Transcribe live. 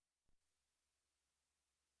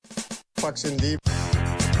Pucks in deep.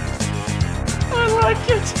 I like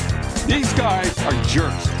it. These guys are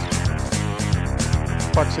jerks.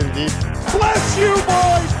 Pucks in deep. Bless you,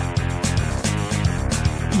 boys.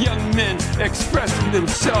 Young men expressing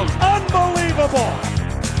themselves. Unbelievable.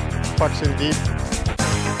 Pucks in deep.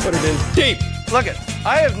 Put it in deep. Look it,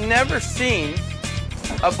 I have never seen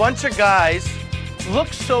a bunch of guys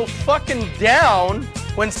look so fucking down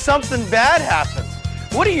when something bad happens.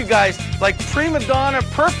 What are you guys, like prima donna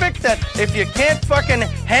perfect that if you can't fucking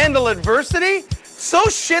handle adversity, so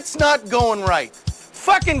shit's not going right.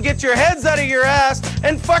 Fucking get your heads out of your ass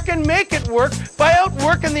and fucking make it work by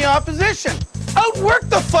outworking the opposition. Outwork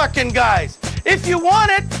the fucking guys. If you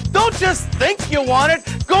want it, don't just think you want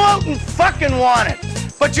it, go out and fucking want it.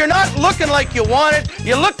 But you're not looking like you want it,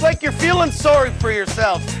 you look like you're feeling sorry for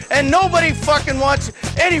yourself. And nobody fucking wants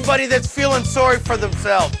anybody that's feeling sorry for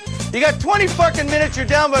themselves. You got 20 fucking minutes, you're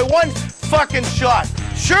down by one fucking shot.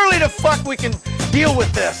 Surely the fuck we can deal with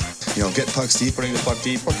this. You know, get pucks deep, putting the puck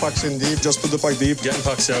deep. Put pucks in deep. Just put the puck deep. Getting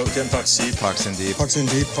pucks out, getting pucks deep. Pucks in deep. Pucks in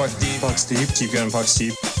deep. Puck deep. Pucks deep. Keep getting pucks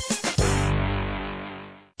deep.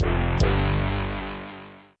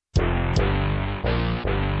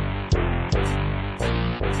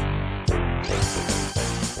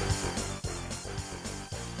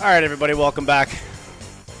 All right, everybody, welcome back.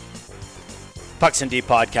 Pucks and Deep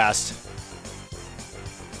podcast.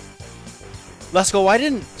 Let's go. Why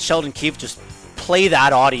didn't Sheldon Keefe just play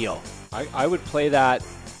that audio? I would play that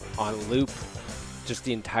on loop, just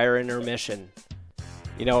the entire intermission.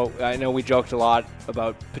 You know, I know we joked a lot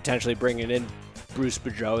about potentially bringing in Bruce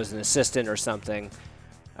Boudreau as an assistant or something,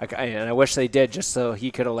 and I wish they did, just so he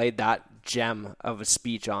could have laid that gem of a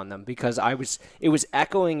speech on them, because it was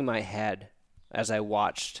echoing in my head as I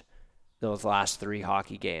watched those last three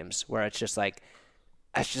hockey games, where it's just like,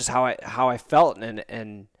 that's just how I felt.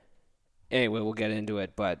 And anyway, we'll get into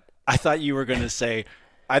it. But I thought you were gonna say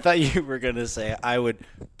I would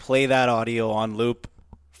play that audio on loop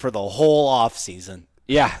for the whole off season.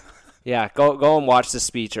 Yeah. Go and watch the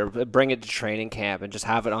speech, or bring it to training camp and just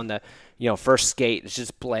have it on the first skate. It's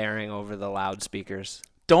just blaring over the loudspeakers.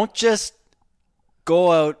 Don't just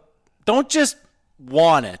go out. Don't just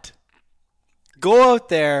want it. Go out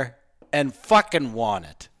there and fucking want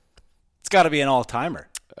it. It's got to be an all-timer.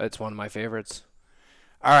 It's one of my favorites.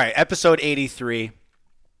 All right, episode 83,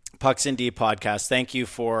 Pucks in Deep podcast. Thank you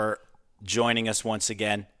for joining us once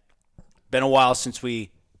again. Been a while since we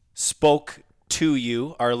spoke to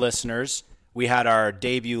you, our listeners. We had our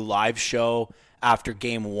debut live show after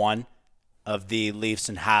Game 1 of the Leafs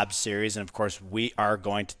and Habs series, and of course, we are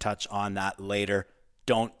going to touch on that later.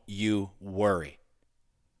 Don't you worry.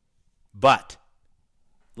 But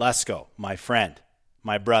Lesko, my friend,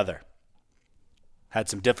 my brother, had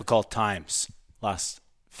some difficult times last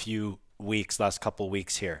couple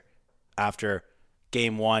weeks here. After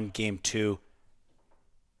Game 1, Game 2,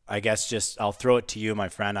 I guess I'll throw it to you, my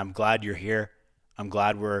friend. I'm glad you're here. I'm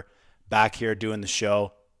glad we're back here doing the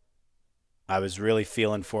show. I was really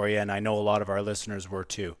feeling for you, and I know a lot of our listeners were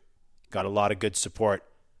too. Got a lot of good support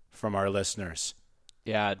from our listeners.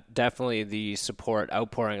 Yeah, definitely the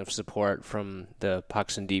outpouring of support from the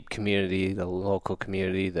Pucks and Deep community, the local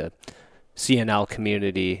community, the CNL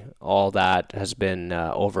community. All that has been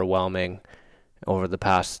overwhelming over the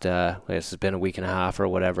past, it's been a week and a half or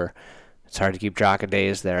whatever. It's hard to keep track of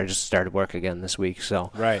days there. I just started work again this week, so.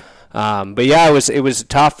 Right. But yeah, it was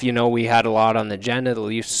tough. We had a lot on the agenda. The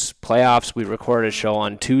Leafs playoffs. We recorded a show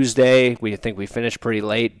on Tuesday. We think we finished pretty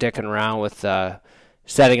late, dicking around with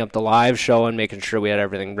setting up the live show and making sure we had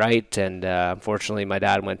everything right. And unfortunately, my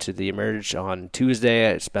dad went to the Emerge on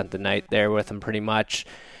Tuesday. I spent the night there with him pretty much,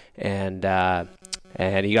 and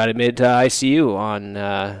he got admitted to ICU on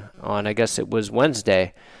I guess it was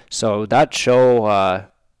Wednesday. So that show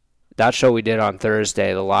we did on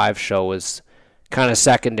Thursday, the live show, was kind of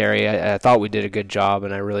secondary. I thought we did a good job,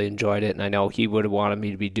 and I really enjoyed it. And I know he would have wanted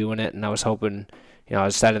me to be doing it, and I was hoping. I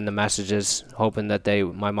was sending the messages, hoping that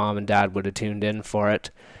my mom and dad would have tuned in for it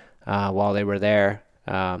while they were there.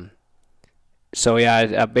 So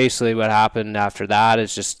yeah, basically what happened after that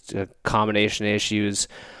is just a combination of issues,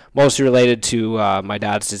 mostly related to my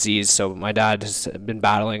dad's disease. So my dad has been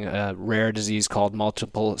battling a rare disease called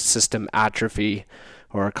multiple system atrophy,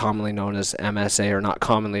 or commonly known as MSA, or not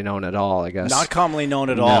commonly known at all, I guess. Not commonly known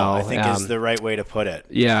at all, I think is the right way to put it.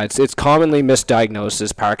 Yeah, it's commonly misdiagnosed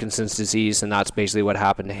as Parkinson's disease, and that's basically what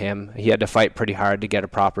happened to him. He had to fight pretty hard to get a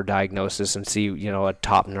proper diagnosis and see, a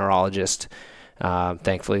top neurologist.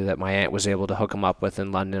 Thankfully that my aunt was able to hook him up with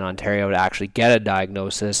in London, Ontario, to actually get a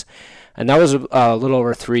diagnosis. And that was a little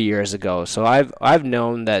over 3 years ago. So I've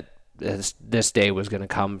known that this day was going to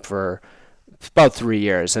come for about 3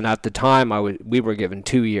 years, and at the time we were given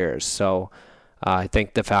 2 years. So I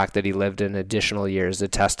think the fact that he lived an additional year is a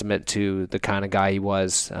testament to the kind of guy he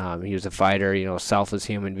was. He was a fighter, selfless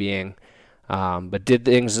human being, but did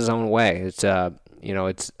things his own way. It's like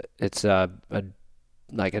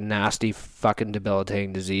a nasty, fucking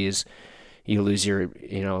debilitating disease. You lose your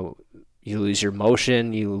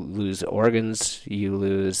motion, you lose organs, you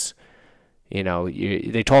lose.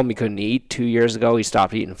 They told him he couldn't eat 2 years ago. He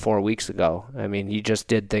stopped eating 4 weeks ago. I mean, he just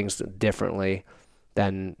did things differently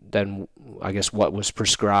than I guess what was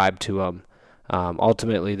prescribed to him.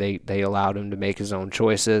 Ultimately, they allowed him to make his own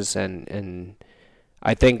choices, and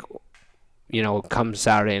I think, come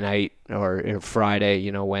Saturday night or Friday,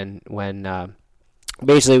 when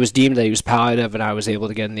basically it was deemed that he was palliative, and I was able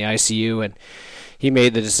to get in the ICU, and he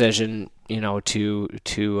made the decision, to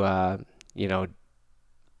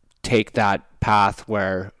take that path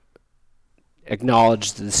where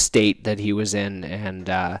acknowledge the state that he was in and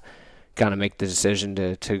kind of make the decision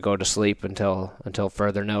to go to sleep until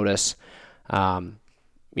further notice. I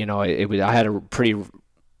had a pretty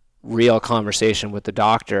real conversation with the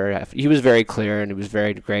doctor. He was very clear and he was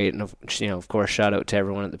very great, and of course shout out to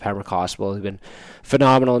everyone at the Pembroke Hospital. They've been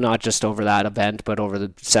phenomenal, not just over that event but over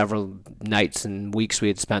the several nights and weeks we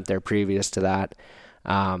had spent there previous to that.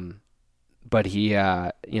 But he,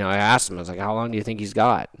 I asked him, I was like, how long do you think he's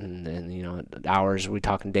got? And hours, are we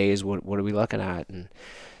talking days? What are we looking at? And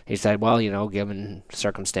he said, well, given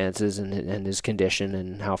circumstances and his condition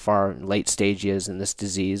and how far late stage he is in this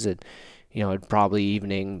disease, probably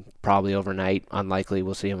evening, probably overnight, unlikely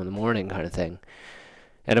we'll see him in the morning kind of thing.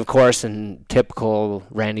 And of course, in typical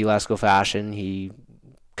Randy Lesko fashion, he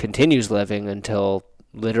continues living until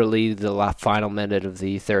literally the final minute of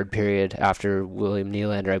the third period after William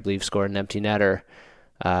Nylander, I believe, scored an empty netter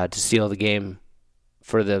to seal the game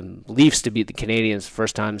for the Leafs to beat the Canadiens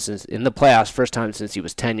first time since in the playoffs, first time since he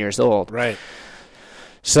was 10 years old. Right.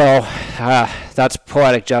 So that's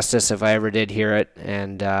poetic justice if I ever did hear it,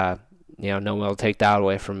 and no one will take that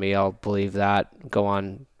away from me. I'll believe that, go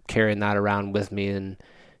on carrying that around with me, and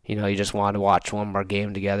you just want to watch one more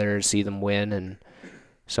game together, see them win, and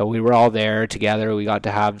so we were all there together. We got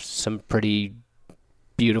to have some pretty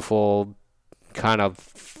beautiful kind of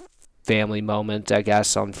family moment, I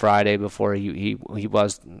guess, on Friday before he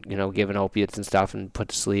was, given opiates and stuff and put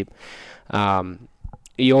to sleep.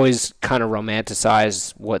 You always kind of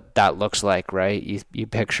romanticize what that looks like, right? You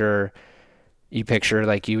picture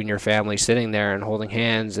like you and your family sitting there and holding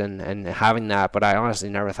hands and having that, but I honestly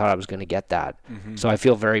never thought I was going to get that. Mm-hmm. So I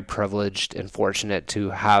feel very privileged and fortunate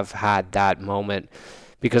to have had that moment,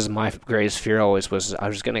 because my greatest fear always was I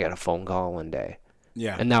was going to get a phone call one day.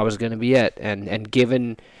 Yeah. And that was going to be it. And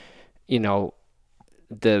given,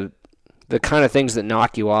 the kind of things that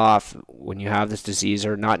knock you off when you have this disease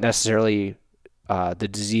are not necessarily the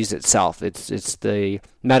disease itself. It's the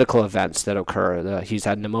medical events that occur. He's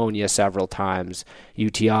had pneumonia several times,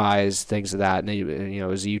 UTIs, things of that. And it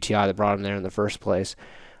was a UTI that brought him there in the first place.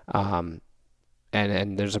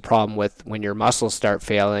 And there's a problem with when your muscles start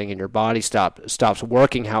failing and your body stops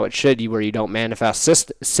working how it should, where you don't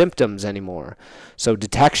manifest symptoms anymore. So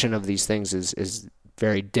detection of these things is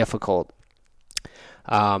very difficult.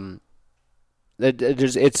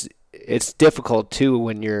 It's difficult too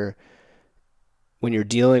when you're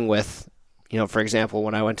dealing with, for example,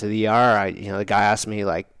 when I went to the ER, the guy asked me,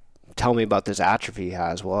 like, tell me about this atrophy he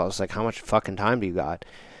has. Well, I was like, how much fucking time do you got?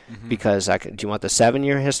 Mm-hmm. Because do you want the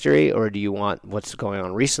 7-year history, or do you want what's going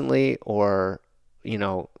on recently? Or,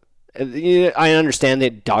 I understand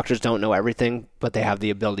that doctors don't know everything, but they have the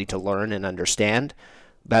ability to learn and understand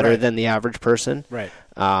better than the average person. Right.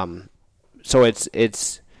 So it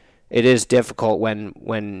is difficult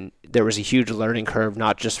when there was a huge learning curve,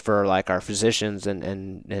 not just for like our physicians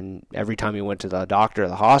and every time we went to the doctor or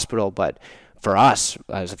the hospital, but for us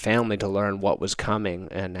as a family to learn what was coming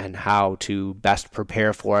and how to best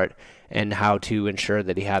prepare for it and how to ensure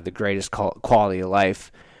that he had the greatest quality of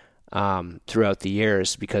life throughout the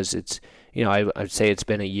years, because it's, I'd say it's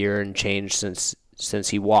been a year and change since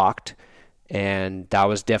he walked, and that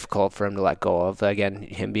was difficult for him to let go of. Again,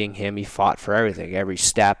 him being him, he fought for everything, every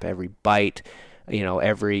step, every bite,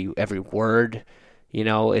 every word. He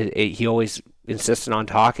always insisted on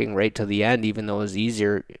talking right to the end, even though it was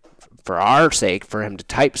easier for our sake for him to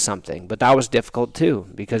type something. But that was difficult too,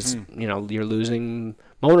 because you're losing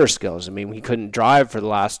motor skills. I mean, he couldn't drive for the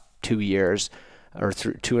last 2 years or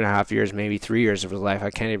 2.5 years, maybe 3 years of his life. I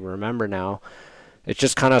can't even remember now. It's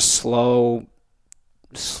just kind of slow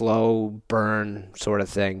burn sort of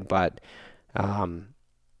thing. But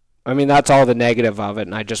that's all the negative of it,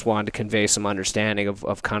 and I just wanted to convey some understanding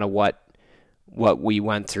of kind of what what we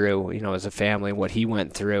went through, as a family, what he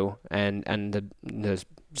went through, and the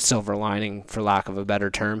silver lining, for lack of a better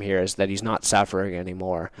term here, is that he's not suffering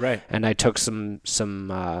anymore. Right. And I took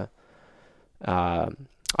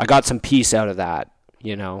I got some peace out of that,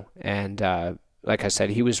 and like I said,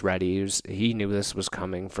 he was ready. He knew this was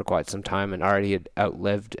coming for quite some time and already had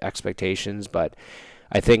outlived expectations. But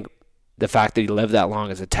I think the fact that he lived that long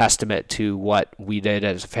is a testament to what we did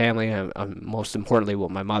as a family, and most importantly,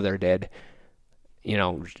 what my mother did,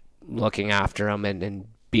 looking after him and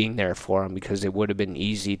being there for him, because it would have been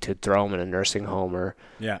easy to throw him in a nursing home or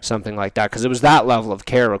something like that, because it was that level of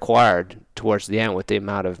care required towards the end with the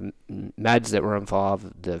amount of meds that were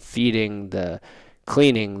involved, the feeding, the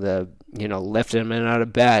cleaning, the lifting him in and out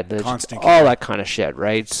of bed, constant all that kind of shit,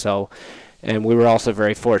 right? So, and we were also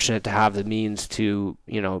very fortunate to have the means to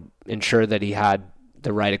ensure that he had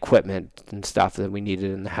the right equipment and stuff that we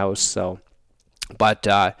needed in the house. So, but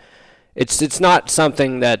it's not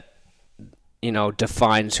something that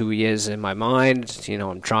defines who he is in my mind.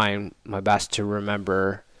 I'm trying my best to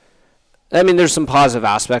remember. I mean, there's some positive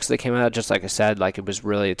aspects that came out, just like I said, like it was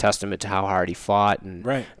really a testament to how hard he fought and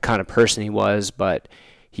kind of person he was. But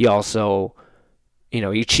he also, he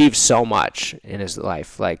achieved so much in his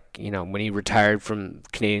life. Like, when he retired from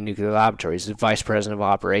Canadian Nuclear Laboratories, the vice president of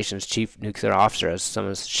operations, chief nuclear officer, is some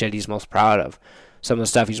of the shit he's most proud of. Some of the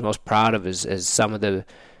stuff he's most proud of is some of the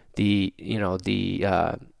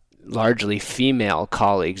largely female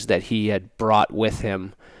colleagues that he had brought with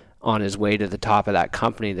him on his way to the top of that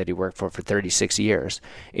company that he worked for 36 years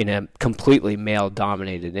in a completely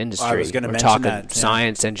male-dominated industry. I was going to mention talking that.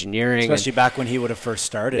 Science, engineering. Especially back when he would have first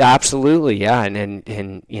started. Absolutely, yeah.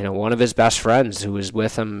 And one of his best friends who was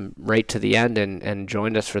with him right to the end and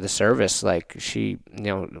joined us for the service, like she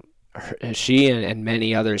and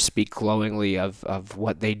many others speak glowingly of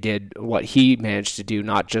what they did, what he managed to do,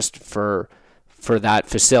 not just for that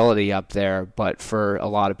facility up there, but for a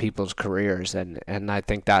lot of people's careers. And I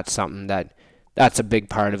think that's something that's a big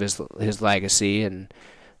part of his legacy. And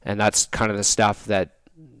that's kind of the stuff that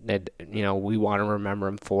we want to remember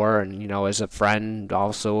him for. And, as a friend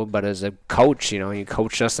also, but as a coach, he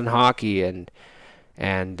coached us in hockey and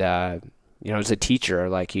as a teacher,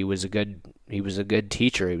 like he was a good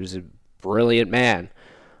teacher. He was a brilliant man.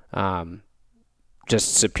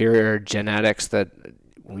 Just superior genetics that,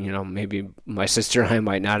 maybe my sister and I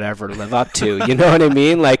might not ever live up to. You know what I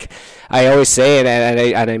mean? Like, I always say it,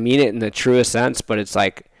 and I mean it in the truest sense, but it's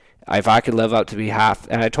like, if I could live up to be half,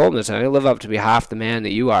 and I told him this, I live up to be half the man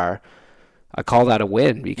that you are, I call that a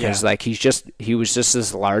win, because like he was just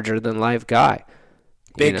this larger than life guy.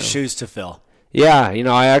 Big shoes to fill. Yeah,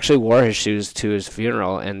 I actually wore his shoes to his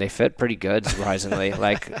funeral, and they fit pretty good, surprisingly.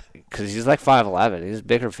 Because he's like 5'11", he has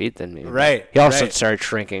bigger feet than me. Right. He also started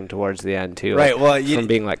shrinking towards the end too. Right. Well, from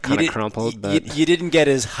being like kind of crumpled. But you didn't get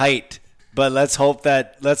his height, but let's hope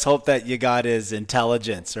that you got his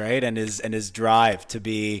intelligence, right, and his drive to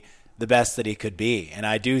be the best that he could be. And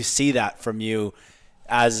I do see that from you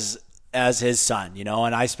as his son,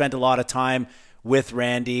 and I spent a lot of time with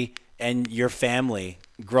Randy and your family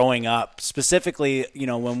growing up, specifically,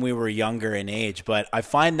 when we were younger in age. But I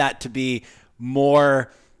find that to be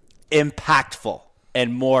more impactful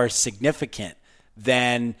and more significant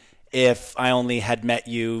than if I only had met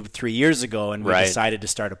you 3 years ago and we decided to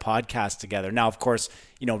start a podcast together. Now, of course,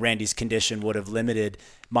 Randy's condition would have limited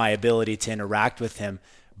my ability to interact with him,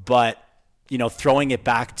 but, throwing it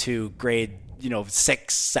back to grade,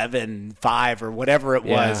 6, 7, 5 or whatever it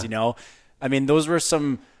was, I mean, those were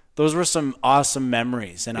some awesome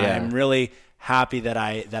memories, and I'm really happy that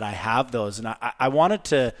I have those. And I wanted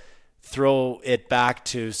to throw it back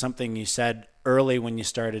to something you said early when you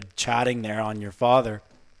started chatting there on your father.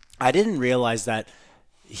 I didn't realize that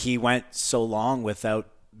he went so long without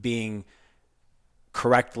being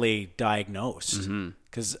correctly diagnosed.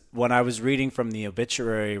 Because when I was reading from the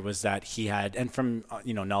obituary was that he had, and from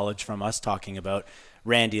knowledge from us talking about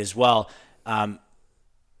Randy as well, I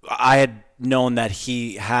had known that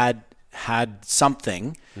he had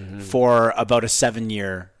something for about a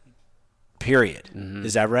 7-year period.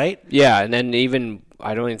 Is that right? Yeah, and then even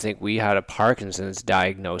I don't even think we had a Parkinson's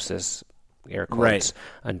diagnosis, air quotes,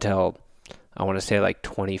 until I want to say like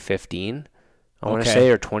 2015. I want to say,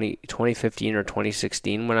 or 2015 or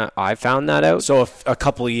 2016 when I found that out. So a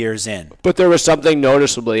couple of years in. But there was something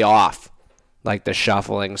noticeably off. Like the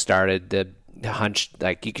shuffling started, the hunch,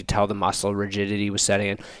 like you could tell the muscle rigidity was setting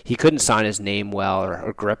in. He couldn't sign his name well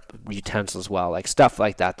or grip utensils well, like stuff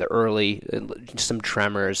like that. The early, some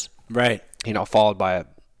tremors. Right. Followed by a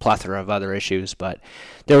plethora of other issues. But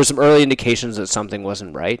there were some early indications that something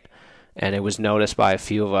wasn't right. And it was noticed by a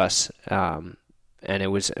few of us. and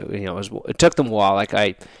it took them a while.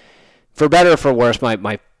 Like for better or for worse,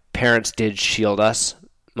 my parents did shield us,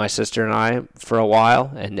 my sister and I, for a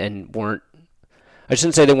while, and weren't. I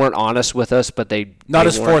shouldn't say they weren't honest with us, but they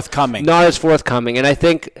as weren't forthcoming. Not as forthcoming, and I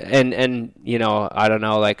think, and I don't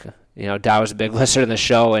know, like. Dad was a big listener to the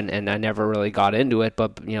show, and I never really got into it.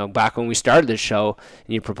 But, back when we started this show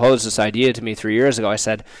and you proposed this idea to me 3 years ago, I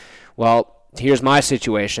said, well, here's my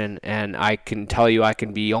situation, and I can tell you I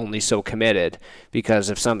can be only so committed because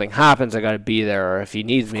if something happens, I got to be there, or if he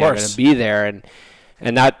needs me, I got to be there.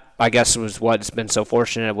 And that, I guess, was what's been so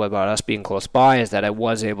fortunate about us being close by, is that I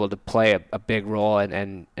was able to play a big role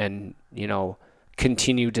and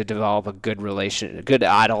continue to develop a good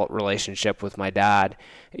adult relationship with my dad,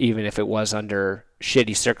 even if it was under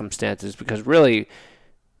shitty circumstances. Because really,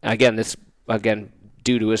 again,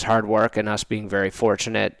 due to his hard work and us being very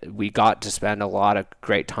fortunate, we got to spend a lot of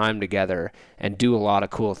great time together and do a lot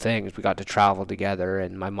of cool things. We got to travel together,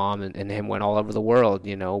 and my mom and him went all over the world,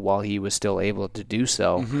 while he was still able to do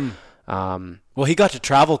so. Mm-hmm. Well, he got to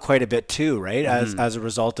travel quite a bit too, right? As a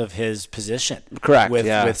result of his position, correct? With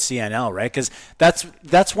CNL, right? Because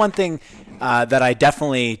that's one thing that I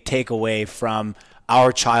definitely take away from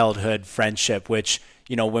our childhood friendship, which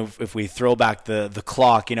if we throw back the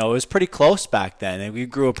clock, it was pretty close back then, and we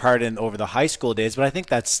grew apart over the high school days. But I think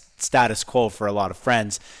that's status quo for a lot of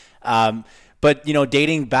friends. But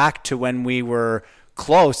dating back to when we were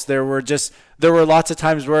close, there were lots of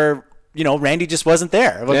times where. Randy just wasn't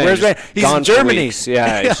there. Like, where's Randy? He's in Germany. He's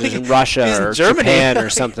in Russia or Japan or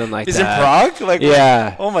something like that. He's in Prague? Like,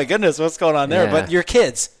 yeah. Oh my goodness, what's going on there? Yeah. But you're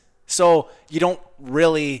kids, so you don't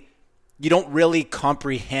really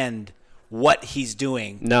comprehend what he's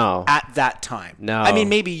doing at that time. No. I mean,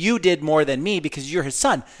 maybe you did more than me because you're his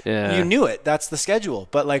son. Yeah. You knew it. That's the schedule.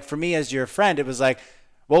 But like for me as your friend, it was like,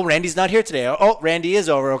 well, Randy's not here today. Oh, Randy is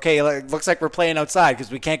over. Okay, looks like we're playing outside because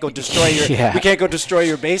we can't go destroy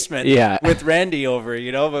your basement with Randy over.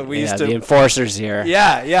 But we used to the enforcers here.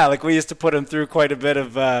 Yeah. Like we used to put him through quite a bit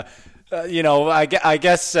of, I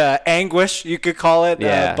guess anguish you could call it.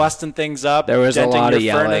 Busting things up. There was a lot of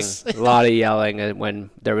yelling.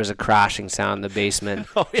 When there was a crashing sound in the basement.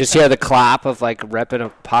 Just hear the clap of like ripping a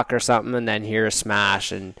puck or something, and then hear a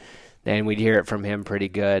smash, and then we'd hear it from him pretty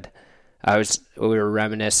good. We were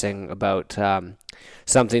reminiscing about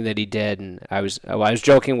something that he did, and I was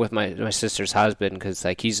joking with my sister's husband because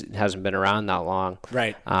like hasn't been around that long,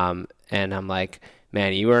 right? And I'm like,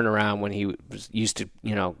 man, you weren't around when he used to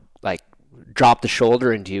like drop the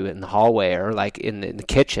shoulder into you in the hallway or like in the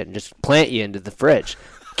kitchen, just plant you into the fridge.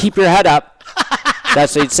 Keep your head up.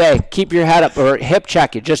 That's what he'd say. Keep your head up, or hip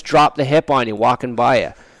check you. Just drop the hip on you walking by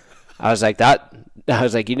you. I was like that. I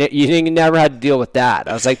was like, you never had to deal with that.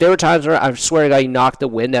 I was like, there were times where I swear to God, he knocked the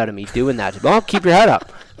wind out of me doing that. Well, keep your head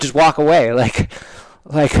up. Just walk away. Like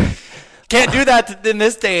can't do that in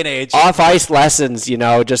this day and age. Off ice lessons,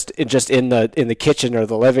 just in the kitchen or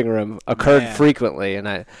the living room occurred frequently, and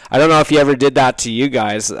I don't know if he ever did that to you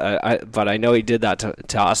guys, but I know he did that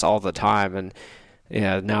to us all the time. And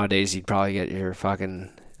nowadays he'd probably get your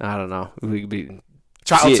fucking, I don't know, we'd be.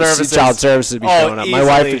 Child services would be showing up. Easily. My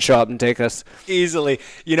wife would show up and take us. Easily.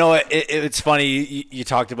 It's funny. You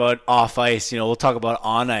talked about off ice. We'll talk about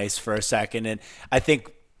on ice for a second. And I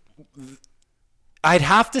think I'd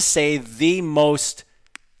have to say the most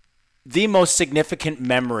significant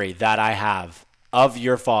memory that I have of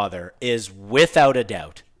your father is without a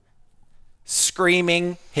doubt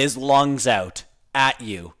screaming his lungs out at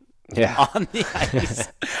you. Yeah. On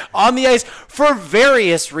the ice for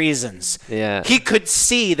various reasons. Yeah. He could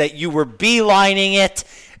see that you were beelining it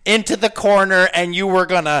into the corner, and you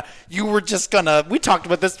were just gonna, we talked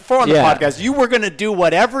about this before on the podcast, you were gonna do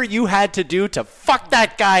whatever you had to do to fuck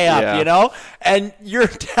that guy up, and your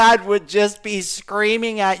dad would just be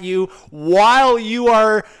screaming at you while you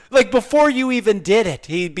are, like, before you even did it,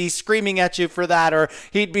 he'd be screaming at you for that, or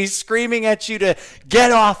he'd be screaming at you to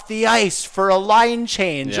get off the ice for a line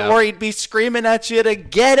change, or he'd be screaming at you to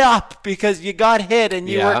get up because you got hit and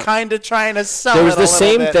you were kind of trying to sell There was it the a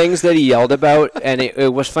same bit. things that he yelled about, and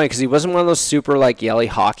it was funny because he wasn't one of those super like yelly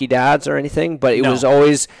hockey dads or anything, but it was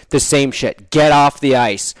always the same shit. Get off the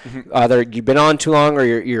ice. Either you've been on too long, or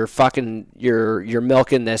you're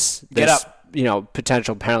milking this. Get up.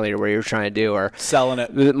 Potential penalty or what you're trying to do, or selling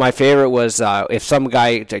it. My favorite was if some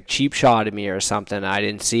guy like cheap shotted me or something, I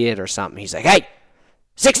didn't see it or something. He's like, "Hey,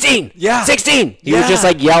 16, 16." He would just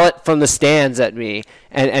like yell it from the stands at me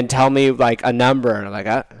and tell me like a number, and I'm like,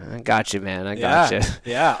 I got you, man. I got you.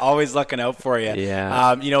 Yeah, always looking out for you.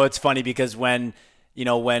 Yeah. It's funny because when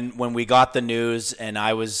we got the news and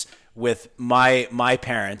I was with my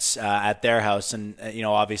parents at their house, and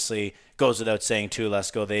obviously goes without saying too,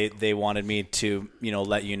 Lesko, they wanted me to,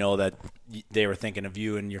 let you know that they were thinking of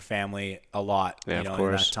you and your family a lot, Yeah, of in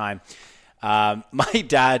course. that time. My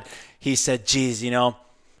dad, he said, geez,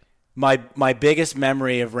 my biggest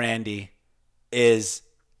memory of Randy is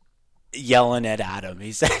yelling at Adam.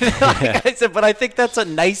 He said, I said, but I think that's a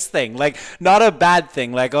nice thing, like not a bad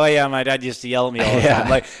thing. Like, oh yeah, my dad used to yell at me all the time.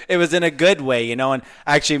 Like it was in a good way, and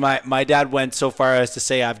actually my dad went so far as to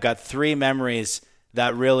say, I've got 3 memories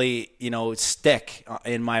that really, stick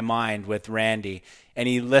in my mind with Randy. And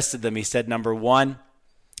he listed them. He said, number 1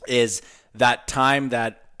 is that time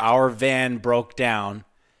that our van broke down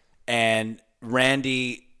and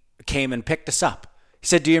Randy came and picked us up. He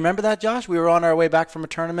said, do you remember that, Josh? We were on our way back from a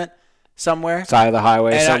tournament somewhere. Side of the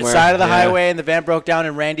highway somewhere. Side of the highway, and the van broke down,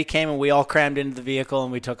 and Randy came, and we all crammed into the vehicle,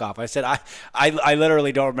 and we took off. I said, I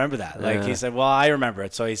literally don't remember that. Like, he said, well, I remember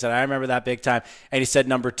it. So he said, I remember that big time. And he said,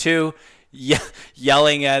 number 2,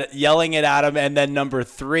 yelling at Adam. And then number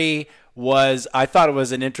 3 was, I thought it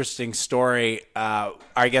was an interesting story.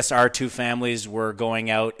 I guess our 2 families were going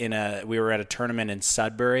out we were at a tournament in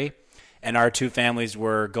Sudbury, and our 2 families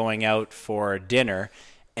were going out for dinner.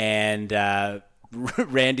 And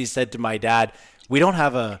Randy said to my dad, we don't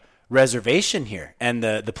have a reservation here. And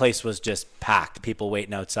the place was just packed, people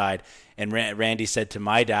waiting outside. And Randy said to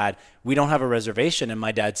my dad, we don't have a reservation. And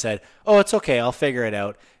my dad said, oh, it's okay, I'll figure it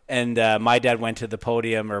out. And my dad went to the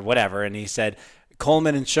podium or whatever, and he said,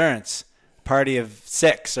 Coleman Insurance, party of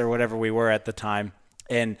 6 or whatever we were at the time.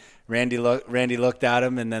 And Randy looked at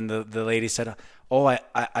him, and then the lady said, oh,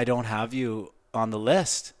 I don't have you on the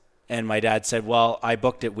list. And my dad said, well, I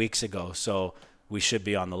booked it weeks ago, so we should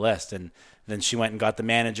be on the list. And then she went and got the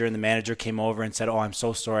manager, and the manager came over and said, oh, I'm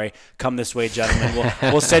so sorry. Come this way, gentlemen.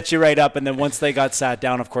 We'll set you right up. And then once they got sat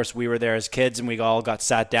down, of course, we were there as kids, and we all got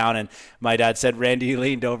sat down. And my dad said, Randy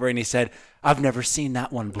leaned over, and he said, I've never seen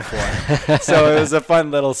that one before. So it was a fun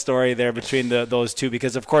little story there between those 2,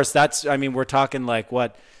 because, of course, we're talking like,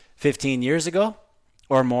 15 years ago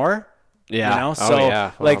or more? Yeah. So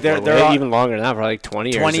yeah. like well, they're even longer than that, probably like 20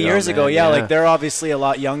 years ago. 20 years ago, man. yeah. Like they're obviously a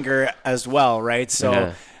lot younger as well, right?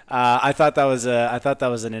 So I thought that was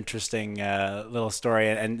an interesting little story,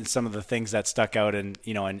 and some of the things that stuck out in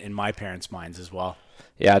my parents' minds as well.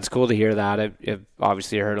 Yeah, it's cool to hear that. I've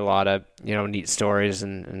obviously heard a lot of neat stories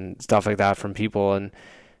and stuff like that from people, and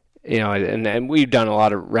and we've done a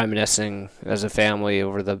lot of reminiscing as a family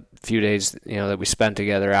over the few days that we spent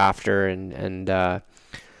together after, and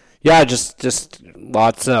yeah, just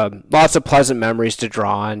lots of pleasant memories to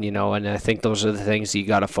draw on, and I think those are the things you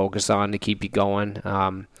got to focus on to keep you going.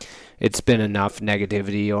 It's been enough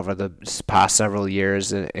negativity over the past several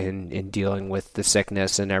years in dealing with the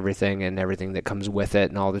sickness and everything that comes with it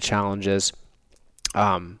and all the challenges.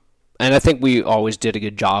 And I think we always did a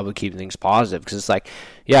good job of keeping things positive, because it's like,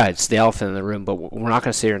 yeah, it's the elephant in the room, but we're not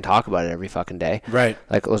going to sit here and talk about it every fucking day. Right.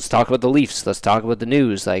 Like, let's talk about the Leafs. Let's talk about the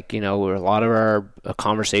news. Like, a lot of our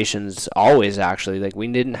conversations always actually, like, we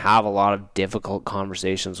didn't have a lot of difficult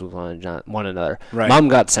conversations with one another. Right. Mom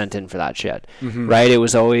got sent in for that shit. Mm-hmm. Right? It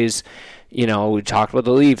was always, we talked about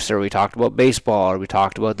the Leafs, or we talked about baseball, or we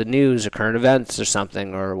talked about the news or current events or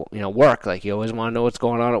something, or, work. Like, you always want to know what's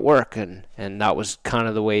going on at work. And that was kind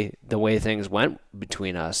of the way things went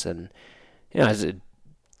between us. And, it's a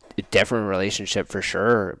different relationship for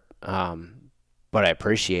sure. But I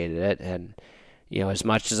appreciated it. And, as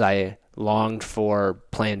much as I longed for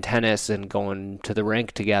playing tennis and going to the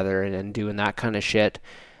rink together and doing that kind of shit,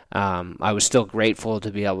 I was still grateful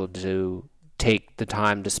to be able to take the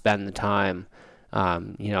time to spend the time,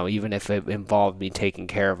 even if it involved me taking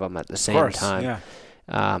care of them at the same time.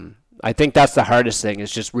 Yeah. I think that's the hardest thing,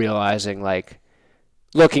 is just realizing, like,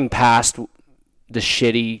 looking past the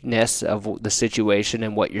shittiness of the situation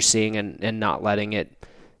and what you're seeing, and not letting it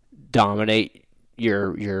dominate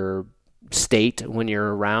your state when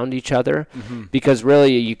you're around each other. Mm-hmm. Because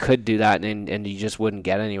really you could do that and you just wouldn't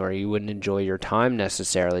get anywhere. You wouldn't enjoy your time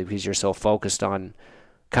necessarily, because you're so focused on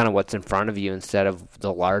kind of what's in front of you instead of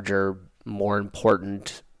the larger, more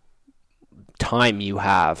important time you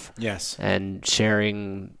have. Yes. And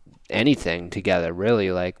sharing anything together,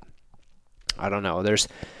 really. Like, I don't know, there's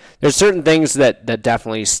certain things that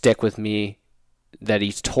definitely stick with me that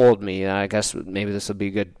he's told me, and I guess maybe this will be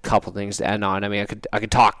a good couple things to end on. I mean, I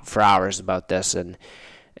could talk for hours about this, and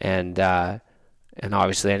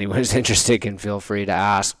obviously anyone who's interested can feel free to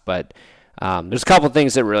ask, but there's a couple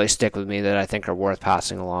things that really stick with me that I think are worth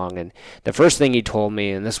passing along. And the first thing he told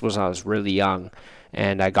me, and this was when I was really young,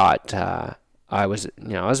 and I was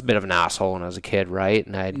a bit of an asshole when I was a kid, right?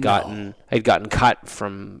 And I'd gotten cut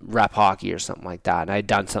from rep hockey or something like that, and I'd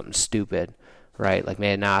done something stupid, right? Like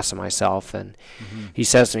made an ass of myself. And he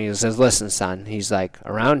says to me, he says, listen, son, he's like,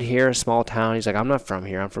 around here, a small town, he's like, I'm not from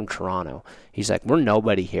here, I'm from Toronto. He's like, we're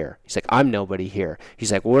nobody here. He's like, I'm nobody here.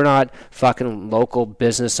 He's like, we're not fucking local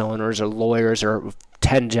business owners or lawyers or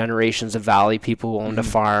 10 generations of Valley people who owned a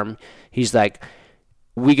farm. He's like,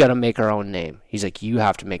 we got to make our own name. He's like, you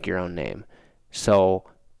have to make your own name. So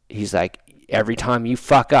he's like, every time you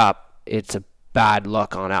fuck up, it's a bad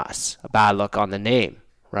look on us, a bad look on the name,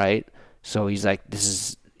 right? So he's like,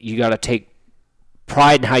 you got to take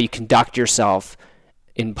pride in how you conduct yourself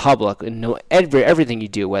in public and know everything you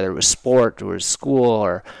do, whether it was sport or school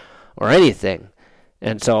or anything.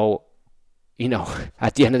 And so, you know,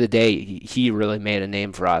 at the end of the day, he really made a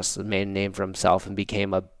name for us, made a name for himself, and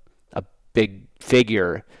became a big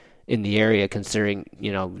figure in the area, considering,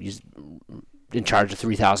 you know, he's in charge of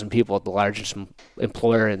 3,000 people at the largest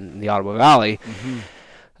employer in the Ottawa Valley.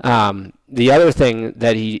 The other thing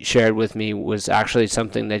that he shared with me was actually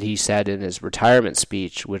something that he said in his retirement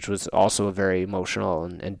speech, which was also a very emotional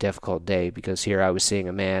and difficult day, because here I was seeing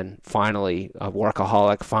a man, finally, a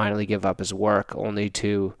workaholic, finally give up his work, only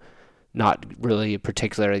to not really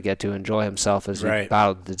particularly get to enjoy himself as he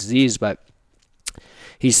battled the disease. But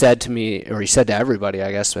he said to me, or he said to everybody,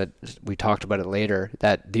 I guess, but we talked about it later,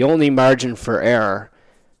 that the only margin for error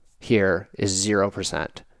here is 0%.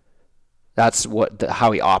 That's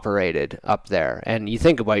how he operated up there. And you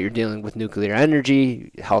think about it, you're dealing with nuclear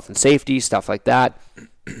energy, health and safety, stuff like that.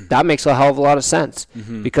 That makes a hell of a lot of sense,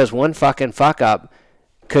 because one fucking fuck up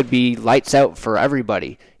could be lights out for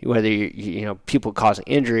everybody, whether you know, people causing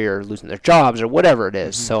injury or losing their jobs or whatever it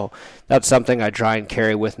is. So that's something I try and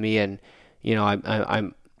carry with me. And you know,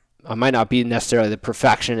 I might not be necessarily the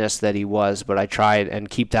perfectionist that he was, but I try and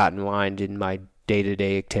keep that in mind in my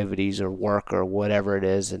day-to-day activities or work or whatever it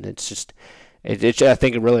is. And it's just, I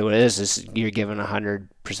think really what it is you're giving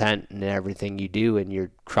 100% in everything you do, and you're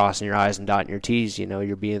crossing your I's and dotting your T's. You know,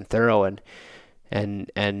 you're being thorough,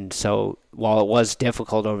 and so while it was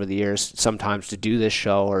difficult over the years sometimes to do this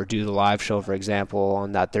show or do the live show, for example,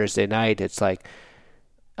 on that Thursday night, it's like,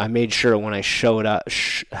 I made sure when I showed up,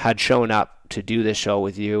 had shown up to do this show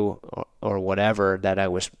with you or whatever, that I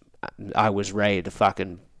was ready to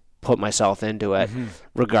fucking put myself into it,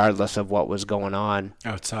 regardless of what was going on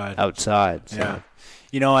outside. So. Yeah.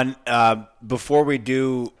 You know, and before we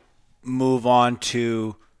do move on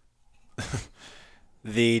to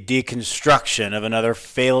the deconstruction of another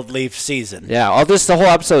failed Leaf season. Yeah, the whole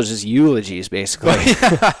episode is just eulogies, basically.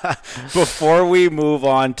 Before we move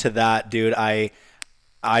on to that, dude, I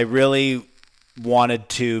really wanted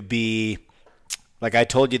to be, like I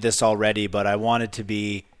told you this already, but I wanted to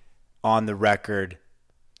be on the record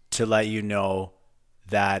to let you know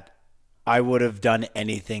that I would have done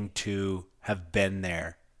anything to have been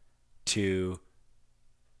there to,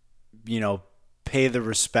 you know, pay the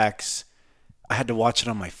respects. I had to watch it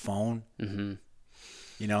on my phone. You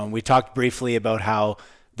know, and we talked briefly about how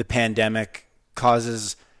the pandemic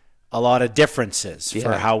causes a lot of differences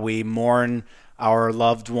for how we mourn our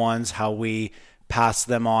loved ones, how we pass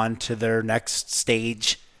them on to their next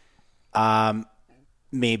stage.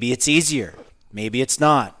 Maybe it's easier. Maybe it's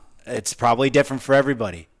not. It's probably different for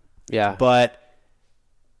everybody. Yeah. But,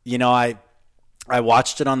 you know, I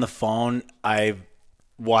watched it on the phone. I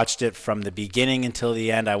watched it from the beginning until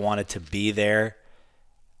the end. I wanted to be there.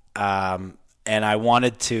 And I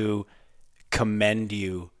wanted to commend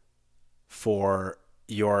you for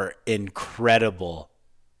your incredible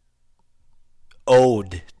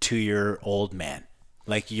ode to your old man.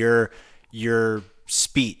 Like your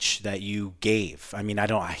speech that you gave. I mean, I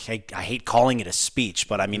hate calling it a speech,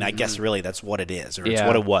 but I mean, I guess really that's what it is, or it's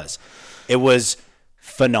what it was. It was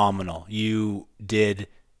phenomenal. You did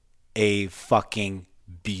a fucking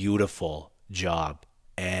beautiful job,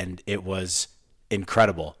 and it was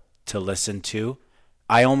incredible to listen to.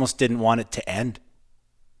 I almost didn't want it to end.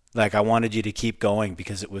 Like, I wanted you to keep going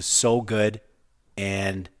because it was so good,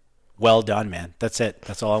 and well done, man. That's it.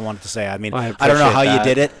 That's all I wanted to say. I mean, I don't know how you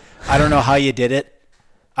did it. I don't know how you did it.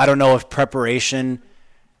 I don't know if preparation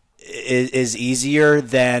is easier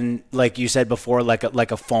than, like you said before, like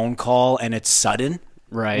a phone call and it's sudden,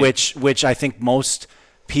 right? Which I think most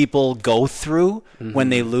people go through when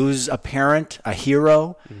they lose a parent, a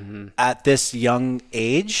hero, at this young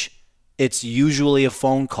age. It's usually a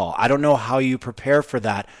phone call. I don't know how you prepare for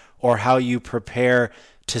that, or how you prepare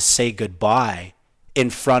to say goodbye in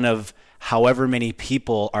front of however many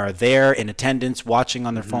people are there in attendance, watching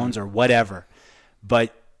on their phones or whatever.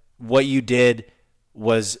 But what you did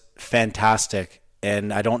was fantastic.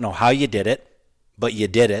 And I don't know how you did it, but you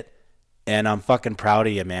did it. And I'm fucking proud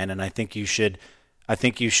of you, man. And I think you should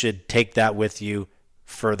take that with you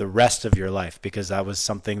for the rest of your life, because that was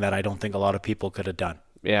something that I don't think a lot of people could have done.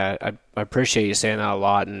 Yeah, I appreciate you saying that a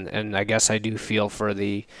lot, and I guess I do feel for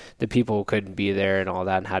the people who couldn't be there and all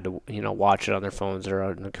that and had to, you know, watch it on their phones or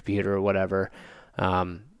on the computer or whatever,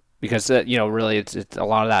 because you know, really it's a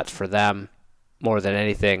lot of that's for them more than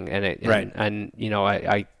anything, and you know,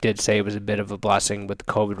 I did say it was a bit of a blessing with the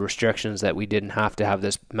COVID restrictions that we didn't have to have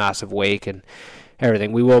this massive wake and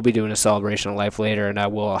everything. We will be doing a celebration of life later, and I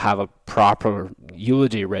will have a proper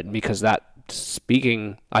eulogy written, because that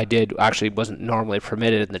speaking I did actually wasn't normally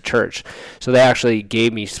permitted in the church, so they actually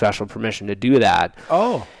gave me special permission to do that.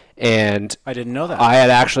 Oh, and I didn't know that. I had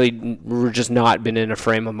actually just not been in a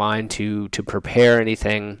frame of mind to prepare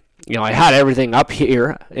anything. You know, I had everything up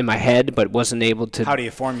here in my head, but wasn't able to. How do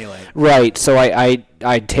you formulate? Right. So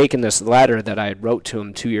I'd taken this letter that I had wrote to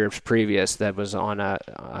him 2 years previous that was on I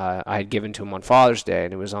had given to him on Father's Day,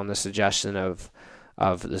 and it was on the suggestion of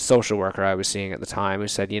the social worker I was seeing at the time, who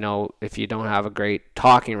said, you know, if you don't have a great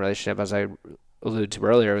talking relationship, as I alluded to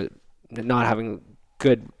earlier, not having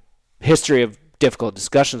good history of difficult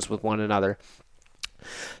discussions with one another.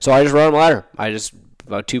 So I just wrote him a letter.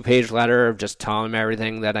 About 2-page letter of just telling him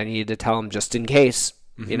everything that I needed to tell him, just in case,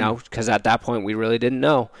 you know, because at that point we really didn't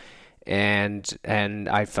know. And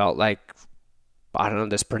I felt like, I don't know,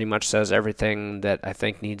 this pretty much says everything that I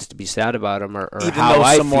think needs to be said about him, or even how though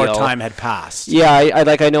I some more feel. time had passed. Yeah,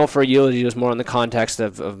 I know for eulogy it was more in the context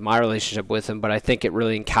of my relationship with him, but I think it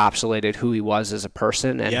really encapsulated who he was as a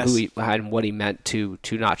person and Yes. and what he meant to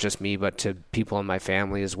not just me, but to people in my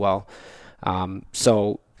family as well.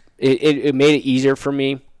 So it made it easier for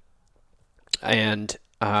me, and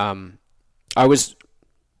I was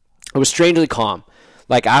strangely calm.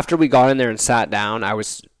 Like after we got in there and sat down, I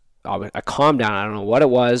calmed down. I don't know what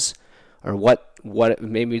it was, or what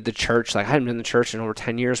maybe the church. Like I hadn't been in the church in over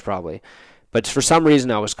 10 years probably, but for some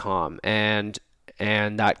reason I was calm, and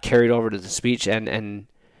that carried over to the speech. And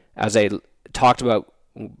as I talked about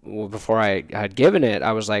before I had given it,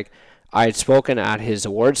 I was like, I had spoken at his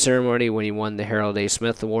award ceremony when he won the Harold A.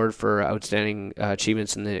 Smith Award for outstanding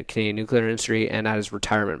achievements in the Canadian nuclear industry, and at his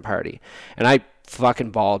retirement party, and I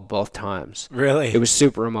fucking bawled both times. Really? It was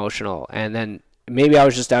super emotional, and then maybe I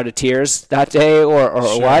was just out of tears that day, or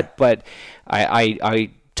Sure. what, but I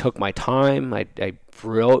took my time. I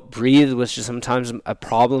breathed, which is sometimes a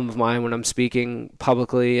problem of mine when I'm speaking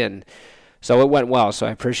publicly, and so it went well. So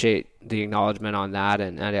I appreciate the acknowledgement on that,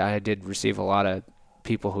 and I did receive a lot of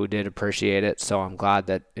people who did appreciate it, so I'm glad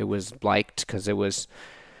that it was liked, because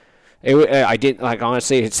I didn't, like,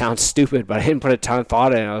 honestly, it sounds stupid, but I didn't put a ton of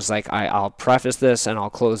thought in it. I was like, I'll preface this and I'll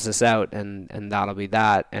close this out, and that'll be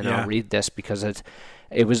that, and Yeah. I'll read this because it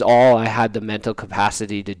was all I had the mental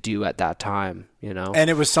capacity to do at that time, you know? And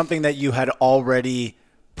it was something that you had already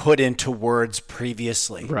put into words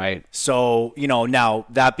previously. Right. So, you know, now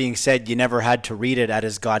that being said, you never had to read it at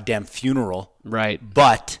his goddamn funeral. Right.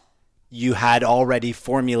 But you had already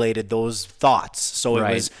formulated those thoughts. So it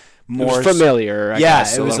Right. was more It was familiar, I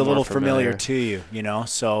guess, it was a more little familiar to you, you know?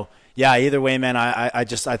 So yeah, either way, man, I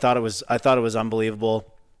thought it was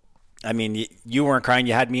unbelievable. I mean, you weren't crying.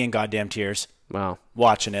 You had me in goddamn tears. Wow.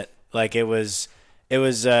 Watching it. Like it was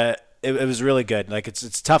really good. Like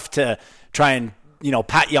it's tough to try and, you know,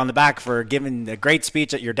 pat you on the back for giving a great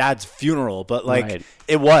speech at your dad's funeral, but like Right.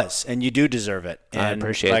 it was, and you do deserve it. And I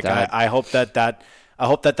appreciate like, that. I hope that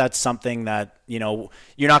that's something that, you know,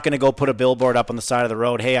 you're not going to go put a billboard up on the side of the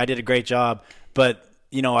road. Hey, I did a great job. But,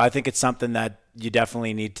 you know, I think it's something that you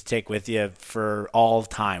definitely need to take with you for all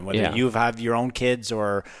time, whether Yeah. you have your own kids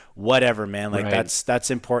or whatever, man. Like Right.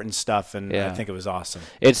 that's important stuff. And Yeah. I think it was awesome.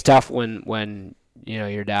 It's tough when you know,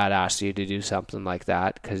 your dad asks you to do something like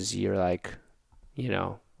that, because you're like, you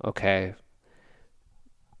know, okay,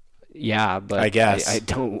 yeah, but I guess. I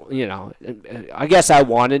don't, you know, I guess I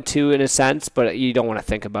wanted to in a sense, but you don't want to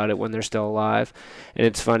think about it when they're still alive. And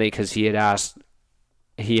it's funny because he asked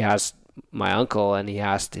my uncle and he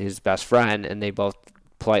asked his best friend, and they both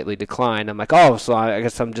politely declined. I'm like, oh, so I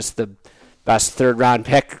guess I'm just the best 3rd round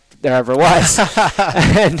pick there ever was.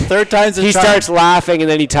 And Third time's a he charm. starts laughing, and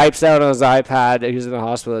then he types out on his iPad. He was in the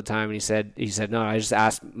hospital at the time, and he said, no, I just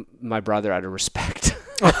asked my brother out of respect.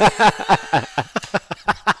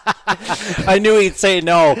 I knew he'd say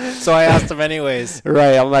no, so I asked him anyways.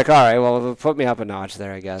 Right. I'm like, all right, well, put me up a notch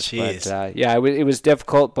there, I guess. Jeez. But yeah, it was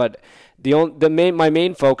difficult, but my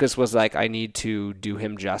main focus was like, I need to do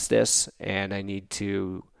him justice, and I need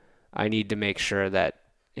to make sure that,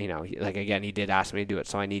 you know, like, again, he did ask me to do it,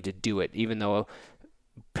 so I need to do it, even though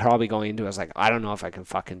probably going into it, I was like, I don't know if I can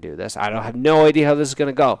fucking do this. I don't have no idea how this is going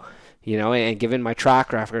to go, you know, and given my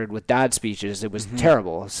track record with dad speeches, it was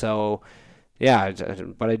terrible. So, Yeah,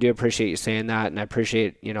 but I do appreciate you saying that, and I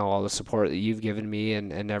appreciate, all the support that you've given me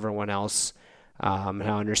and everyone else, and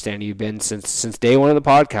how understanding you've been since day one of the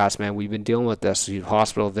podcast, man. We've been dealing with this,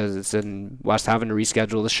 hospital visits and West having to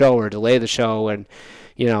reschedule the show or delay the show and,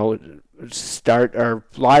 start our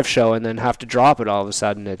live show and then have to drop it all of a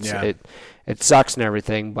sudden. It sucks and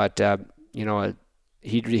everything, but,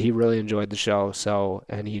 he really enjoyed the show,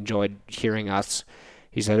 and he enjoyed hearing us.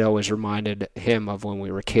 He said it always reminded him of when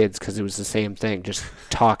we were kids because it was the same thing, just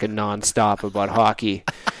talking nonstop about hockey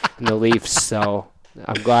and the Leafs. So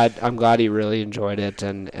I'm glad he really enjoyed it,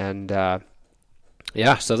 and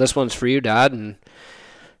so this one's for you, Dad. And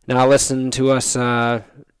now listen to us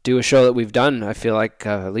do a show that we've done. I feel like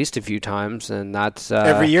at least a few times, and that's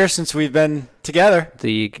every year since we've been together.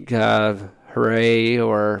 The hooray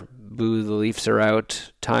or boo, the Leafs are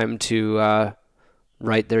out. Time to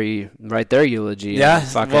write their eulogy. Yeah,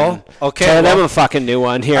 Tell them a fucking new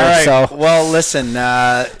one here. All right. So, well, listen,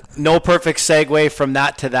 no perfect segue from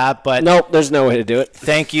that to that, but nope, there's no way to do it.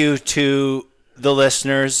 Thank you to the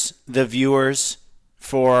listeners, the viewers,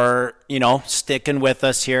 for sticking with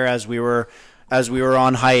us here as we were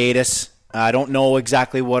on hiatus. I don't know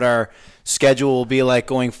exactly what our schedule will be like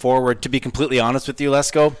going forward. To be completely honest with you,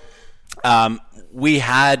 Lesko, we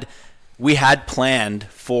had planned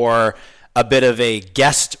for a bit of a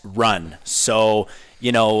guest run. So,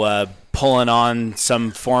 pulling on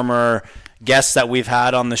some former guests that we've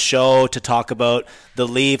had on the show to talk about the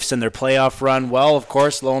Leafs and their playoff run. Well, of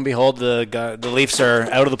course, lo and behold, the Leafs are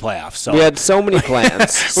out of the playoffs. So we had so many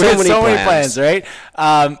plans. so many plans, right?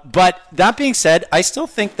 But that being said, I still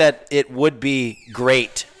think that it would be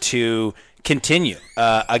great to continue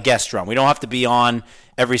a guest run. We don't have to be on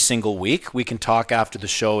every single week. We can talk after the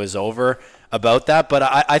show is over about that, but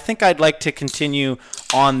I think I'd like to continue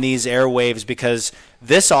on these airwaves because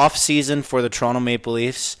this off season for the Toronto Maple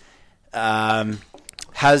Leafs,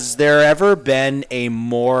 has there ever been a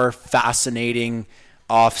more fascinating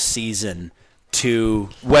off season to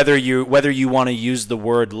whether you want to use the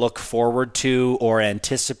word look forward to or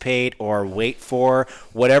anticipate or wait for,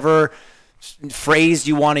 whatever phrase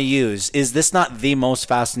you want to use? Is this not the most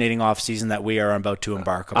fascinating offseason that we are about to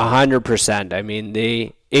embark on? 100%. I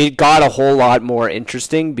mean, it got a whole lot more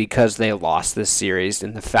interesting because they lost this series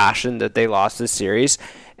in the fashion that they lost this series,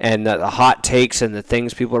 and the hot takes and the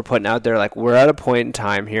things people are putting out there. Like, we're at a point in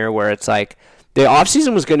time here where it's like the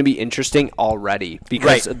offseason was going to be interesting already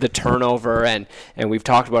because of the turnover, and we've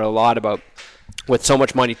talked about a lot about with so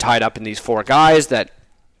much money tied up in these four guys that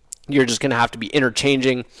you're just going to have to be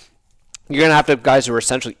interchanging. You're going to have guys who are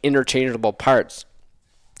essentially interchangeable parts.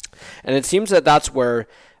 And it seems that that's where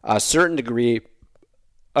a certain degree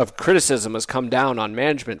of criticism has come down on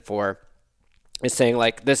management for, is saying,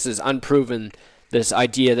 like, this is unproven, this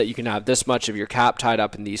idea that you can have this much of your cap tied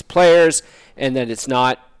up in these players and that it's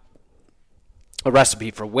not a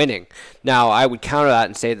recipe for winning. Now, I would counter that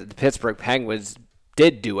and say that the Pittsburgh Penguins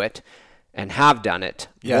did do it and have done it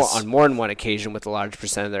on more than one occasion with a large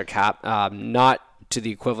percent of their cap, not to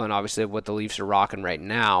the equivalent, obviously, of what the Leafs are rocking right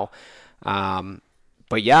now.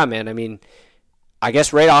 But yeah, man, I mean, I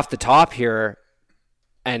guess right off the top here,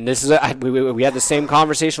 and this is we had the same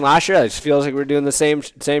conversation last year. It just feels like we're doing the same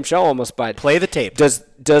show almost. But play the tape.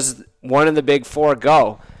 Does one of the big four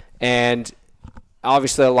go? And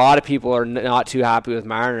obviously, a lot of people are not too happy with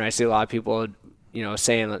Marner. I see a lot of people,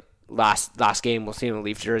 saying that last game we'll see him in a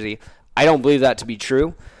Leaf jersey. I don't believe that to be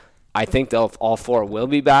true. I think all four will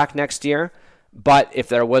be back next year. But if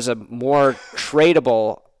there was a more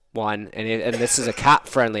tradable one, and this is a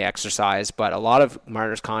cap-friendly exercise, but a lot of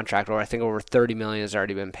Marner's contract, or I think over $30 million, has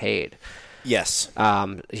already been paid. Yes.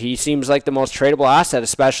 He seems like the most tradable asset,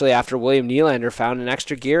 especially after William Nylander found an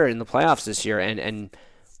extra gear in the playoffs this year, and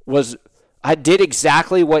did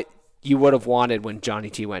exactly what you would have wanted when Johnny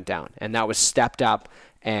T went down, and that was stepped up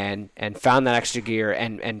and found that extra gear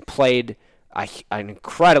and played an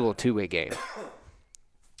incredible two-way game.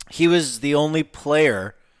 He was the only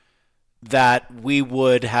player that we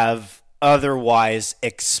would have otherwise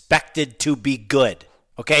expected to be good.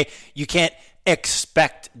 Okay? You can't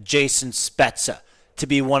expect Jason Spezza to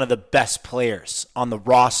be one of the best players on the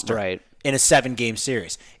roster in a 7-game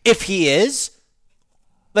series. If he is,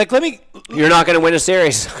 you're not going to win a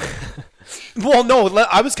series. Well, no,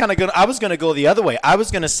 I was going to go the other way. I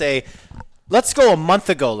was going to say, let's go a month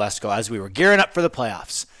ago, as we were gearing up for the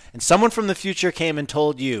playoffs, and someone from the future came and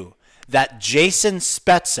told you that Jason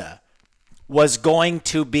Spezza was going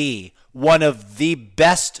to be one of the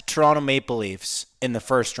best Toronto Maple Leafs in the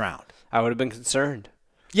first round. I would have been concerned.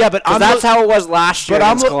 Yeah, but that's how it was last year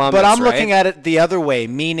against Columbus, but I'm right? looking at it the other way,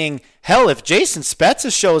 meaning, hell, if Jason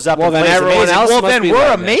Spezza shows up and then plays everyone amazing, else well, must then be we're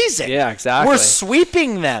like this. amazing. Yeah, exactly. We're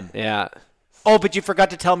sweeping them. Yeah. Oh, but you forgot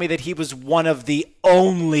to tell me that he was one of the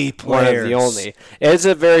only players. One of the only. It's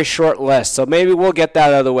a very short list, so maybe we'll get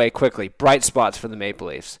that out of the way quickly. Bright spots for the Maple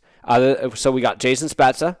Leafs. So we got Jason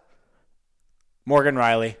Spezza, Morgan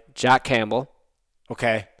Riley. Jack Campbell,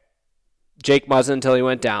 Okay. Jake Muzzin until he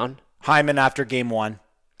went down. Hyman after game 1.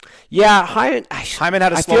 Yeah, Hyman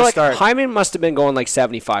had a I slow feel like start. Hyman must have been going like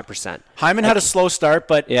 75%. Hyman had a slow start,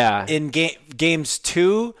 but Yeah. in games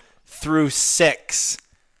 2 through 6,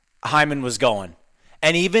 Hyman was going.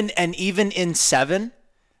 And even in 7,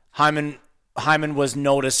 Hyman was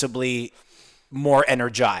noticeably more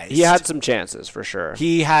energized. He had some chances for sure.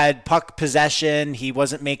 He had puck possession. He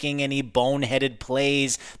wasn't making any boneheaded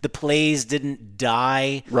plays. The plays didn't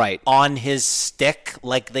die Right. on his stick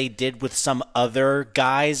like they did with some other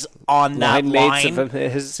guys on that Line mates line. of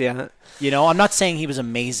his, yeah. You know, I'm not saying he was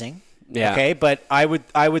amazing. Yeah. Okay, but I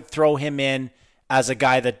would throw him in as a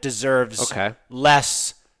guy that deserves Okay.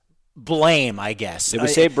 less blame, I guess. Did we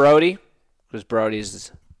say Brody? Because Brody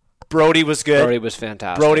Brody was good. was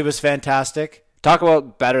fantastic. Brody was fantastic. Talk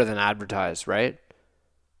about better than advertised, right?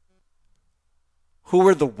 Who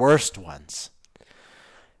were the worst ones?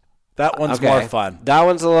 That one's more fun. That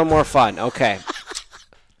one's a little more fun. Okay.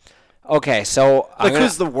 Okay, so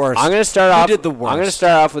Who's the worst? I'm going to start Who off. did the worst? I'm going to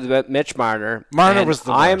start off with Mitch Marner. Marner and was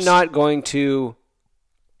the I am worst. not going to,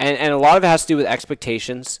 and a lot of it has to do with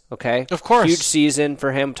expectations. Okay, Of course. huge season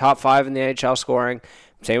for him, top 5 in the NHL scoring.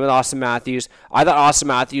 Same with Austin Matthews. I thought Austin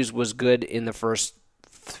Matthews was good in the first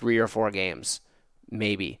 3 or 4 games,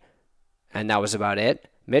 maybe, and that was about it.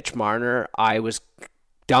 Mitch Marner, I was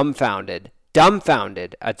dumbfounded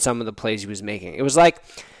at some of the plays he was making. It was like,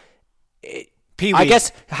 Pee-wee. I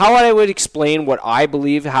guess how I would explain what I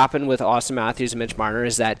believe happened with Austin Matthews and Mitch Marner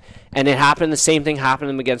is that, and it happened, the same thing happened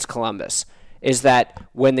to them against Columbus, is that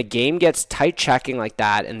when the game gets tight checking like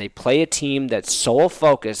that and they play a team that sole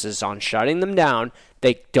focus is on shutting them down,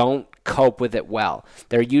 they don't cope with it well.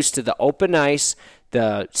 They're used to the open ice,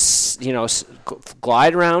 the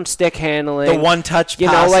glide around stick handling, The one-touch Like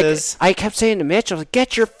passes. I kept saying to Mitch, I was like,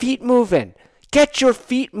 get your feet moving. Get your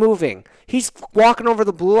feet moving. He's walking over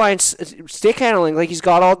the blue line, stick handling like he's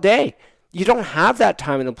got all day. You don't have that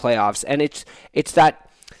time in the playoffs, and it's that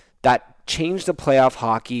change the playoff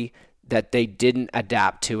hockey that they didn't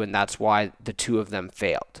adapt to, and that's why the two of them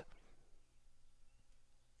failed.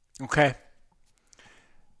 Okay.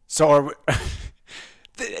 So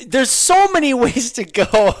there's so many ways to go.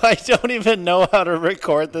 I don't even know how to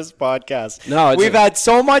record this podcast. No, we've had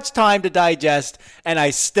so much time to digest, and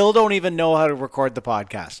I still don't even know how to record the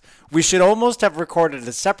podcast. We should almost have recorded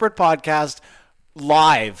a separate podcast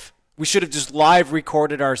live. We should have just live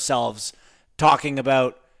recorded ourselves talking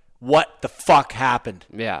about what the fuck happened.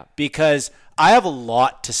 Yeah. Because I have a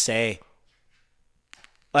lot to say.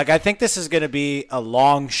 Like, I think this is going to be a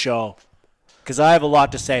long show because I have a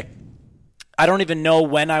lot to say. I don't even know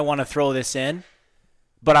when I want to throw this in,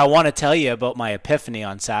 but I want to tell you about my epiphany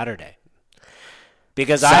on Saturday.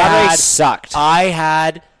 Because Saturday sucked. I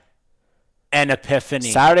had an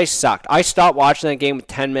epiphany. Saturday sucked. I stopped watching that game with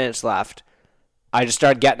 10 minutes left. I just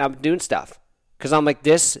started getting up and doing stuff because I'm like,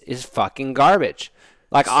 this is fucking garbage.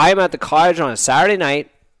 Like, I'm at the cottage on a Saturday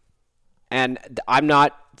night, and I'm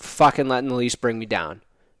not fucking letting the Leafs bring me down.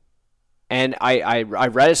 And I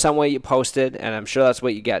read it some way you posted, and I'm sure that's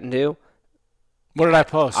what you get into. What did I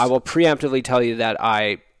post? I will preemptively tell you that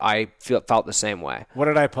I felt the same way. What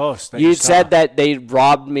did I post? You said that they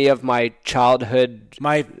robbed me of my childhood.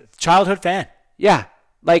 My childhood fan. Yeah.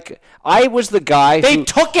 Like, I was the guy They who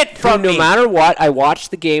took it from no me. matter what, I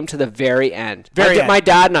watched the game to the very end. My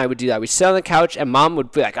dad and I would do that. We'd sit on the couch, and Mom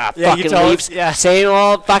would be like, Yeah, you fucking told- Leafs. yeah. Same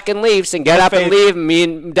old fucking Leafs, and get No up and faith. leave. And me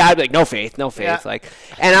and Dad would be like, no faith. Yeah. Like,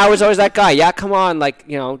 and I was always that guy. Yeah, come on. Like,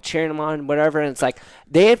 cheering them on, whatever. And it's like,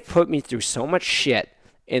 they had put me through so much shit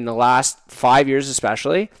in the last 5 years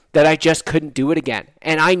especially that I just couldn't do it again.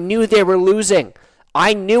 And I knew they were losing.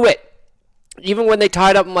 I knew it. Even when they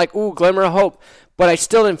tied up, I'm like, ooh, glimmer of hope. But I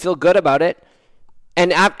still didn't feel good about it.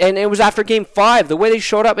 And it was after Game 5, the way they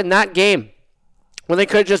showed up in that game, when they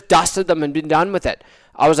could have just dusted them and been done with it.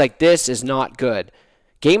 I was like, this is not good.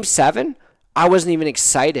 Game 7, I wasn't even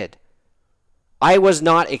excited. I was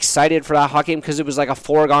not excited for that hockey game because it was like a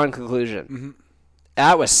foregone conclusion. Mm-hmm.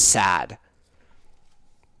 That was sad.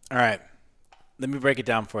 All right. Let me break it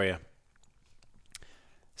down for you.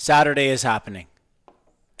 Saturday is happening.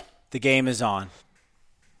 The game is on.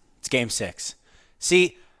 It's Game 6.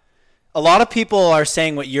 See, a lot of people are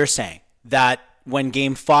saying what you're saying, that when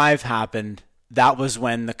Game 5 happened, that was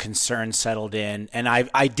when the concern settled in. And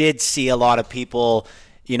I did see a lot of people,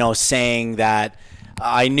 saying that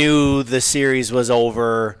I knew the series was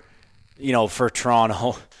over, for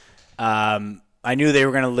Toronto. I knew they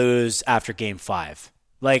were going to lose after Game 5.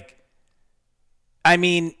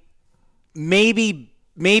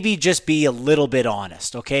 Maybe just be a little bit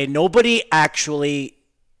honest, okay? Nobody actually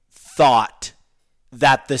thought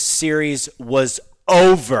that the series was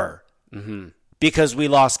over because we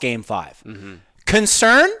lost Game 5. Mm-hmm.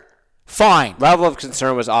 Concern? Fine. Level of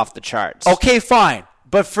concern was off the charts. Okay, fine.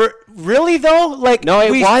 But for really though, no,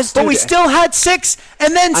 it was. But we still had 6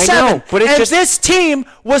 and then 7. I know, but this team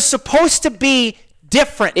was supposed to be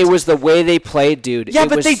different. It was the way they played, dude. Yeah,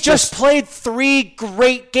 but they just played 3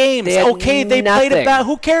 great games. They played a bad.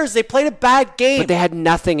 Who cares? They played a bad game. But they had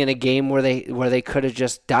nothing in a game where they could have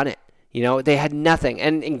just done it. They had nothing.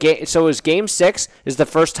 And so it was Game 6 is the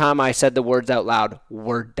first time I said the words out loud.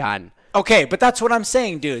 We're done. Okay, but that's what I'm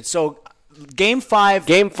saying, dude. So Game 5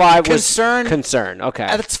 was concern. Okay.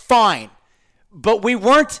 That's fine. But we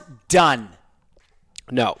weren't done.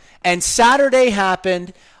 No. And Saturday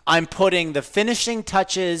happened. I'm putting the finishing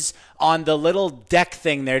touches on the little deck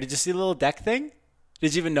thing there. Did you see the little deck thing?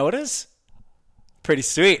 Did you even notice? Pretty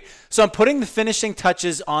sweet. So I'm putting the finishing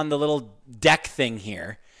touches on the little deck thing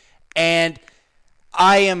here. And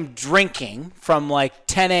I am drinking from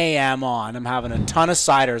 10 a.m. on. I'm having a ton of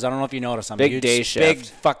ciders. I don't know if you noticed. I'm big a huge, day shift. big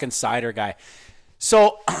fucking cider guy.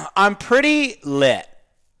 So I'm pretty lit.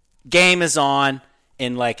 Game is on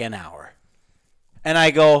in an hour. And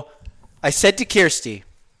I said to Kirsty,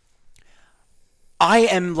 I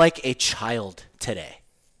am like a child today.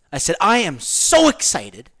 I said, I am so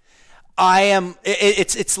excited.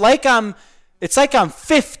 It's like I'm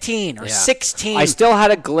 15 or 16. I still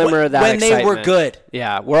had a glimmer of that when excitement. They were good.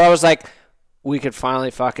 Yeah, where I was like, we could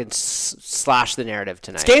finally fucking slash the narrative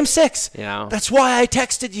tonight. It's Game 6. Yeah. That's why I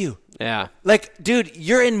texted you. Yeah. Dude,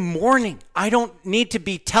 you're in mourning. I don't need to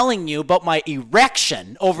be telling you about my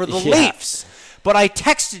erection over the Leafs. But I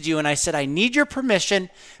texted you and I said, I need your permission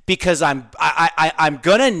because I'm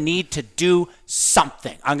going to need to do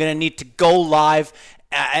something. I'm going to need to go live.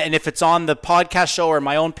 And if it's on the podcast show or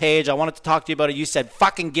my own page, I wanted to talk to you about it. You said,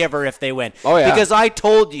 fucking give her if they win. Oh, yeah. Because I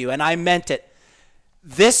told you, and I meant it.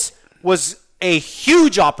 This was a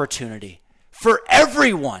huge opportunity for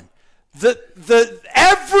everyone.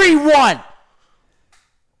 Everyone.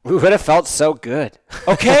 We would have felt so good.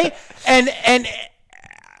 Okay? And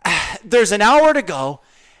there's an hour to go.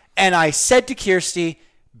 And I said to Kirsty,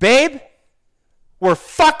 babe, we're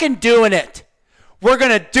fucking doing it. We're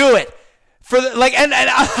going to do it.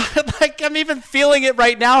 I'm even feeling it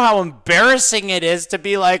right now, how embarrassing it is to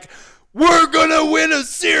be we're gonna win a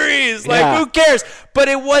series. Who cares? But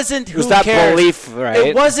it wasn't who cares. It was that belief, right?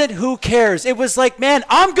 It wasn't who cares. It was man,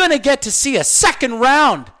 I'm gonna get to see a second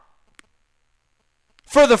round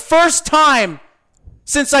for the first time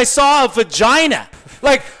since I saw a vagina.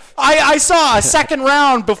 I saw a second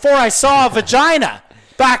round before I saw a vagina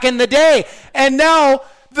back in the day, and now.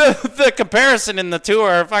 The comparison in the two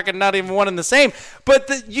are fucking not even one and the same.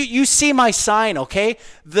 But you see my sign, okay?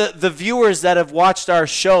 The viewers that have watched our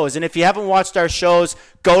shows, and if you haven't watched our shows,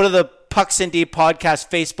 go to the Pucks in Deep podcast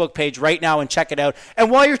Facebook page right now and check it out. And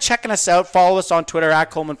while you're checking us out, follow us on Twitter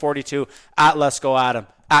at Coleman42, at Let's Go Adam,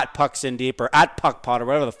 at Pucks in Deep, or at PuckPod, or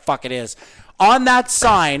whatever the fuck it is. On that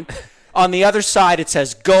sign, on the other side, it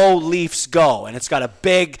says "Go Leafs Go," and it's got a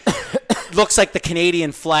big, looks like the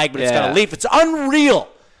Canadian flag, but it's got a leaf. It's unreal.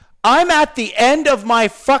 I'm at the end of my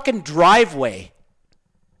fucking driveway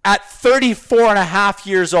at 34 and a half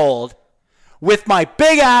years old with my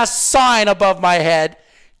big ass sign above my head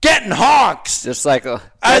getting honks. Just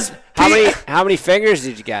how many fingers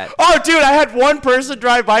did you get? Oh, dude, I had one person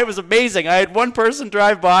drive by. It was amazing. I had one person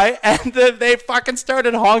drive by, and they fucking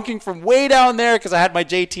started honking from way down there because I had my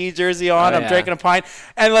JT jersey on. I'm drinking a pint.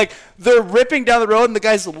 And, they're ripping down the road, and the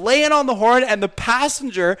guy's laying on the horn, and the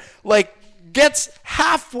passenger, gets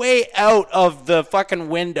halfway out of the fucking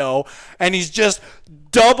window and he's just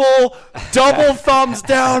double thumbs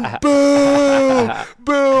down, boo,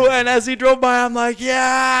 boo. And as he drove by, I'm like,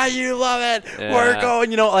 yeah, you love it. Yeah. We're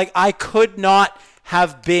going, I could not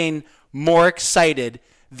have been more excited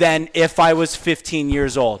than if I was 15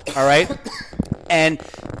 years old. All right. And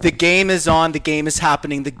the game is on. The game is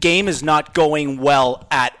happening. The game is not going well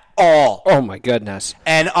at all. Oh my goodness.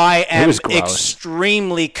 And I am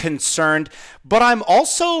extremely concerned, but I'm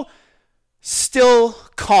also still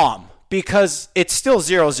calm because it's still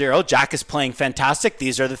 0-0. Jack is playing fantastic.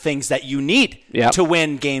 These are the things that you need to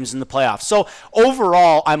win games in the playoffs. So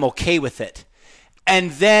overall, I'm okay with it.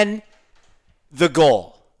 And then the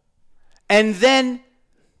goal. And then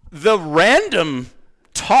the random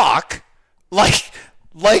talk, like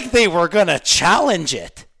they were gonna challenge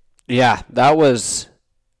it. Yeah, that was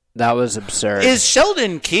absurd. Is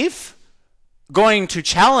Sheldon Keefe going to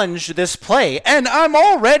challenge this play? And I'm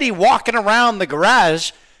already walking around the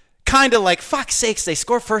garage kind of like, fuck sakes, they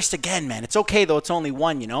score first again, man. It's okay, though. It's only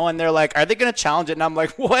one, And they're like, are they going to challenge it? And I'm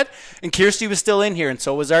like, what? And Kirsty was still in here, and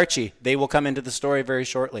so was Archie. They will come into the story very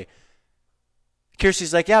shortly.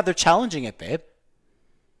 Kirsty's like, yeah, they're challenging it, babe.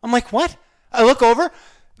 I'm like, what? I look over.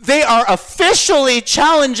 They are officially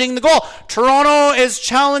challenging the goal. Toronto is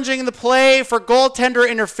challenging the play for goaltender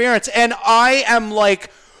interference. And I am like,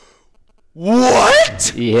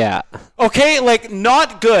 what? Yeah. Okay, like,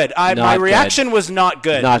 not good. My good. reaction was not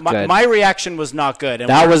good. Not good. My reaction was not good. And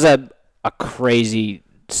That was a crazy,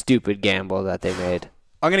 stupid gamble that they made.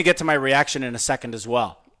 I'm going to get to my reaction in a second as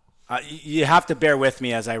well. You have to bear with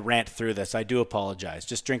me as I rant through this. I do apologize.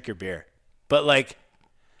 Just drink your beer. But, like,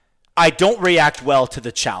 I don't react well to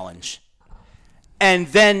the challenge. And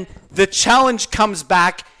then the challenge comes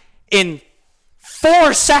back in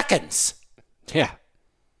 4 seconds. Yeah.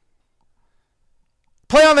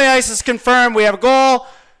 Play on the ice is confirmed. We have a goal.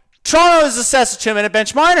 Toronto is assessed a 2-minute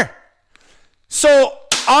bench minor. So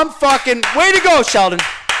I'm fucking, way to go, Sheldon.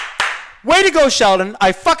 Way to go, Sheldon.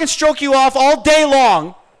 I fucking stroke you off all day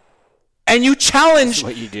long, and you challenge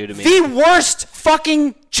what you do to me. The worst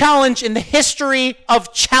fucking challenge in the history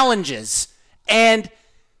of challenges. And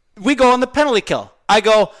we go on the penalty kill. I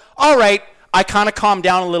go, all right. I kind of calmed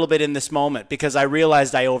down a little bit in this moment because I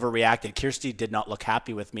realized I overreacted. Kirsty did not look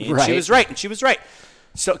happy with me, and Right. she was right.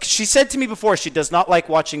 So she said to me before, she does not like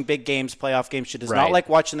watching big games, playoff games. She does not Right. like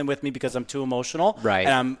watching them with me because I'm too emotional, Right.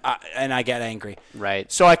 And I get angry,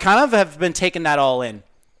 Right. So I kind of have been taking that all in,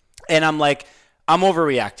 and I'm like, I'm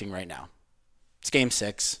overreacting right now. It's Game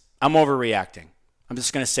 6. I'm overreacting. I'm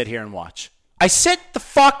just gonna sit here and watch. I sit the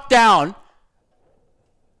fuck down,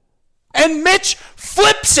 and Mitch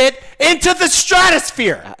flips it into the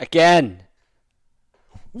stratosphere Again.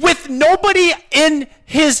 with nobody in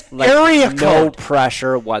his area No code.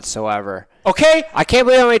 pressure whatsoever. Okay? I can't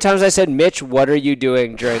believe how many times I said, Mitch, what are you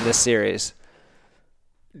doing during this series?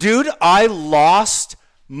 Dude, I lost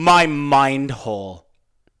my mind hole.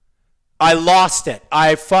 I lost it.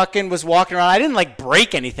 I fucking was walking around. I didn't like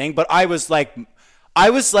break anything, but I was I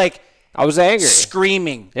was angry.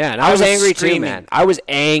 screaming. Yeah, and I was angry screaming. too, man. I was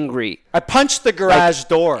angry. I punched the garage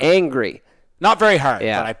door. Angry. Not very hard,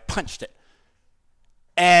 Yeah. but I punched it.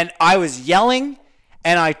 And I was yelling,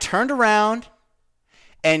 and I turned around,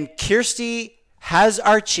 and Kirsty has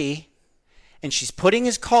Archie, and she's putting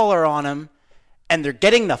his collar on him, and they're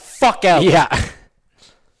getting the fuck out. Yeah.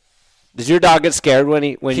 Did your dog get scared when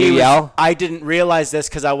you yell? I didn't realize this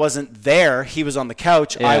because I wasn't there. He was on the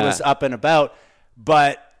couch. I Yeah. was up and about.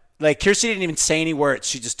 But, like, Kirsty didn't even say any words.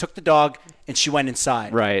 She just took the dog, and she went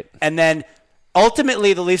inside. Right. And then,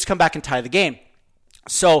 ultimately, the Leafs come back and tie the game.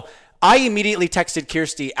 So I immediately texted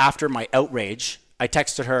Kirsty after my outrage. I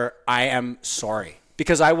texted her, I am sorry.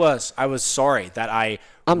 Because I was sorry that I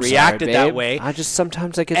reacted sorry, that babe. way.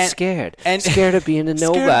 Sometimes I get And- scared. and- Scared of being a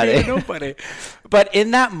Scared of nobody. being a nobody. But in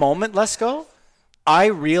that moment, Lesko, I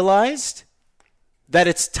realized that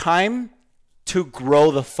it's time to grow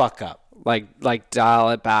the fuck up. like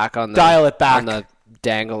dial it back on the on the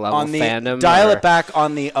dangle level On the fandom. dial or- it back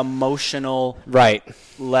on the emotional Right.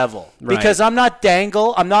 level. Right. Because I'm not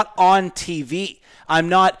Dangle. I'm not on TV. I'm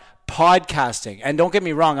not podcasting. And don't get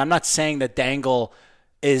me wrong, I'm not saying that Dangle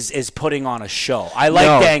is putting on a show. I like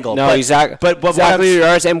Dangle. No, but, exactly. But exactly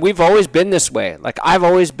yours. And we've always been this way. Like I've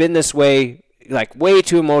always been this way. Like way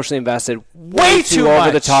too emotionally invested. Way too over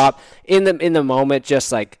the much. top in the moment.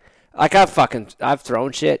 Just like I've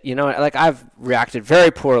thrown shit. You know, like I've reacted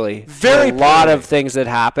very poorly. Very to a lot poorly. of things that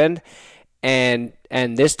happened. And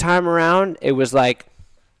this time around, it was like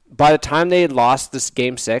by the time they had lost this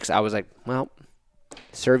Game 6, I was like, well,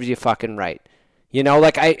 serves you fucking right. You know,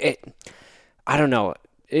 like I don't know.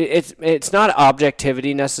 It's not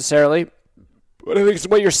objectivity necessarily, but I think it's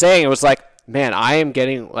what you're saying. It was like, man, I am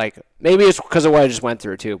getting like maybe it's because of what I just went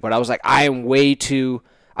through too. But I was like, I am way too.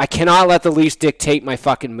 I cannot let the Leafs dictate my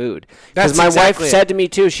fucking mood. Because That's my exactly wife it. said to me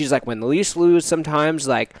too. She's like, when the Leafs lose, sometimes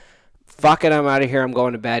like, fuck it, I'm out of here. I'm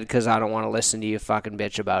going to bed because I don't want to listen to you fucking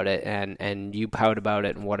bitch about it and you pout about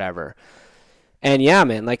it and whatever. And yeah,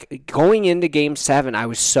 man, like going into Game 7, I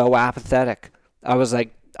was so apathetic. I was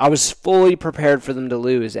like, I was fully prepared for them to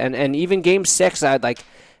lose. And even Game 6, I'd like,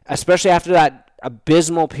 especially after that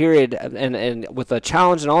abysmal period and with the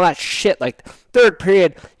challenge and all that shit, like third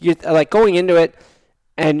period, you like going into it.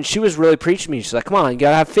 And she was really preaching to me. She's like, "Come on, you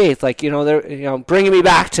gotta have faith. Like, you know, they're bringing me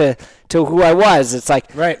back to who I was. It's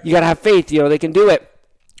like, Right. you gotta have faith. You know, they can do it."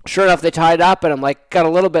 Sure enough, they tied up, and I'm like, got a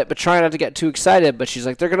little bit, but trying not to get too excited. But she's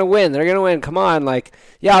like, they're gonna win, come on, like,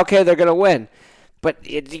 yeah, okay, they're gonna win. But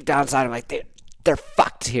deep down inside, I'm like, they're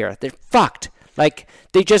fucked here. They're fucked. Like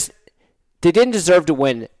they didn't deserve to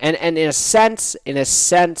win. And in a sense,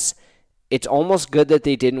 it's almost good that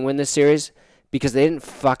they didn't win this series because they didn't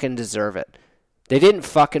fucking deserve it. They didn't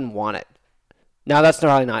fucking want it. Now that's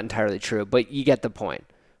probably not entirely true, but you get the point,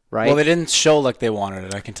 right? Well, they didn't show like they wanted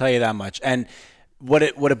it. I can tell you that much. And what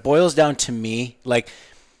it boils down to me, like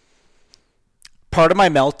part of my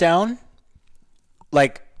meltdown,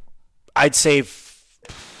 like I'd say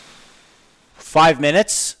 5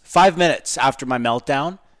 minutes after my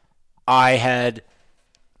meltdown, I had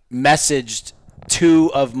messaged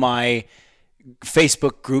 2 of my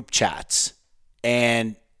Facebook group chats,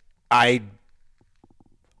 and I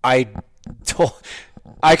kind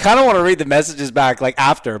of want to read the messages back like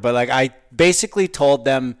after, but like I basically told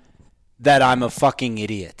them that I'm a fucking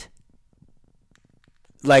idiot.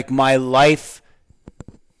 Like my life,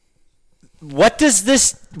 what does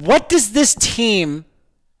this team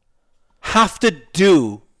have to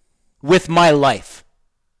do with my life?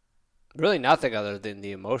 Really nothing other than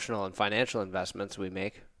the emotional and financial investments we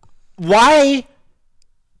make. Why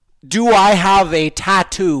do I have a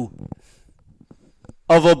tattoo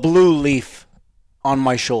of a blue leaf on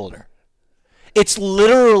my shoulder? It's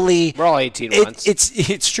literally... We're all 18 months.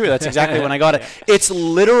 It's true. That's exactly when I got it. It's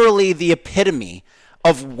literally the epitome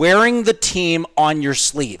of wearing the team on your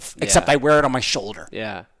sleeve, except I wear it on my shoulder.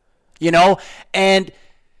 Yeah. You know? And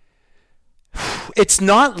it's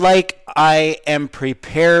not like I am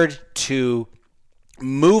prepared to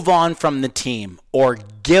move on from the team or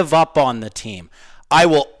give up on the team. I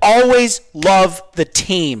will always love the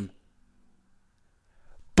team.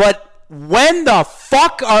 But when the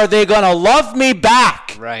fuck are they going to love me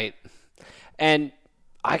back? Right. And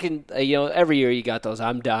I can, every year you got those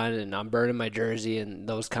I'm done and I'm burning my jersey and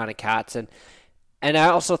those kind of cats. And I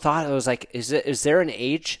also thought, it was like, is there an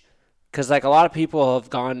age? Because like a lot of people have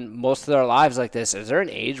gone most of their lives like this. Is there an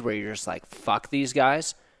age where you're just like, fuck these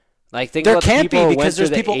guys? Like think there about can't the people be who because went there's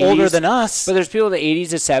through the people 80s, older than us. But there's people in the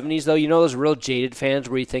 80s and 70s though. You know those real jaded fans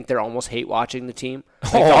where you think they're almost hate watching the team.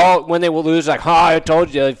 Like when they will lose, like, I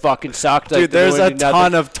told you they fucking sucked. Like, dude, there's a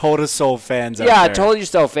ton of Total Soul fans out there. Yeah, Told You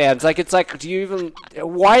So fans. Like it's like, do you even?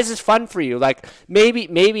 Why is this fun for you? Like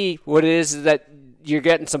maybe what it is that you're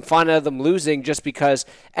getting some fun out of them losing just because.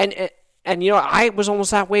 And I was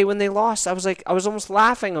almost that way when they lost. I was almost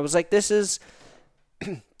laughing. I was like, this is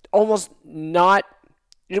almost not.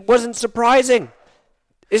 It wasn't surprising.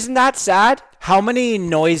 Isn't that sad? How many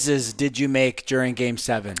noises did you make during Game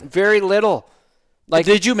 7? Very little. Like,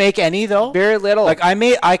 did you make any though? Very little. Like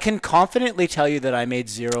I can confidently tell you that I made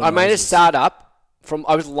 0 noises. I might have sat up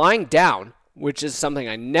I was lying down, which is something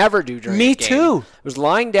I never do during Me a game. too. I was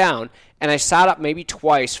lying down and I sat up maybe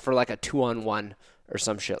twice for like a 2-on-1 or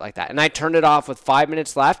some shit like that. And I turned it off with 5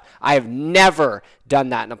 minutes left. I have never done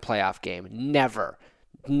that in a playoff game. Never.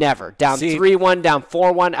 Down 3-1, down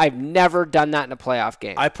 4-1. I've never done that in a playoff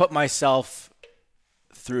game. I put myself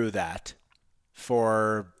through that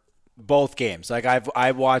for both games. Like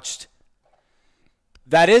I've watched.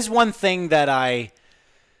 That is one thing that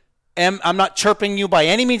I'm not chirping you by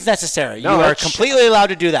any means necessary. No, you are completely allowed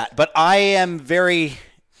to do that. But I am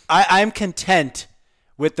I'm content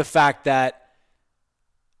with the fact that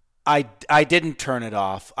I didn't turn it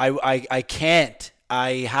off. I can't.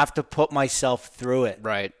 I have to put myself through it.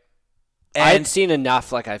 Right. And, I had seen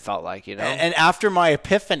enough, like I felt like, And after my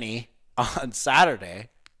epiphany on Saturday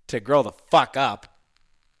to grow the fuck up,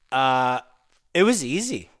 it was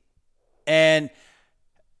easy. And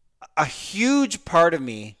a huge part of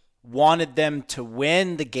me wanted them to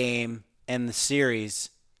win the game and the series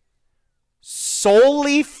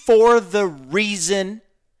solely for the reason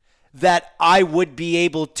that I would be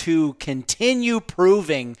able to continue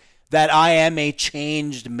proving that I am a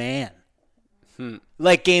changed man.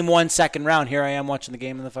 Like Game 1, second round. Here I am watching the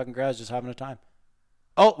game in the fucking crowd, just having a time.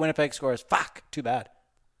 Oh, Winnipeg scores. Fuck, too bad.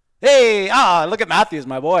 Hey, look at Matthews,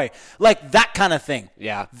 my boy. Like that kind of thing.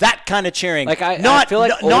 Yeah. That kind of cheering. Like I feel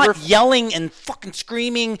like not yelling and fucking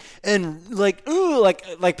screaming and like, ooh,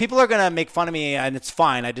 like people are going to make fun of me and it's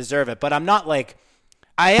fine. I deserve it. But I'm not like,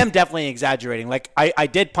 I am definitely exaggerating. Like I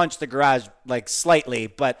did punch the garage like slightly,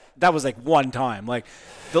 but that was like one time. Like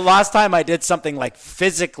the last time I did something like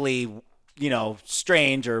physically,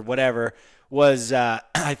 strange or whatever was,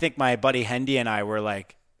 I think my buddy Hendy and I were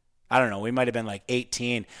like, I don't know, we might have been like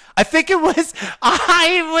 18. I think it was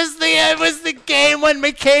the game when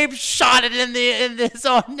McCabe shot it in his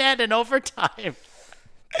own net in overtime.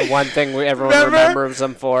 The one thing everyone remembers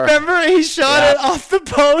him for. Remember, he shot it off the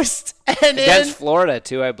post and against Florida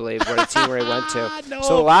too, I believe, where the team where he went to. No.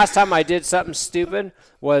 So the last time I did something stupid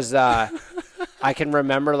was I can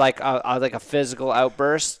remember like a physical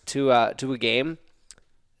outburst to a game,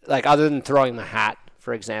 like other than throwing the hat,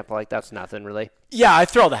 for example. Like that's nothing really. Yeah, I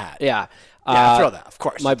throw the hat. Yeah, I throw that, of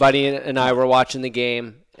course. My buddy and I were watching the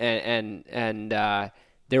game, and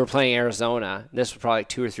they were playing Arizona. This was probably like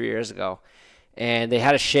 2 or 3 years ago. And they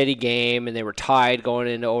had a shitty game, and they were tied going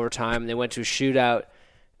into overtime, and they went to a shootout.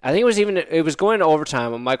 I think it was going to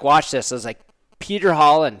overtime. I'm like, watch this. I was like, Peter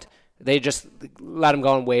Holland. They just let him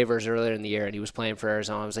go on waivers earlier in the year, and he was playing for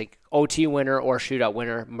Arizona. I was like, OT winner or shootout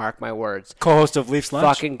winner, mark my words. Co-host of Leafs Lunch.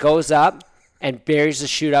 Fucking goes up and buries the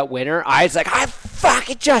shootout winner. I was like,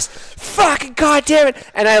 fucking goddamn it.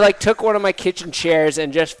 And I like took one of my kitchen chairs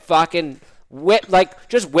and just fucking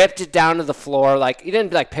whipped it down to the floor. Like, he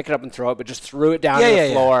didn't like pick it up and throw it, but just threw it down to the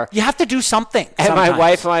floor. You have to do something. And sometimes. my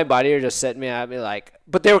wife and my buddy are just sitting at me like,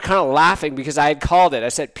 but they were kind of laughing because I had called it. I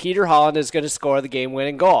said, Peter Holland is going to score the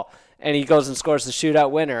game-winning goal. And he goes and scores the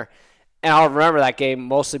shootout winner. And I'll remember that game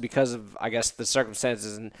mostly because of, I guess, the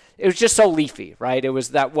circumstances. And it was just so Leafy, right? It was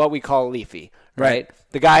that what we call Leafy, right?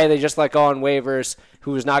 The guy they just let go on waivers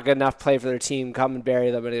who was not good enough to play for their team, come and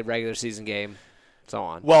bury them in a regular season game. So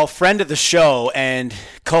on. Well, friend of the show and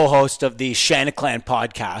co-host of the Shanaclan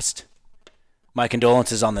podcast. My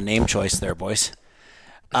condolences on the name choice there, boys.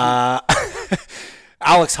 Alex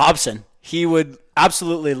Hobson. He would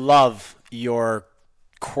absolutely love your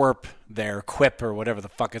quip or whatever the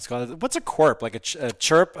fuck it's called. What's a quirp? Like a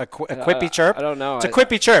chirp? A quippy chirp? I don't know. It's a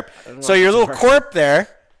quippy chirp. So your little quirp there,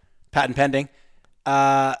 patent pending,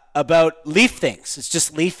 about Leaf things. It's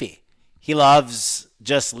just Leafy. He loves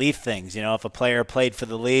just Leaf things. You know, if a player played for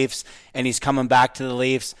the Leafs and he's coming back to the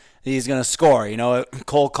Leafs, he's going to score. You know,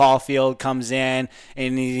 Cole Caulfield comes in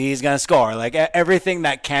and he's going to score. Like everything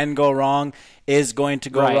that can go wrong is going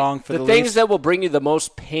to go wrong for the Leafs. The things that will bring you the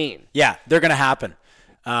most pain. Yeah, they're going to happen.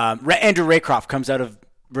 Andrew Raycroft comes out of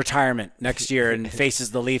retirement next year and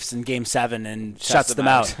faces the Leafs in Game 7 and shuts them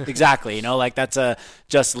out. Exactly. You know, like that's a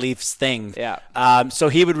just Leafs thing. Yeah. So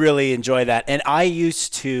he would really enjoy that. And I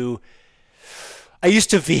used to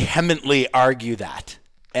vehemently argue that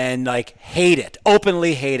and like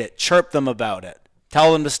openly hate it, chirp them about it,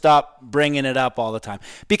 tell them to stop bringing it up all the time.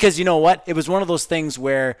 Because you know what? It was one of those things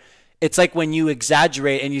where it's like when you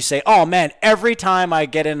exaggerate and you say, oh man, every time I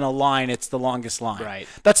get in a line, it's the longest line. Right.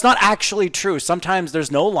 That's not actually true. Sometimes there's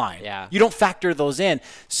no line. Yeah. You don't factor those in.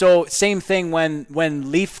 So same thing when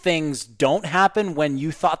Leaf things don't happen when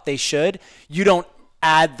you thought they should, you don't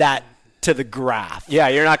add that to the graph. Yeah,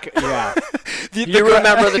 you're not. Yeah, you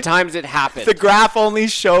remember the times it happened. The graph only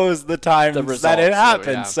shows the times that it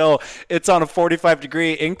happened. Yeah. So it's on a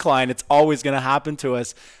 45-degree incline. It's always going to happen to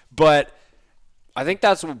us. But I think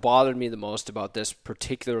that's what bothered me the most about this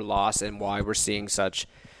particular loss and why we're seeing such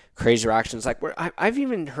crazy reactions. Like I've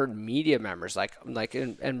even heard media members,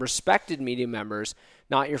 and respected media members,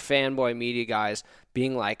 not your fanboy media guys,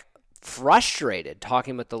 being like frustrated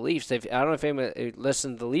talking about the Leafs. I don't know if anyone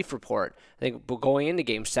listened to the Leaf report. I think going into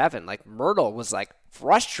Game 7, like Myrtle was like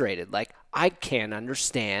frustrated. Like, I can't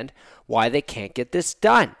understand why they can't get this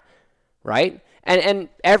done, right? And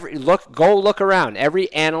go look around.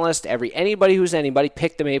 Every analyst, anybody who's anybody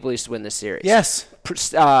picked the Maple Leafs to win this series. yes,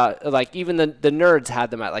 Like even the nerds had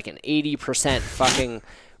them at like an 80% fucking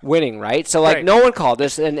winning, right? So like no one called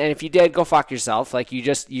this, and if you did, go fuck yourself. Like you're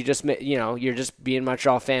just being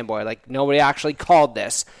Montreal fanboy. Like nobody actually called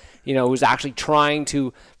this. Who's actually trying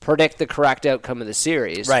to predict the correct outcome of the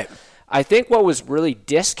series. Right. I think what was really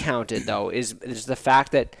discounted though is the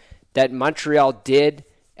fact that Montreal did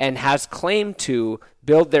and has claimed to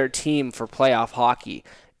build their team for playoff hockey.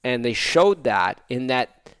 And they showed that in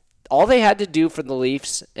that all they had to do for the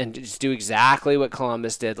Leafs and just do exactly what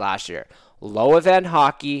Columbus did last year. Low event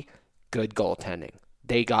hockey, good goaltending.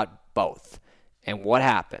 They got both. And what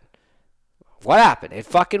happened? It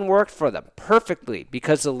fucking worked for them perfectly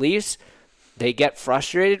because the Leafs, they get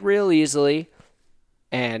frustrated real easily.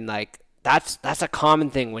 And like that's a common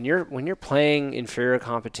thing when you're playing inferior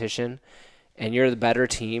competition and you're the better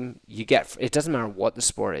team, it doesn't matter what the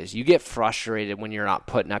sport is. You get frustrated when you're not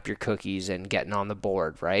putting up your cookies and getting on the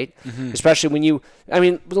board, right? Mm-hmm. Especially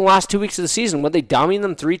when the last 2 weeks of the season, when they dummied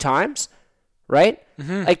them 3 times, right?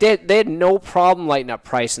 Mm-hmm. Like they had no problem lighting up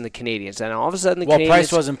Price and the Canadians, and all of a sudden Canadians,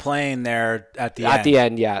 Price wasn't playing there at the end. At the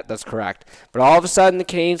end, yeah, that's correct. But all of a sudden the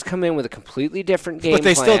Canadians come in with a completely different game plan. But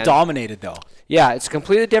they still dominated though. Yeah, it's a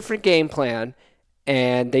completely different game plan,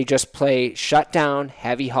 and they just play shut down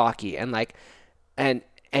heavy hockey, and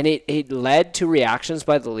And it led to reactions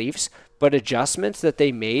by the Leafs, but adjustments that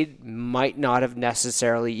they made might not have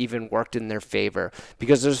necessarily even worked in their favor.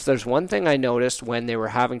 Because there's one thing I noticed when they were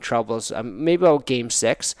having troubles, maybe about Game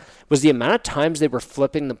 6, was the amount of times they were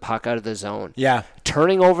flipping the puck out of the zone. Yeah.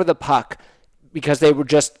 Turning over the puck because they were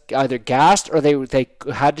just either gassed or they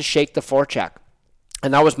had to shake the forecheck.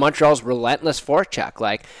 And that was Montreal's relentless forecheck.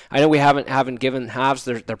 Like, I know we haven't given halves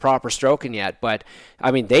their proper stroking yet, but I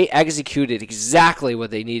mean, they executed exactly what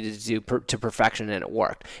they needed to do to perfection, and it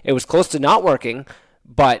worked. It was close to not working,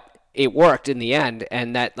 but it worked in the end.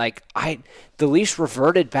 And that, like, the Leafs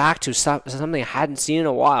reverted back to something I hadn't seen in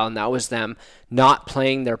a while, and that was them not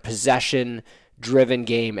playing their possession-driven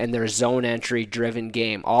game and their zone entry-driven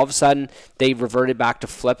game. All of a sudden, they reverted back to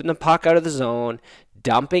flipping the puck out of the zone,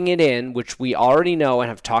 dumping it in, which we already know and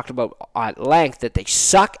have talked about at length that they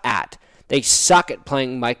suck at. They suck at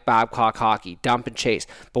playing Mike Babcock hockey, dump and chase.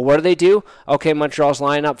 But what do? Okay, Montreal's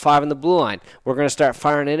lining up 5 in the blue line. We're going to start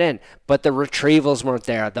firing it in. But the retrievals weren't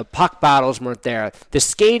there. The puck battles weren't there. The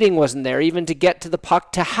skating wasn't there even to get to the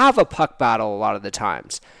puck, to have a puck battle a lot of the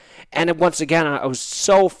times. And once again, I was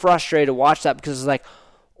so frustrated to watch that because it's like,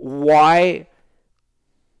 why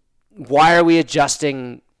are we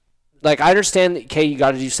adjusting? Like, I understand that, okay, you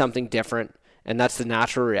got to do something different, and that's the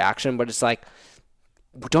natural reaction, but it's like,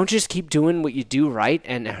 don't you just keep doing what you do right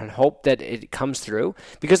and hope that it comes through?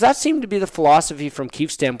 Because that seemed to be the philosophy from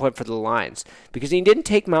Keefe's standpoint for the Lions, because he didn't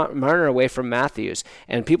take Marner away from Matthews,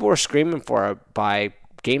 and people were screaming for it by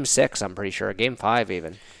Game 6, I'm pretty sure, Game 5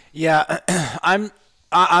 even. Yeah, I'm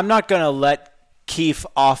not going to let Keefe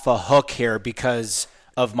off a hook here because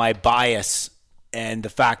of my bias and the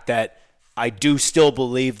fact that I do still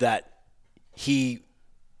believe that he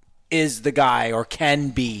is the guy or can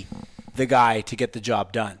be the guy to get the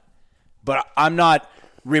job done. But I'm not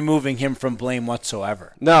removing him from blame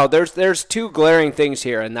whatsoever. No, there's two glaring things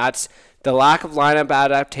here, and that's the lack of lineup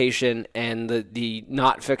adaptation and the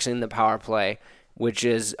not fixing the power play, which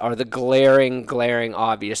are the glaring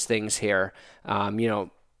obvious things here.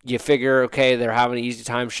 You figure, okay, they're having an easy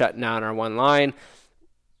time shutting down our one line.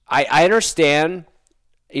 I understand.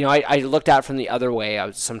 I looked at it from the other way.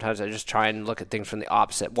 Sometimes I just try and look at things from the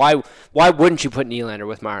opposite. Why wouldn't you put Nylander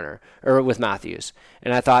with Marner or with Matthews?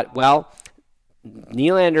 And I thought, well,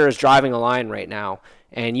 Nylander is driving a line right now,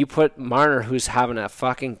 and you put Marner, who's having a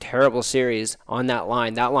fucking terrible series, on that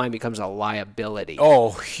line becomes a liability.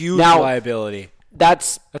 Oh, huge liability.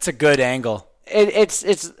 That's a good angle.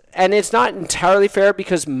 It's not entirely fair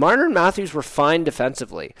because Marner and Matthews were fine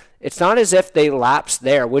defensively. It's not as if they lapsed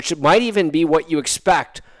there, which might even be what you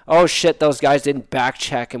expect. Oh shit, those guys didn't back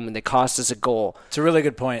check and when they cost us a goal. It's a really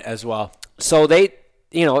good point as well. So they,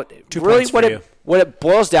 2 really points what it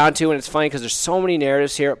boils down to, and it's funny because there's so many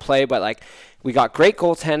narratives here at play, but like we got great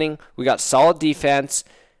goaltending, we got solid defense,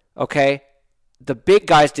 okay? The big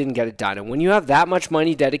guys didn't get it done. And when you have that much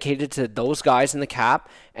money dedicated to those guys in the cap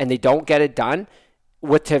and they don't get it done,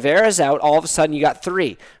 with Tavares out, all of a sudden you got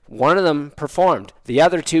 3. One of them performed. The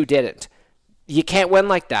other 2 didn't. You can't win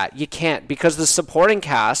like that. You can't, because the supporting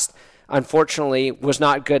cast, unfortunately, was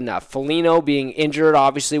not good enough. Foligno being injured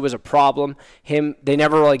obviously was a problem. They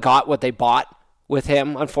never really got what they bought with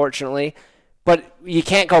him, unfortunately. But you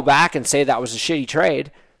can't go back and say that was a shitty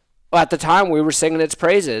trade. At the time, we were singing its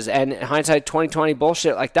praises, and hindsight 2020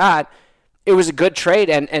 bullshit like that, it was a good trade.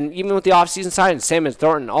 And even with the offseason signings, Simmons,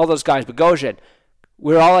 Thornton, all those guys, Bogosian,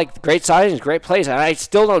 we were all like, great signings, great plays, and I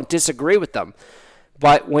still don't disagree with them.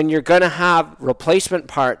 But when you're going to have replacement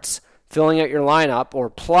parts filling out your lineup or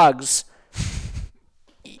plugs,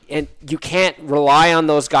 and you can't rely on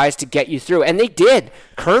those guys to get you through. And they did.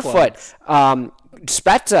 Kerfoot,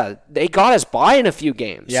 Spezza, they got us by in a few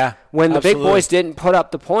games. Yeah, when the big boys didn't put up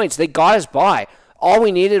the points, they got us by. All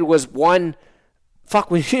we needed was one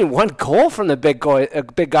goal from the big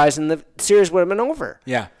guys, and the series would have been over.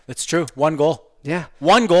 Yeah, that's true. 1 goal. Yeah,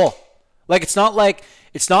 1 goal. Like it's not like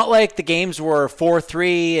the games were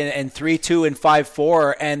 4-3 and 3-2 and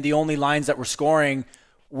 5-4, and the only lines that were scoring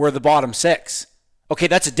were the bottom 6. Okay,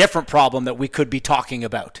 that's a different problem that we could be talking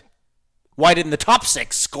about. Why didn't the top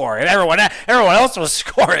 6 score? And everyone else was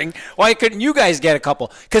scoring. Why couldn't you guys get a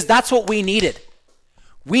couple? Because that's what we needed.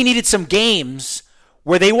 We needed some games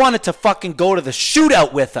where they wanted to fucking go to the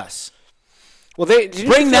shootout with us. Well,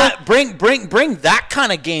 bring that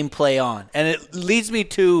kind of gameplay on, and it leads me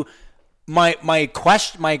to my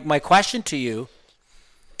question to you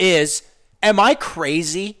is: am I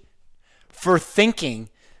crazy for thinking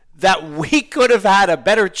that we could have had a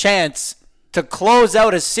better chance to close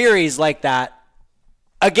out a series like that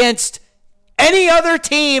against any other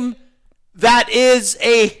team that is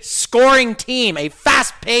a scoring team, a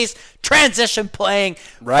fast-paced transition playing,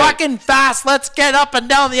 fucking fast. Let's get up and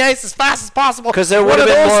down the ice as fast as possible. Because there would have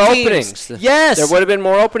been more openings. Yes. There would have been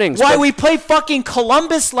more openings. Why we played fucking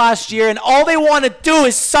Columbus last year, and all they want to do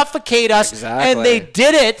is suffocate us. Exactly. And they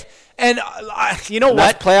did it. And you know what?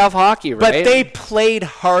 That's playoff hockey, right? But they played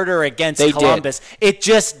harder against Columbus. It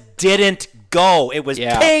just didn't go. It was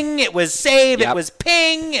ping, it was save, it was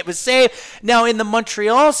ping, it was save. Now in the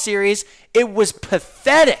Montreal series, it was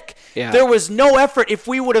pathetic. Yeah. There was no effort. If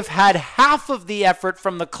we would have had half of the effort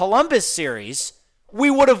from the Columbus series, we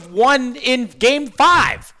would have won in Game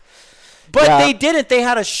 5. But they didn't. They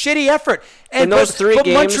had a shitty effort. And in those three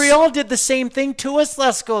games, Montreal did the same thing to us,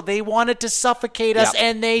 Lesko. They wanted to suffocate us,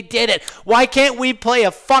 and they did it. Why can't we play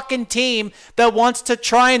a fucking team that wants to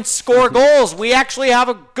try and score goals? We actually have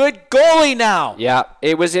a good goalie now. Yeah,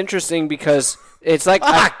 it was interesting because it's like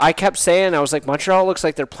I kept saying, I was like, Montreal looks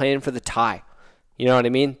like they're playing for the tie. You know what I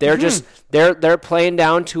mean? They're just they're playing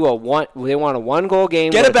down to a one. They want a 1-goal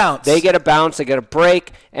game. Get a bounce. They get a bounce. They get a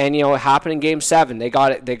break, and it happened in Game 7. They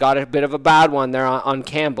got it. They got a bit of a bad one there on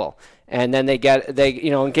Campbell, and then they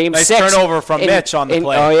in Game 6 turnover from Mitch on the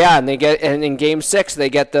play. Oh yeah, and in Game 6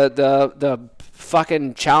 they get the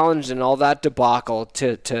fucking challenge and all that debacle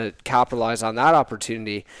to capitalize on that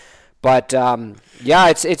opportunity. But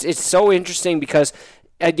it's so interesting because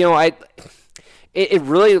It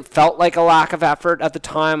really felt like a lack of effort at the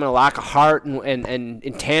time and a lack of heart and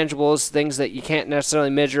intangibles, things that you can't necessarily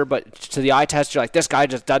measure, but to the eye test, you're like, this guy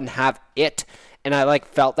just doesn't have it. And I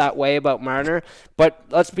felt that way about Marner. But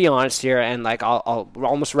let's be honest here, and I'll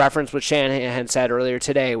almost reference what Shanahan said earlier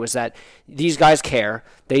today, was that these guys care.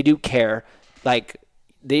 They do care.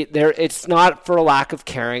 It's not for a lack of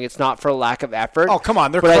caring. It's not for a lack of effort. Oh, come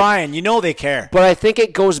on. They're crying. They care. But I think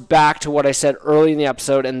it goes back to what I said early in the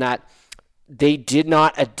episode, and that they did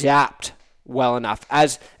not adapt well enough.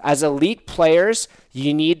 As elite players,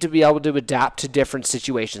 you need to be able to adapt to different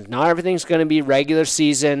situations. Not everything's going to be regular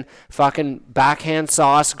season, fucking backhand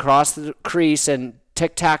sauce across the crease and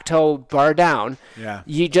tic-tac-toe bar down. Yeah.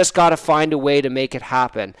 You just got to find a way to make it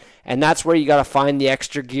happen. And that's where you got to find the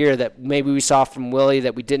extra gear that maybe we saw from Willie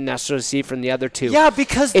that we didn't necessarily see from the other two. Yeah,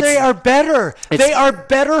 because they are better. They are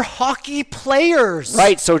better hockey players.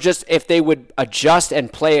 Right, so just if they would adjust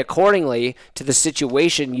and play accordingly to the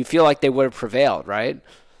situation, you feel like they would have prevailed, right?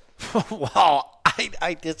 Wow,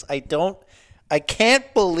 I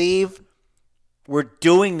can't believe we're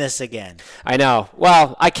doing this again. I know.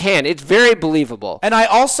 Well, I can. It's very believable. And I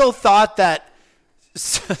also thought that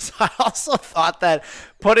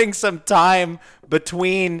putting some time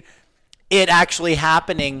between it actually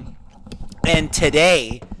happening and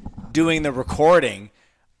today doing the recording,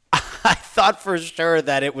 I thought for sure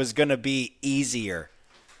that it was going to be easier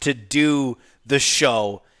to do the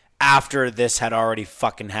show after this had already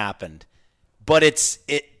fucking happened. But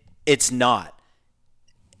it's not.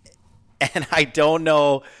 And I don't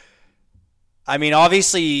know. I mean,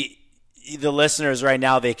 obviously the listeners right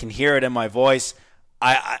now, they can hear it in my voice.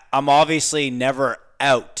 I'm obviously never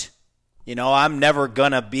out. I'm never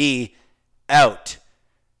going to be out.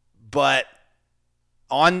 But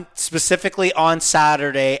specifically on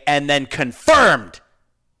Saturday and then confirmed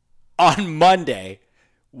on Monday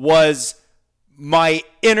was my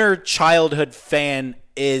inner childhood fan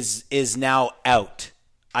is now out.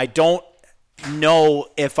 I don't know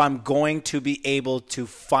if I'm going to be able to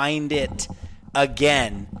find it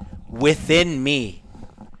again within me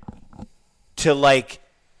to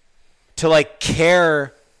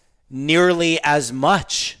care nearly as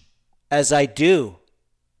much as I do.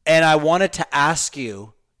 And I wanted to ask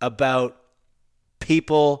you about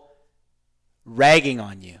people ragging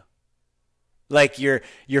on you. Like your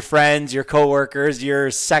friends, your coworkers, your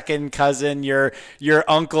second cousin, your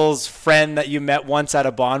uncle's friend that you met once at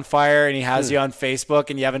a bonfire, and he has you on Facebook,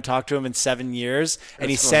 and you haven't talked to him in 7 years, and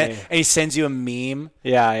he sends you a meme.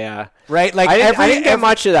 Yeah. Right? I didn't get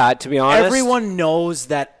much of that, to be honest. Everyone knows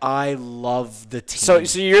that I love the team.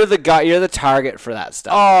 So you're the guy, you're the target for that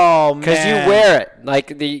stuff. Oh man, because you wear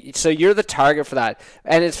it. So you're the target for that,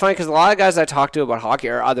 and it's funny because a lot of guys I talk to about hockey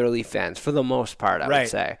are other Leaf fans for the most part. I would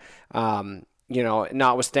say.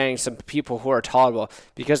 Notwithstanding some people who are tolerable,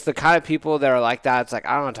 because the kind of people that are like that, it's like,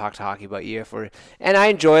 I don't want to talk to hockey about you. And I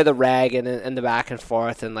enjoy the rag and the back and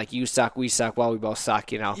forth and you suck, we suck, well, we both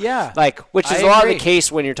suck, Yeah. Which is a lot of the case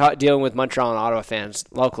when you're dealing with Montreal and Ottawa fans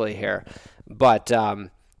locally here. But,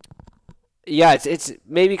 it's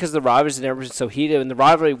maybe because the rivalries have never been so heated, and the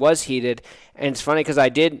rivalry was heated. And it's funny because I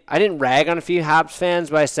didn't rag on a few Habs fans,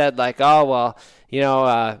 but I said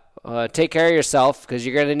take care of yourself because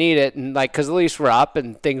you're going to need it. And like, because the Leafs were up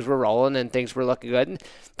and things were rolling and things were looking good. And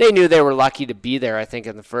they knew they were lucky to be there, I think,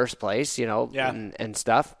 in the first place, and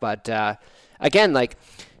stuff. But again, like,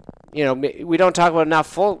 we don't talk about enough.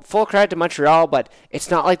 Full credit to Montreal, but it's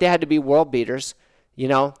not like they had to be world beaters.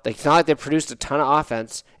 It's not like they produced a ton of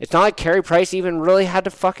offense. It's not like Carey Price even really had to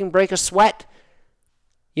fucking break a sweat.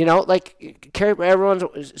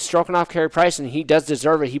 Everyone's stroking off Carey Price, and he does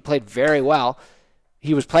deserve it. He played very well.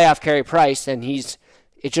 He was playoff Carey Price, and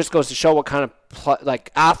it just goes to show what kind of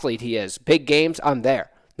athlete he is. Big games, I'm there,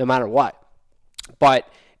 no matter what.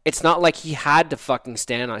 But it's not like he had to fucking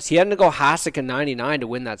stand on us. He had to go Hasek in 99 to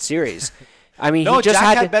win that series. I mean, No, he just Jack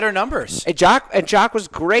had had better numbers. Jack was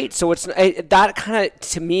great. So that kind of,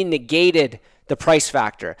 to me, negated the Price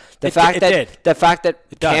factor. The fact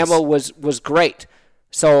that Campbell was great.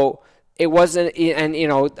 So it wasn't, and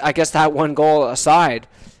I guess that one goal aside,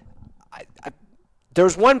 there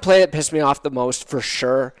was one play that pissed me off the most for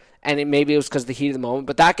sure, and maybe it was because of the heat of the moment.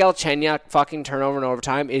 But that Galchenyuk fucking turnover in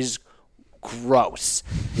overtime is gross.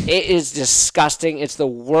 It is disgusting. It's the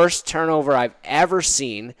worst turnover I've ever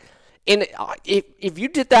seen. If you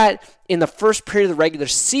did that in the first period of the regular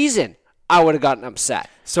season, I would have gotten upset.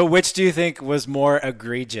 So which do you think was more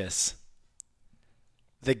egregious?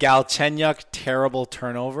 The Galchenyuk terrible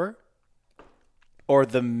turnover or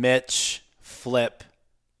the Mitch flip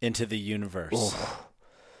into the universe?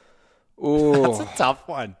 Ooh. That's a tough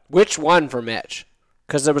one. Which one for Mitch?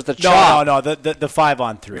 Because there was the chop. No, the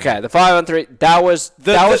 5-on-3. Okay, the 5-on-3. That was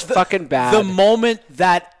fucking bad. The moment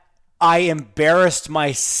that I embarrassed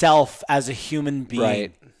myself as a human being.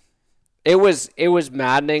 Right. It was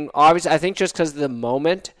maddening. Obviously, I think just because the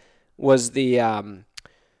moment was the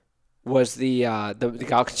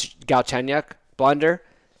Galchenyuk blunder,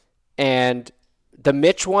 and the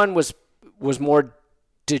Mitch one was more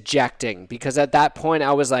dejecting because at that point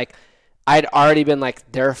I was like, I'd already been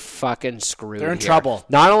like, they're fucking screwed. They're in here. trouble.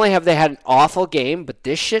 Not only have they had an awful game, but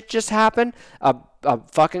this shit just happened. A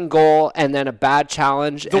fucking goal and then a bad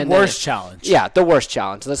challenge. The worst challenge. Yeah, the worst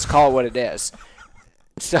challenge. Let's call it what it is.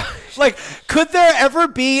 So, could there ever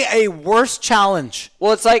be a worse challenge?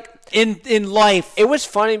 Well, it's like in life. It was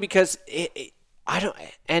funny because I don't.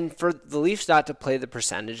 And for the Leafs not to play the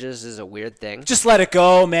percentages is a weird thing. Just let it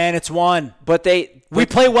go, man. It's one. But we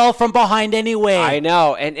play well from behind anyway. I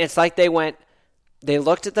know, and it's like they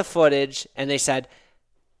looked at the footage and they said,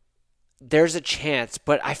 there's a chance,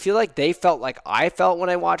 but I feel like they felt like I felt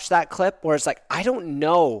when I watched that clip, where it's like, I don't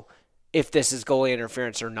know if this is goalie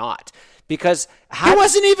interference or not. Because he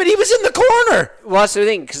was in the corner. Well, that's the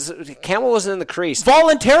thing, because Campbell wasn't in the crease.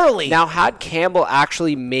 Voluntarily. Now, had Campbell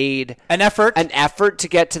actually made an effort to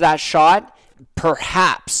get to that shot,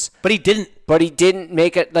 perhaps. But he didn't. But he didn't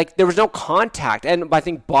make it, like, there was no contact. And I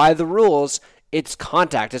think by the rules, it's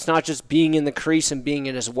contact. It's not just being in the crease and being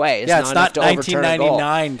in his way. It's not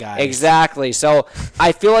 1999, guys. Exactly. So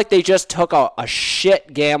I feel like they just took a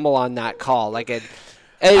shit gamble on that call. Like it's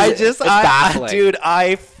baffling. Dude,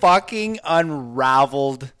 I fucking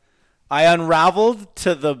unraveled. I unraveled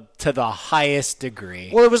to the highest degree.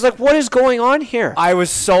 Well, it was like, what is going on here? I was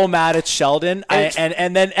so mad at Sheldon,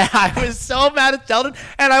 and then I was so mad at Sheldon,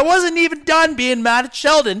 and I wasn't even done being mad at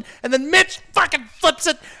Sheldon, and then Mitch fucking flips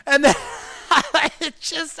it, and then I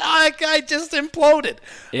just imploded.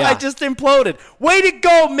 Yeah. I just imploded. Way to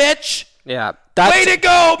go, Mitch. Yeah. Way to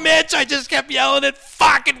go, Mitch. I just kept yelling it.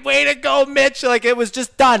 Fucking way to go, Mitch. Like, it was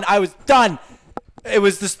just done. I was done. It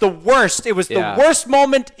was just the worst. It was the worst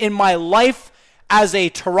moment in my life as a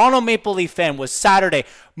Toronto Maple Leaf fan was Saturday.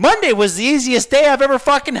 Monday was the easiest day I've ever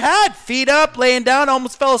fucking had. Feet up, laying down,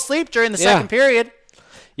 almost fell asleep during the second period.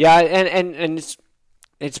 Yeah, and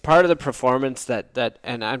it's part of the performance that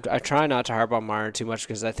and I try not to harp on Marner too much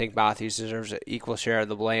because I think Matthews deserves an equal share of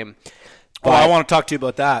the blame. But, I want to talk to you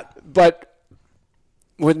about that. But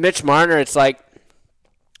with Mitch Marner, it's like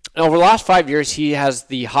over the last 5 years, he has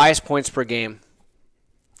the highest points per game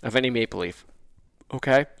of any Maple Leaf.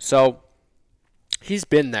 Okay? So he's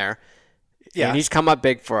been there. Yeah. And he's come up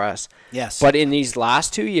big for us. Yes. But in these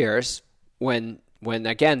last 2 years, when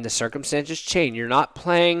again, the circumstances change, you're not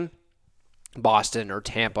playing Boston or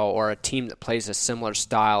Tampa or a team that plays a similar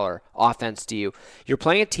style or offense to you. You're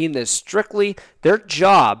playing a team that strictly, their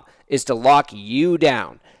job is to lock you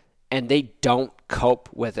down, and they don't cope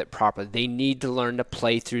with it properly. They need to learn to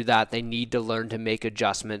play through that. They need to learn to make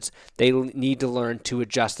adjustments. They need to learn to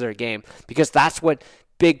adjust their game because that's what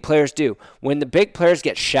big players do. When the big players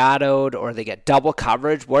get shadowed or they get double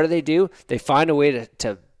coverage, what do? They find a way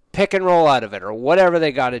to pick and roll out of it or whatever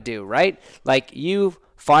they got to do, right? Like, you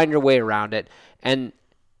find your way around it. And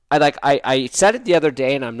I said it the other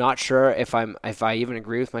day, and I'm not sure if I even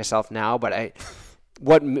agree with myself now, but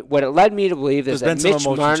what it led me to believe is that Mitch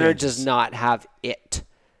Marner does not have it.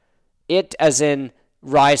 It as in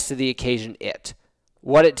rise to the occasion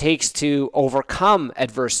what it takes to overcome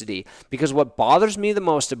adversity. Because what bothers me the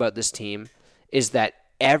most about this team is that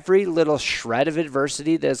every little shred of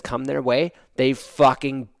adversity that has come their way, they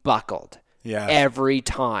fucking buckled. Yeah. Every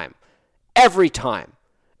time. Every time.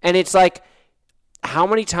 And it's like, how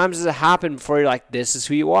many times has it happened before you're like, this is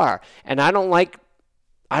who you are? And I don't like,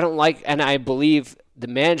 and I believe the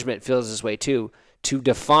management feels this way too, to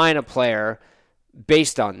define a player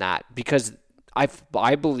based on that, because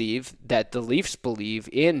I believe that the Leafs believe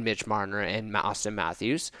in Mitch Marner and Austin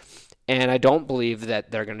Matthews, and I don't believe that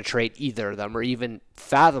they're going to trade either of them or even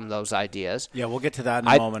fathom those ideas. Yeah, we'll get to that in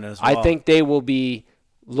a moment as well. I think they will be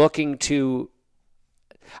looking to.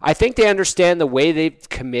 I think they understand the way they've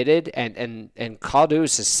committed, and Carl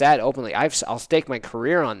Dewis has said openly, I'll stake my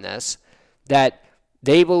career on this, that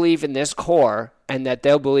they believe in this core and that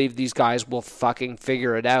they'll believe these guys will fucking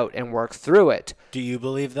figure it out and work through it. Do you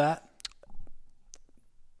believe that?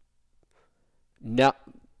 No.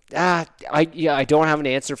 I don't have an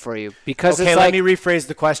answer for you, because okay, it's let me rephrase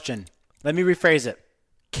the question. Let me rephrase it.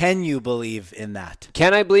 Can you believe in that?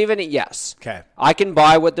 Can I believe in it? Yes. Okay. I can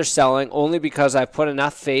buy what they're selling only because I've put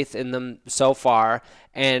enough faith in them so far,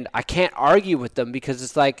 and I can't argue with them because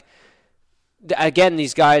it's like, again,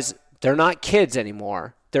 these guys, they're not kids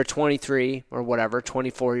anymore. They're 23 or whatever,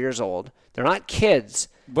 24 years old. They're not kids.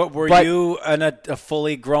 But were you a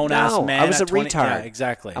fully grown-ass man? No, I was a 20? retard. Yeah,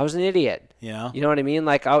 exactly. I was an idiot. You know? You know what I mean?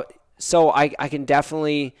 Like, so I can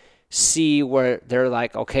definitely see where they're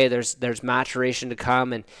like, okay, there's maturation to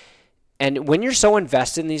come, and when you're so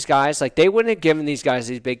invested in these guys, like, they wouldn't have given these guys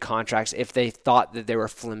these big contracts if they thought that they were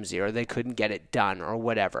flimsy or they couldn't get it done or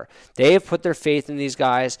whatever. They have put their faith in these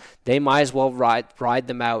guys. They might as well ride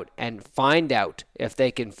them out and find out if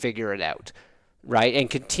they can figure it out, right? And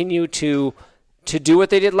continue to do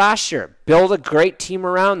what they did last year. Build a great team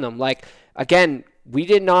around them. Like, again, we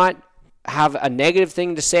did not have a negative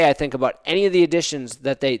thing to say, I think, about any of the additions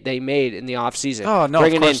that they made in the offseason. Oh, no,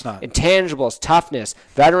 Bringing of course in not. Intangibles, toughness,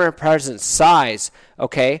 veteran presence, size,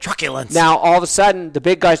 okay? Truculence. Now, all of a sudden, the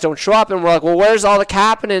big guys don't show up, and we're like, well, where's all the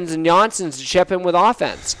Kapanens and Janssens to chip in with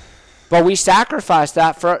offense? But we sacrificed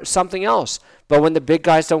that for something else. But when the big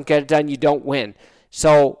guys don't get it done, you don't win.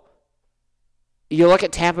 So you look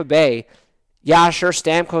at Tampa Bay. Yeah, sure,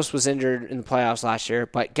 Stamkos was injured in the playoffs last year,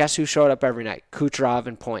 but guess who showed up every night? Kucherov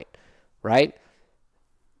and Point, right?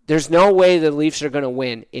 There's no way the Leafs are going to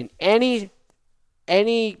win in any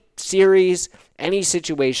series, any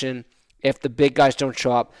situation, if the big guys don't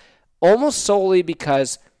show up, almost solely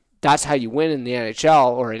because that's how you win in the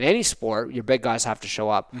NHL or in any sport. Your big guys have to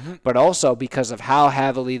show up, but also because of how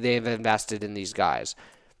heavily they've invested in these guys.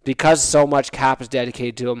 Because so much cap is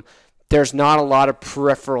dedicated to them, there's not a lot of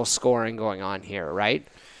peripheral scoring going on here, right?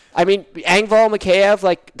 I mean, Engvall and Mikheyev,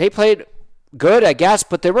 like, they played good, I guess,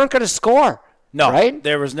 but they weren't going to score. No, right?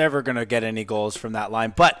 There was never going to get any goals from that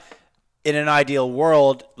line. But in an ideal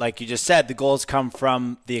world, like you just said, the goals come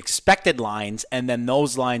from the expected lines, and then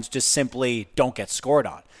those lines just simply don't get scored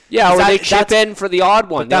on. Yeah, or they chip in for the odd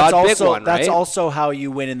one, the odd big one, right? That's also how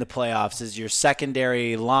you win in the playoffs, is your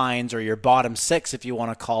secondary lines, or your bottom six, if you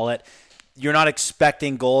want to call it. You're not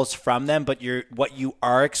expecting goals from them, but what you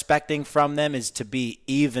are expecting from them is to be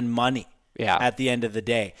even money. Yeah. At the end of the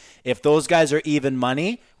day, if those guys are even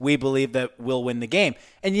money, we believe that we'll win the game.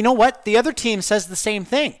 And you know what? The other team says the same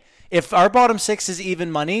thing. If our bottom six is even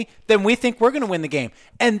money, then we think we're going to win the game.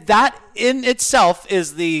 And that in itself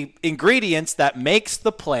is the ingredients that makes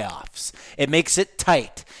the playoffs. It makes it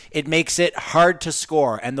tight. It makes it hard to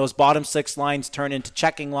score. And those bottom six lines turn into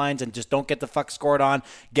checking lines and just don't get the fuck scored on.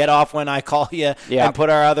 Get off when I call you and put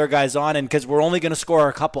our other guys on. And because we're only going to score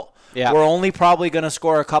a couple. Yeah. We're only probably going to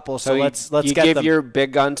score a couple. So let's get them. You give your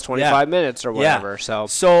big guns 25 minutes or whatever. Yeah.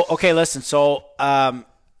 So, okay, listen. So,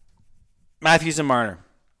 Matthews and Marner.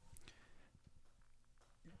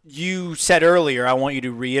 You said earlier, I want you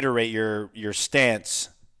to reiterate your stance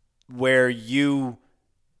where you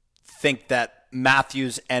think that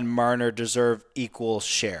Matthews and Marner deserve equal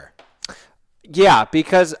share. Yeah,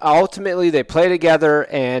 because ultimately they play together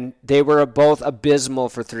and they were both abysmal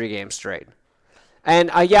for 3 games straight. And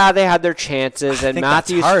they had their chances, and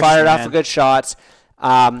Matthews fired off good shots.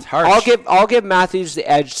 I'll give Matthews the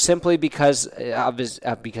edge simply because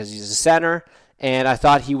because he's a center. And I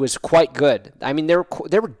thought he was quite good. I mean, they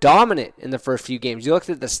were dominant in the first few games. You looked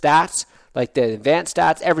at the stats, like the advanced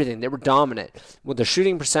stats, everything. They were dominant. Well, the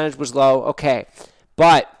shooting percentage was low, okay.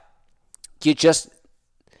 But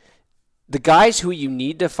the guys who you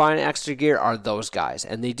need to find extra gear are those guys,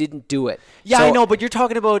 and they didn't do it. Yeah, So- I know, but you're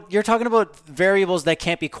talking about variables that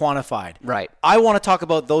can't be quantified. Right. I want to talk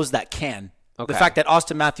about those that can. Okay. The fact that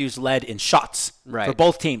Austin Matthews led in shots Right. for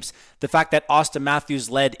both teams. The fact that Austin Matthews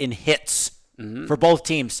led in hits for both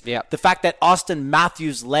teams. Yep. The fact that Austin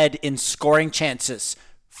Matthews led in scoring chances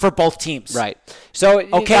for both teams. Right. So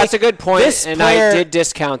Okay, that's a good point, this and player- I did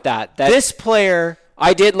discount that. This player,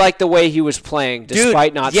 I did like the way he was playing,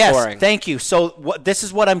 despite not yes, scoring. Thank you. So this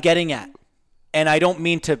is what I'm getting at. And I don't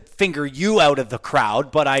mean to finger you out of the crowd,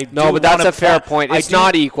 but I No, do but that's wanna a fair put- point. I It's do-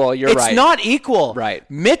 not equal. You're right. It's not equal. Right.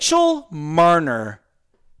 Mitchell Marner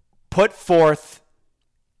put forth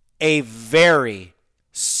a very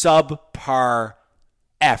subpar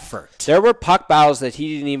effort. There were puck battles that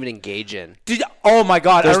he didn't even engage in. Oh my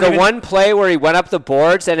God! There's the one play where he went up the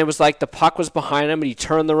boards and it was like the puck was behind him and he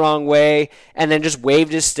turned the wrong way and then just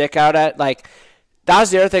waved his stick out at like. That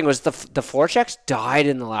was the other thing was the forechecks died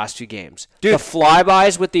in the last few games. Dude. The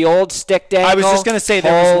flybys with the old stick dangle. I was just gonna say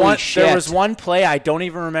Holy shit. there was one play I don't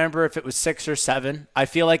even remember if it was 6 or 7. I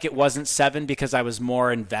feel like it wasn't 7 because I was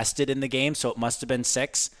more invested in the game, so it must have been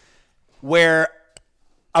 6. Where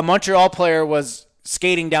a Montreal player was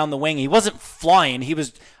skating down the wing. He wasn't flying.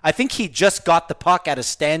 I think he just got the puck at a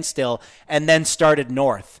standstill and then started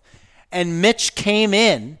north. And Mitch came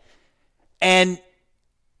in and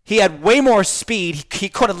he had way more speed. He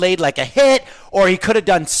could have laid like a hit or he could have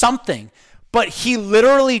done something. But he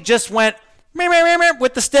literally just went meh, meh, meh, meh,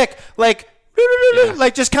 with the stick. Like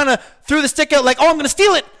just kind of threw the stick out like, oh, I'm going to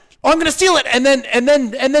steal it. Oh, I'm going to steal it. And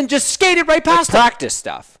then just skated right past him. practice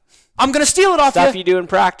stuff. I'm going to steal it off Stuff you. you do in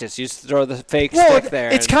practice. You just throw the fake Well, stick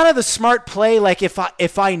there. it's and- kind of the smart play. Like if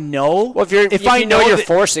I know, well, if I you know you're that-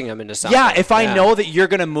 forcing him into something. yeah, if I know that you're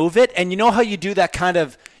going to move it, and you know how you do that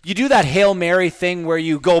you do that Hail Mary thing where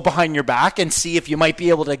you go behind your back and see if you might be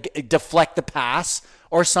able to deflect the pass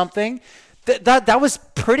or something. That was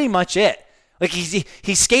pretty much it. Like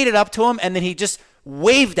he skated up to him and then he just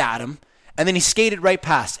waved at him and then he skated right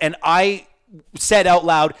past. And I said out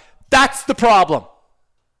loud, "That's the problem."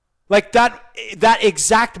 Like that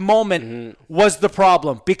exact moment was the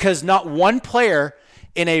problem because not one player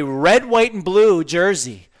in a red, white, and blue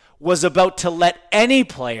jersey was about to let any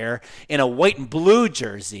player in a white and blue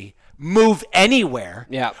jersey move anywhere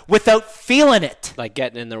without feeling it. Like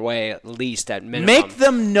getting in their way at least at minimum. Make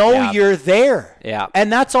them know you're there. Yeah. And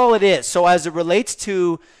that's all it is. So as it relates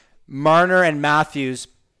to Marner and Matthews,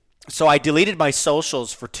 so I deleted my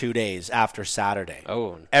socials for 2 days after Saturday.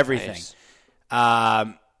 Oh, everything.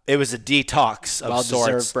 nice. It was a detox of Well-deserved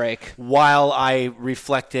sorts break. while I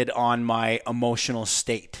reflected on my emotional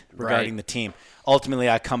state regarding the team. Ultimately,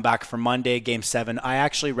 I come back for Monday, Game 7. I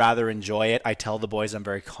actually rather enjoy it. I tell the boys I'm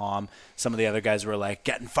very calm. Some of the other guys were like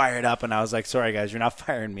getting fired up, and I was like, sorry, guys, you're not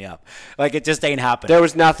firing me up. Like, it just ain't happening. There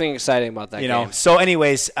was nothing exciting about that game. So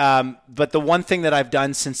anyways, but the one thing that I've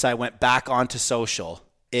done since I went back onto social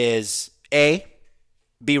is, A,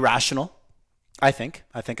 be rational, I think.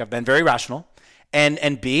 I think I've been very rational.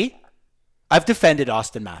 And B, I've defended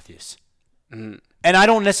Austin Matthews. And I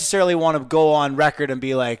don't necessarily want to go on record and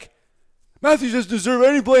be like, Matthews doesn't deserve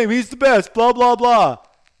any blame. He's the best, blah, blah, blah.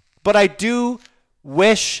 But I do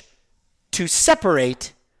wish to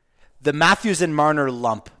separate the Matthews and Marner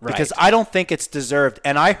lump because I don't think it's deserved.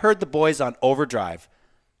 And I heard the boys on Overdrive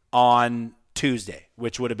on Tuesday,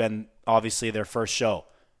 which would have been obviously their first show.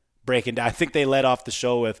 Breaking down. I think they led off the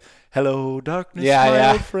show with "Hello, darkness,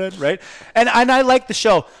 my old friend," right? And I like the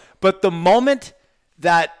show, but the moment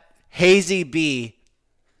that Hazy B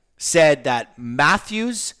said that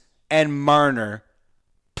Matthews and Marner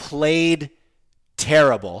played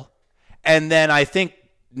terrible, and then I think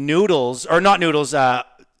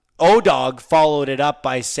O-Dog followed it up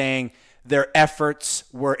by saying their efforts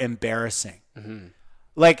were embarrassing.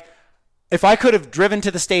 Like, if I could have driven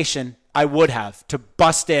to the station, I would have to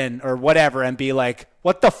bust in or whatever and be like,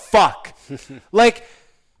 what the fuck? Like,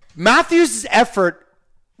 Matthews' effort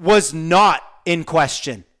was not in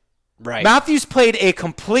question. Right. Matthews played a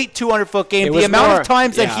complete 200-foot game. It The was amount more- of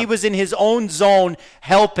times that yeah. he was in his own zone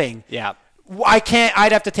helping. Yeah.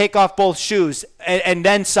 I'd have to take off both shoes and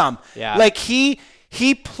then some. Yeah. Like, he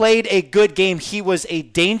played a good game. He was a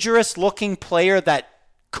dangerous-looking player that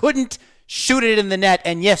couldn't shoot it in the net.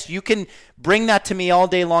 And yes, you can bring that to me all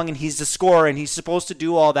day long, and he's the scorer, and he's supposed to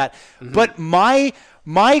do all that. But my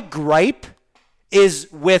gripe is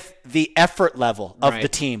with the effort level of the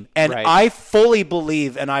team. And I fully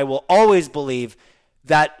believe, and I will always believe,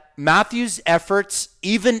 that Matthews' efforts,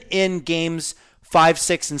 even in games 5,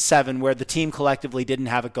 6, and 7, where the team collectively didn't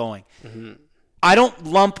have it going, I don't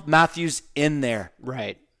lump Matthews in there.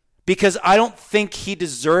 Right. because I don't think he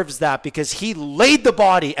deserves that, because he laid the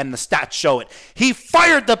body and the stats show it. He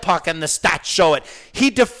fired the puck and the stats show it. He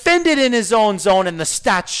defended in his own zone and the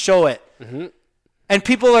stats show it. Mm-hmm. And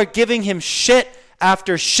people are giving him shit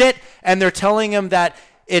after shit, and they're telling him that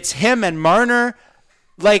it's him and Marner.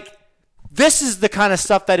 Like, this is the kind of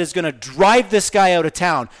stuff that is going to drive this guy out of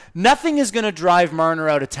town. Nothing is going to drive Marner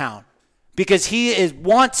out of town, because he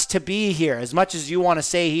wants to be here. As much as you want to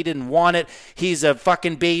say he didn't want it, he's a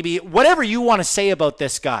fucking baby, whatever you want to say about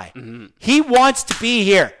this guy, he wants to be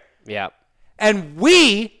here. Yeah. And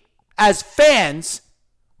we, as fans,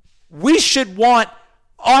 we should want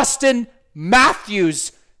Austin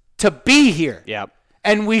Matthews to be here. Yep.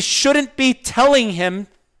 And we shouldn't be telling him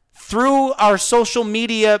through our social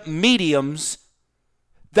media mediums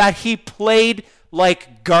that he played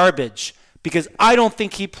like garbage, because I don't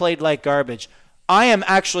think he played like garbage. I am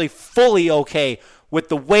actually fully okay with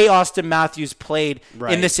the way Austin Matthews played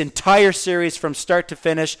in this entire series from start to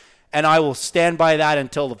finish, and I will stand by that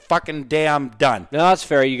until the fucking day I'm done. No, that's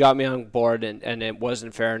fair. You got me on board, and it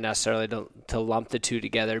wasn't fair necessarily to lump the two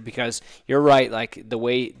together, because you're right. Like, the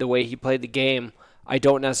way he played the game, I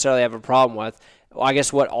don't necessarily have a problem with. Well, I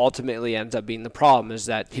guess what ultimately ends up being the problem is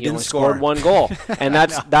that he only scored one goal, and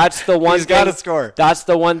that's the one. He's got to score. That's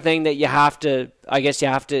the one thing that you have to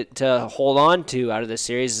hold on to out of this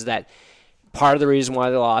series, is that part of the reason why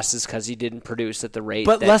they lost is because he didn't produce at the rate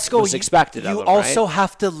that was expected of him. You also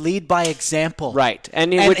have to lead by example, right?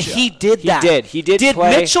 And he did that. He did. Did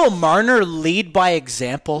play. Mitchell Marner lead by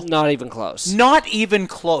example? Not even close. Not even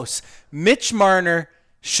close. Mitch Marner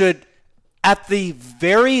should, at the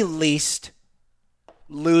very least,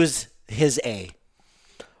 lose his A.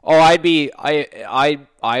 Oh,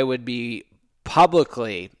 I would be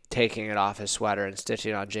publicly taking it off his sweater and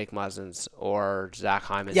stitching on Jake Muzzin's or Zach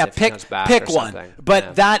Hyman's if he comes back pick or one. something.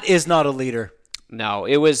 But that is not a leader. No,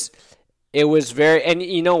 it was very, and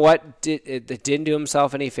you know what? It didn't do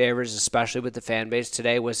himself any favors, especially with the fan base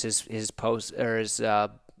today, was his post or his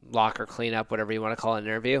locker cleanup, whatever you want to call it, an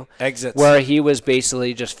interview. Exits. Where he was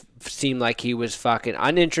basically just seemed like he was fucking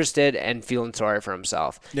uninterested and feeling sorry for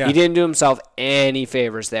himself. Yeah. He didn't do himself any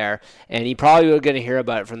favors there, and he probably was going to hear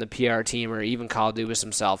about it from the PR team or even Kyle Dubas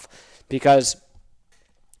himself, because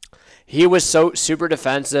he was so super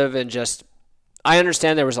defensive and just, I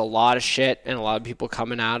understand there was a lot of shit and a lot of people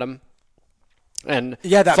coming at him. And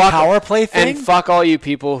yeah, that power play thing. And fuck all you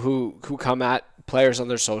people who come at players on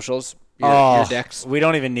their socials. Your dicks. We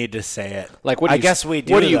don't even need to say it. Like, I guess we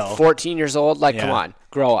do. What are you, 14 years old? Like, come on,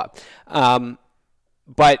 grow up.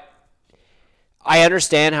 But I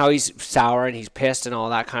understand how he's sour and he's pissed and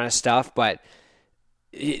all that kind of stuff. But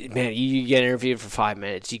man, you get interviewed for 5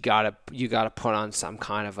 minutes, you gotta put on some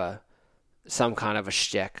kind of a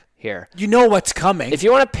shtick here. You know what's coming. If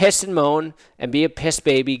you want to piss and moan and be a piss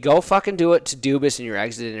baby, go fucking do it to Dubas in your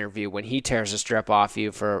exit interview when he tears a strip off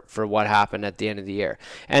you for what happened at the end of the year.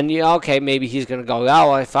 And okay, maybe he's gonna go, oh,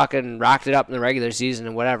 well, I fucking racked it up in the regular season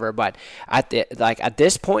and whatever. But at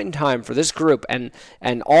this point in time for this group and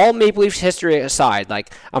all Maple Leafs history aside,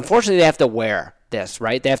 like, unfortunately they have to wear this,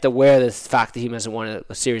 right? They have to wear the fact that he hasn't won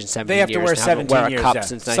a series in 17 years. They have to wear 17 years.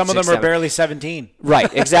 Yeah. Some of them are barely 17.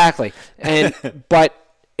 Right, exactly. But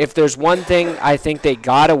if there's one thing I think they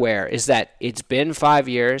gotta wear, is that it's been 5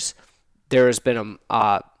 years. There has been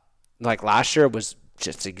like last year was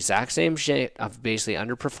just the exact same shit of basically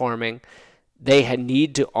underperforming. They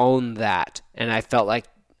need to own that, and I felt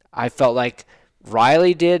like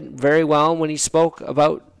Riley did very well when he spoke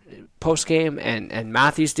about post game, and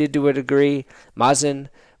Matthews did to a degree, Muzzin,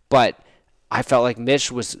 but I felt like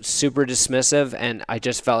Mitch was super dismissive, and I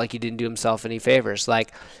just felt like he didn't do himself any favors.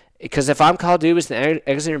 Like, because if I'm Kyle Dubas in the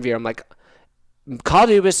exit interview, I'm like, Kyle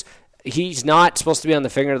Dubas, he's not supposed to be on the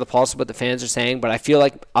finger of the pulse of what the fans are saying, but I feel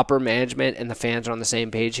like upper management and the fans are on the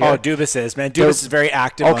same page here. Oh, Dubas is, man. Dubas is very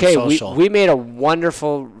active on social. We made a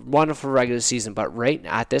wonderful, wonderful regular season, but right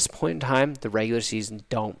at this point in time, the regular season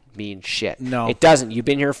don't mean shit. No. It doesn't. You've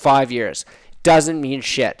been here 5 years. Doesn't mean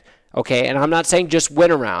shit. Okay, and I'm not saying just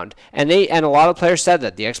win around. And a lot of players said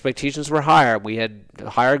that the expectations were higher. We had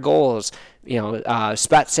higher goals.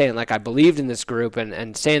 Spet saying, like, I believed in this group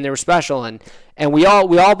and saying they were special, and we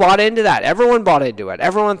all bought into that. Everyone bought into it.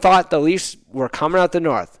 Everyone thought the Leafs were coming out the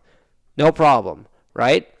north, no problem,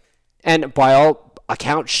 right? And by all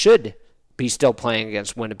accounts, should be still playing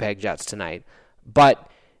against Winnipeg Jets tonight. But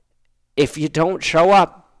if you don't show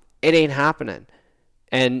up, it ain't happening,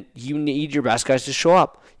 and you need your best guys to show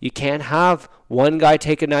up. You can't have one guy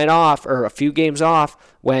take a night off or a few games off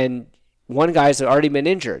when one guy's already been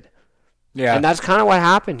injured. Yeah. And that's kind of what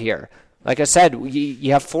happened here. Like I said,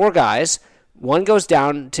 you have four guys. One goes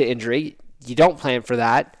down to injury. You don't plan for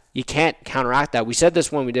that. you can't counteract that. We said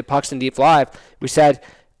this when we did Pucks and Deep Live. We said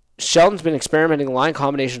Sheldon's been experimenting line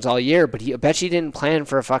combinations all year, but I bet you didn't plan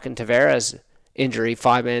for a fucking Tavares injury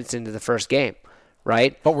 5 minutes into the first game,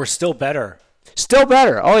 right? But we're still better. Still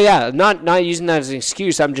better. Oh, yeah. Not using that as an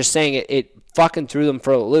excuse. I'm just saying it fucking threw them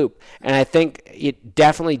for a loop. And I think it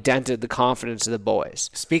definitely dented the confidence of the boys.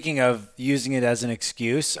 Speaking of using it as an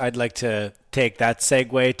excuse, I'd like to take that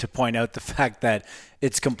segue to point out the fact that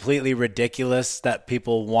it's completely ridiculous that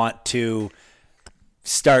people want to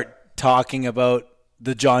start talking about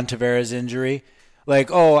the John Tavares injury.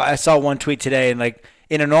 Like, oh, I saw one tweet today, and like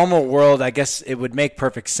in a normal world, I guess it would make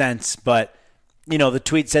perfect sense. But, you know, the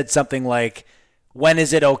tweet said something like, when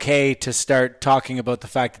is it okay to start talking about the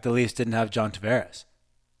fact that the Leafs didn't have John Tavares?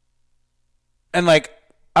 And like,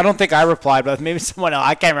 I don't think I replied, but maybe someone else,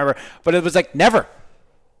 I can't remember. But it was like, never.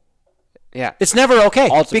 Yeah. It's never okay.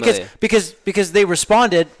 Ultimately. Because they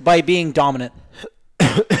responded by being dominant.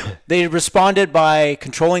 They responded by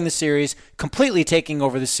controlling the series, completely taking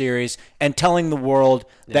over the series, and telling the world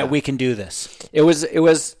that we can do this. It was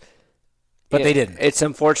But they didn't. It's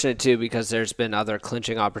unfortunate, too, because there's been other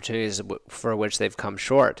clinching opportunities for which they've come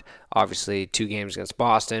short. Obviously, 2 games against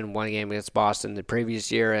Boston, 1 game against Boston the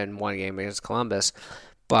previous year, and 1 game against Columbus.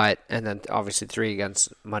 And then obviously 3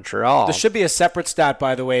 against Montreal. There should be a separate stat,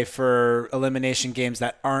 by the way, for elimination games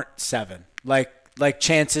that aren't 7. Like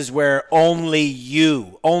chances where only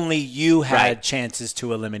you had chances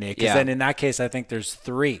to eliminate. Because then in that case, I think there's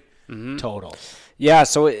 3 total. Yeah,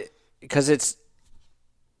 so because it's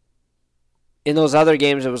in those other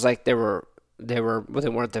games, it was like they weren't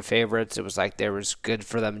the favorites. It was like there was good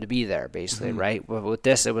for them to be there, basically, right? But with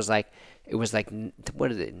this, it was like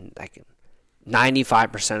what is it? Like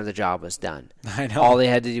 95% of the job was done. I know. All they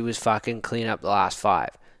had to do was fucking clean up the last 5.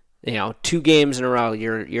 2 games in a row,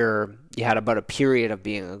 you had about a period of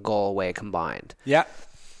being a goal away combined. Yeah.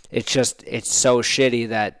 It's so shitty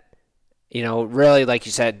that, really, like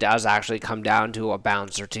you said, it does actually come down to a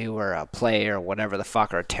bounce or 2 or a play or whatever the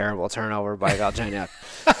fuck, or a terrible turnover by Galchenyuk.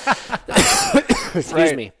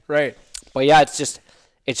 Excuse me. Right. But yeah, it's just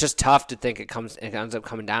tough to think it ends up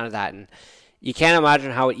coming down to that, and you can't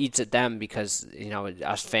imagine how it eats at them because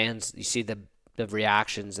us fans, you see the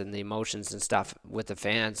reactions and the emotions and stuff with the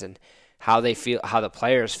fans and how they feel, how the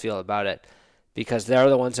players feel about it, because they're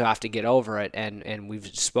the ones who have to get over it. And we've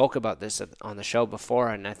spoke about this on the show before,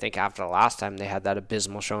 and I think after the last time they had that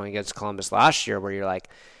abysmal showing against Columbus last year where you're like,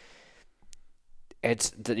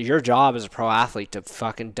 your job as a pro athlete to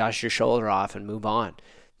fucking dust your shoulder off and move on,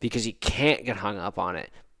 because you can't get hung up on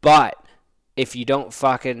it. But if you don't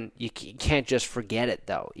you can't just forget it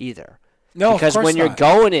though either. No, because of course when you're not.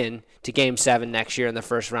 going in to Game 7 next year in the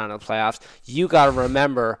first round of the playoffs, you got to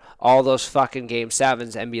remember all those fucking Game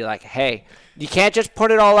 7s and be like, hey, you can't just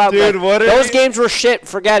put it all out. Dude, like, what are those you- games were shit,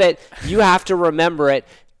 forget it. You have to remember it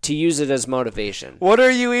to use it as motivation. What are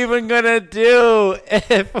you even going to do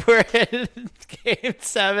if we're in Game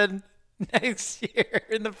 7 next year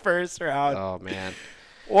in the first round? Oh, man.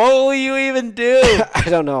 What will you even do? I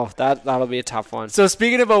don't know. That'll be a tough one. So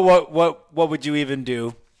speaking about what would you even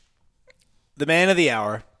do, the man of the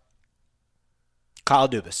hour, Kyle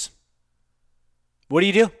Dubas. What do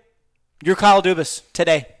you do? You're Kyle Dubas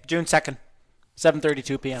today, June 2nd,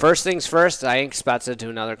 7:32 p.m. First things first, I ink Spezza to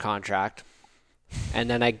another contract, and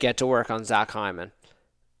then I get to work on Zach Hyman.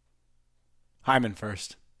 Hyman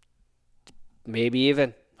first. Maybe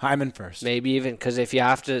even. Hyman first. Maybe even, because if you're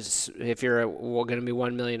going to be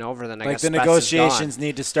 $1 million over, then I Like guess the Spezza's negotiations gone.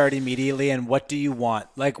 need to start immediately. And what do you want?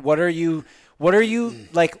 Like, what are you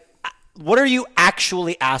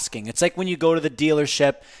actually asking? It's like when you go to the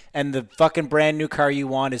dealership and the fucking brand new car you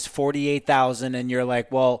want is $48,000, and you're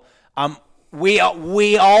like, well, we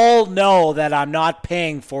all know that I'm not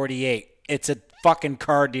paying $48,000. It's a fucking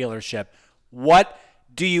car dealership. What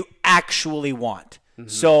do you actually want? Mm-hmm.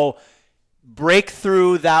 So break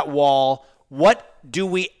through that wall. What do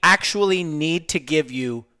we actually need to give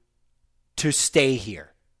you to stay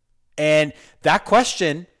here? And that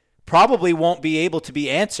question probably won't be able to be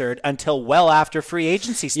answered until well after free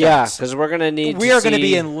agency starts. Yeah, because we're gonna need. We are going to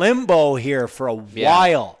be in limbo here for a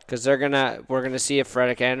while. Because we're gonna see if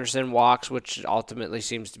Frederik Andersen walks, which ultimately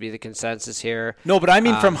seems to be the consensus here. No, but I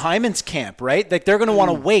mean from Hyman's camp, right? Like they're going to want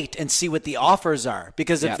to wait and see what the offers are,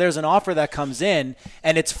 because if there's an offer that comes in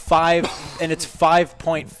and it's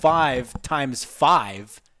 5.5 times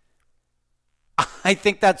 5, I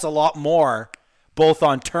think that's a lot more, both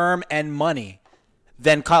on term and money,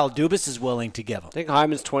 than Kyle Dubas is willing to give him. I think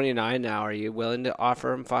Hyman's 29 now. Are you willing to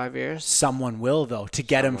offer him 5 years? Someone will, though, to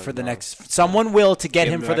get him for the next. Someone will to get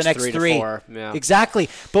him for the next 3 to 3. 4. Yeah. Exactly.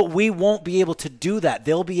 But we won't be able to do that.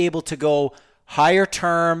 They'll be able to go higher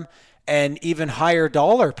term, and even higher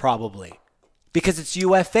dollar probably. Because it's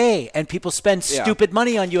UFA, and people spend stupid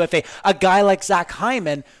money on UFA. A guy like Zach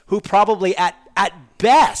Hyman, who probably at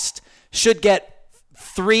best should get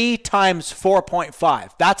 3 times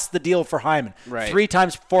 4.5. That's the deal for Hyman. Right. 3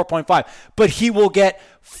 times 4.5. But he will get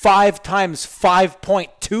 5 times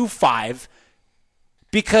 5.25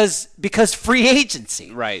 because free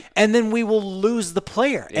agency. Right. And then we will lose the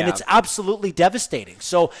player. And Yeah. it's absolutely devastating.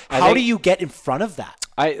 So how do you get in front of that?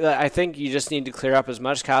 I think you just need to clear up as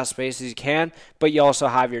much cap space as you can, but you also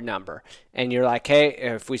have your number. And you're like, hey,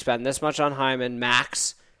 if we spend this much on Hyman,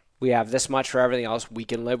 max, we have this much for everything else, we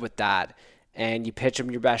can live with that. And you pitch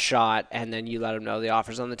him your best shot, and then you let him know the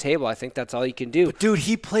offer's on the table. I think that's all you can do. But dude,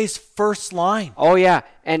 he plays first line. Oh, yeah.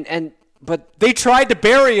 But They tried to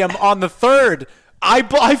bury him on the third.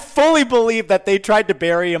 I fully believe that they tried to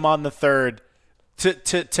bury him on the third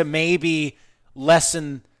to maybe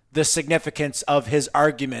lessen the significance of his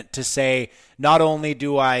argument to say, not only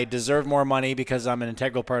do I deserve more money because I'm an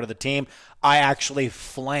integral part of the team, I actually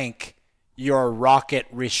flank your Rocket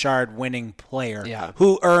Richard winning player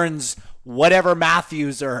who earns whatever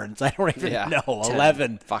Matthews earns. I don't even know,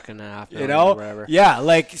 11 fucking half, you know, whatever. Yeah,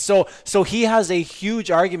 like so he has a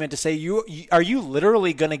huge argument to say, are you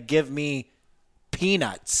literally going to give me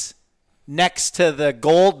peanuts next to the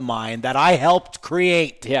gold mine that I helped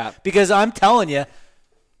create? Yeah. Because I'm telling you,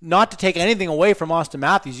 not to take anything away from Austin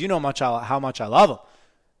Matthews, you know how much I love him.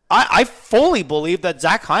 I fully believe that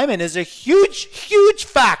Zach Hyman is a huge, huge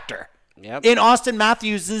factor in Austin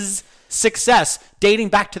Matthews' success dating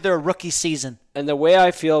back to their rookie season. And the way I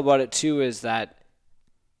feel about it, too, is that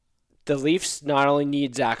the Leafs not only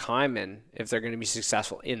need Zach Hyman if they're going to be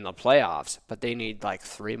successful in the playoffs, but they need like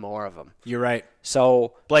 3 more of them. You're right.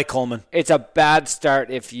 So Blake Coleman. It's a bad start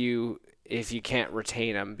if you can't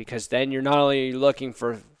retain him, because then you're not only looking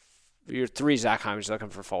for your 3 Zach Hymans, you're looking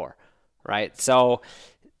for 4, right? So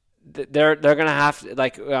they're going to have to,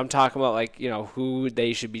 like I'm talking about, like, you know, who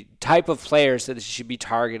they should be, type of players that they should be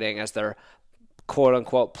targeting as their quote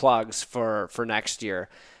unquote plugs for next year.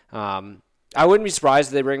 I wouldn't be surprised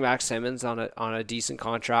if they bring back Simmons on a decent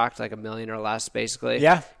contract, like $1 million or less, basically.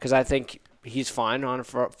 Yeah. Because I think he's fine on a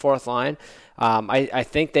fourth line. I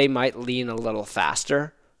think they might lean a little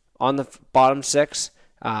faster on the bottom 6.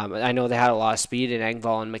 I know they had a lot of speed in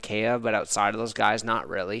Engvall and Mikheyev, but outside of those guys, not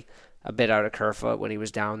really. A bit out of Kerfoot when he was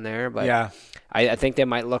down there, but yeah. I think they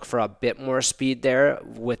might look for a bit more speed there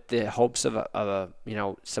with the hopes of a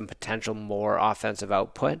some potential more offensive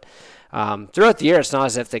output. Throughout the year, it's not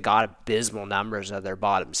as if they got abysmal numbers of their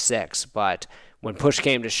bottom 6, but when push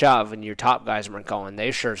came to shove and your top guys weren't going, they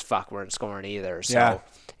sure as fuck weren't scoring either. So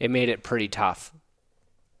it made it pretty tough.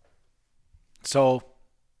 So,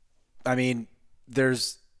 I mean,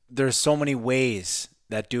 there's so many ways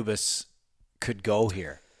that Dubas could go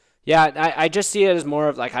here. Yeah, I just see it as more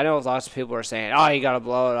of, like, I know lots of people are saying, oh, you got to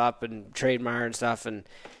blow it up and trade Marner and stuff, and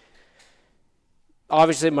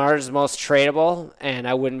obviously Marner's the most tradable, and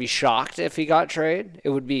I wouldn't be shocked if he got traded. It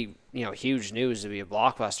would be, huge news to be a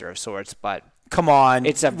blockbuster of sorts, but come on,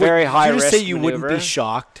 it's a very high risk. Did you just say you maneuver. wouldn't be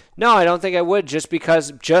shocked? No, I don't think I would, just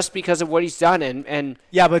because of what he's done, and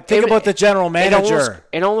yeah, but think about the general manager.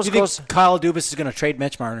 It almost you think goes. Kyle Dubas is going to trade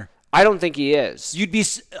Mitch Marner? I don't think he is.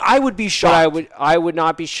 I would be shocked. But I would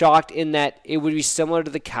not be shocked in that it would be similar to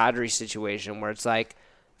the Kadri situation where it's like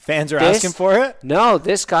fans are asking for it. No,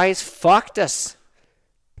 this guy's fucked us.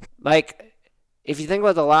 Like, if you think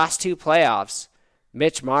about the last 2 playoffs,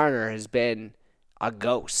 Mitch Marner has been a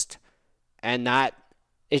ghost, and that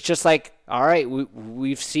it's just like, all right,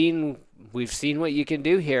 we've seen what you can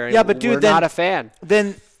do here. And yeah, but dude, we're not a fan.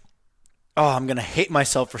 Then, I'm gonna hate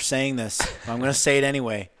myself for saying this. I'm gonna say it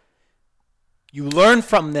anyway. You learn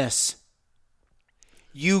from this.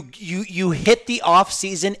 You hit the off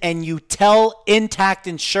season and you tell Intact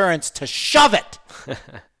Insurance to shove it.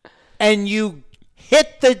 And you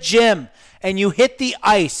hit the gym and you hit the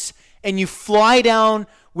ice and you fly down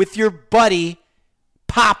with your buddy,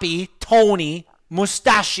 Papi, Tony,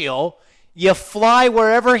 Mustachio. You fly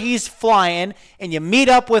wherever he's flying and you meet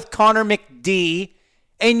up with Connor McD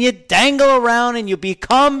and you dangle around and you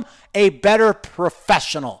become a better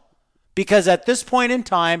professional. Because at this point in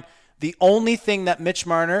time, the only thing that Mitch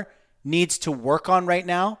Marner needs to work on right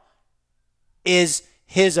now is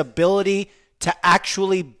his ability to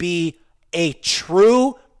actually be a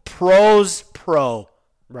true pros pro.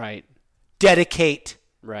 Right. Dedicate.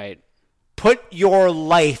 Right. Put your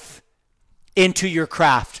life into your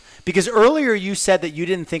craft. Because earlier you said that you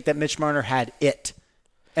didn't think that Mitch Marner had it.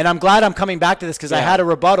 And I'm glad I'm coming back to this because I had a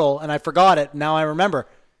rebuttal and I forgot it. Now I remember.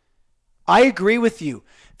 I agree with you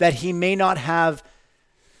that he may not have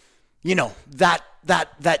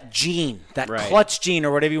that gene, that Right. clutch gene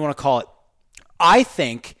or whatever you want to call it. I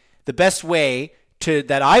think the best way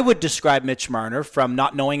that I would describe Mitch Marner, from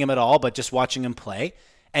not knowing him at all, but just watching him play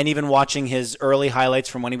and even watching his early highlights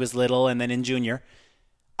from when he was little and then in junior,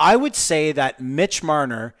 I would say that Mitch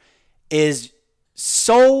Marner is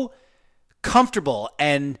so comfortable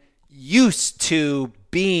and used to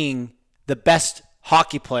being the best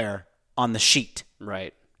hockey player on the sheet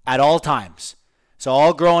Right. at all times. So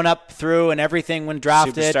all growing up through and everything when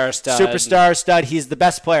drafted, superstar stud, he's the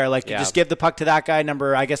best player. Like, you just give the puck to that guy,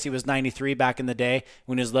 I guess he was 93 back in the day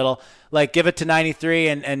when he was little. Like, give it to 93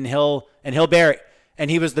 and he'll bear it.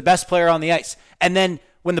 And he was the best player on the ice. And then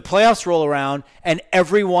when the playoffs roll around and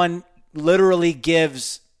everyone literally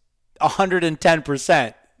gives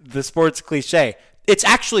 110%, the sports cliche, it's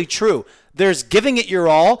actually true. There's giving it your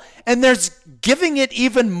all, and there's giving it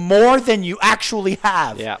even more than you actually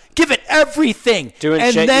have. Yeah. Give it everything. Doing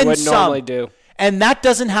and shit then you wouldn't some. normally do. And that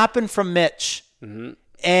doesn't happen from Mitch. Mm-hmm.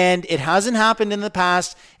 And it hasn't happened in the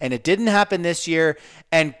past, and it didn't happen this year.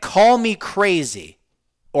 And call me crazy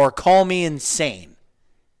or call me insane,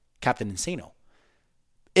 Captain Insano,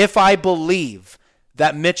 if I believe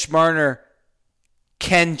that Mitch Marner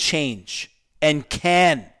can change and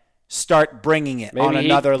can start bringing it on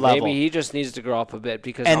another level. Maybe he just needs to grow up a bit,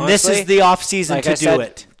 because and honestly, this is the off season to do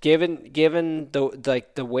it. Given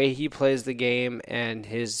the way he plays the game and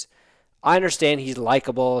I understand he's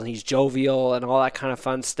likable and he's jovial and all that kind of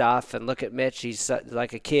fun stuff. And look at Mitch, he's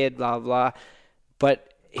like a kid, blah blah.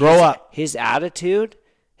 But grow up. His attitude,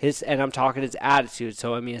 and I'm talking his attitude.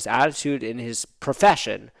 So I mean his attitude in his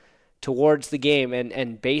profession towards the game,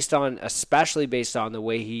 and especially based on the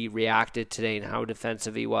way he reacted today and how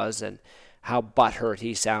defensive he was and how butthurt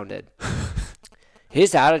he sounded.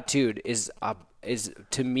 His attitude is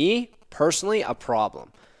to me personally a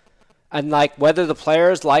problem. And like, whether the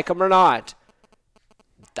players like him or not,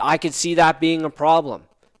 I could see that being a problem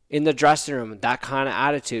in the dressing room, that kind of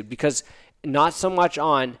attitude, because not so much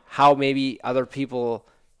on how maybe other people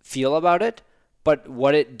feel about it, but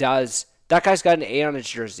what it does. That guy's got an A on his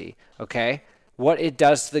jersey, okay? What it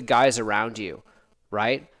does to the guys around you,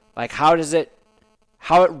 right? Like, how it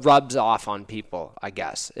rubs off on people, I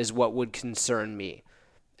guess, is what would concern me.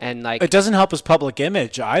 And like, it doesn't help his public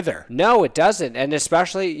image either. No, it doesn't. And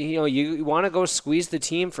especially, you want to go squeeze the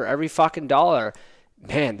team for every fucking dollar.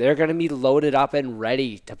 Man, they're going to be loaded up and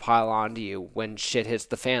ready to pile onto you when shit hits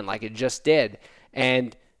the fan, like it just did.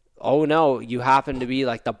 And, oh no, you happen to be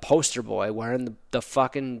like the poster boy wearing the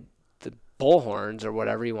fucking bullhorns or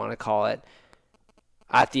whatever you want to call it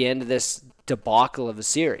at the end of this debacle of a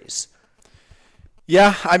series.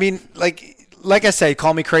 Yeah, I mean, like I said,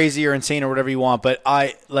 call me crazy or insane or whatever you want, but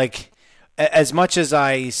as much as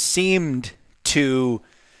I seemed to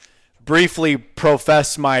briefly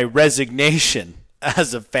profess my resignation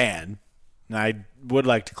as a fan, and I would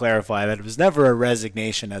like to clarify that it was never a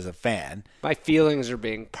resignation as a fan. My feelings are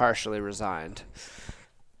being partially resigned.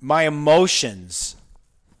 My emotions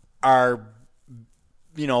are,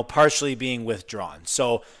 partially being withdrawn.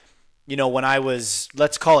 So, when I was,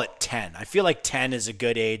 let's call it 10, I feel like 10 is a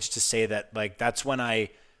good age to say that, like, that's when I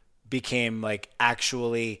became, like,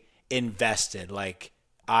 actually invested. Like,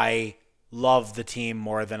 I love the team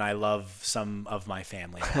more than I love some of my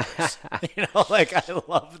family members. I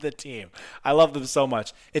love the team. I love them so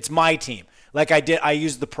much. It's my team. Like, I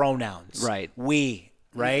use the pronouns. Right. We,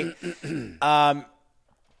 right?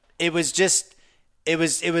 It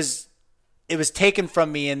was taken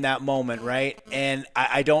from me in that moment, right? And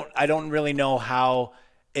I don't really know how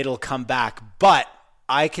it'll come back, but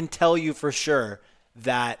I can tell you for sure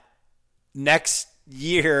that next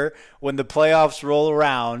year when the playoffs roll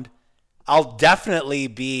around, I'll definitely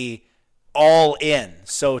be all in,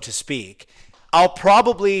 so to speak. I'll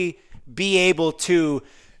probably be able to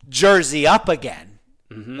jersey up again.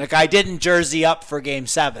 Mm-hmm. Like, I didn't jersey up for Game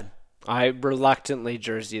 7. I reluctantly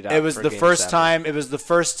jerseyed up. It was the first time. It was the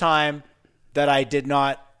first time that I did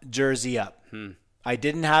not jersey up. I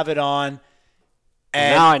didn't have it on.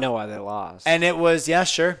 And now I know why they lost. And it was, yeah,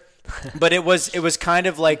 sure. But it was kind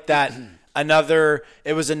of like that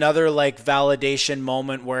it was another like validation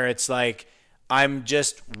moment where it's like, I'm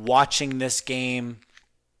just watching this game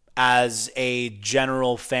as a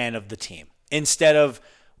general fan of the team instead of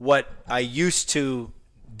what I used to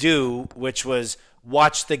do, which was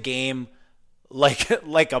watch the game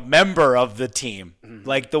like a member of the team,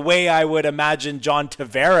 like the way I would imagine John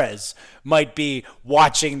Tavares might be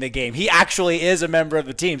watching the game. He actually is a member of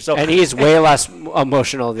the team, and he's way less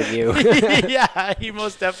emotional than you. Yeah, he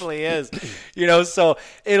most definitely is. So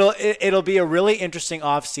it'll be a really interesting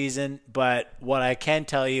off season. But what I can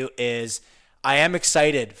tell you is, I am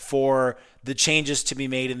excited for the changes to be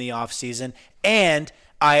made in the offseason. And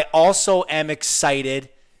I also am excited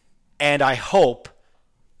and I hope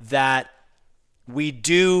that we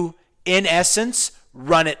do, in essence,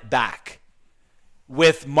 run it back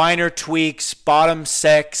with minor tweaks, bottom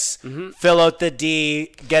six, fill out the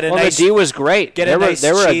D, get a nice... the D was great. Get a nice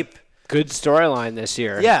cheap... Good storyline this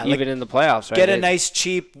year, even in the playoffs. Right? Get a nice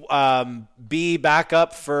cheap B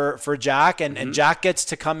backup for Jack, and Jack gets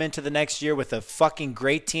to come into the next year with a fucking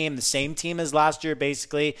great team, the same team as last year,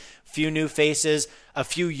 basically. Few new faces, a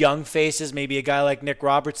few young faces, maybe a guy like Nick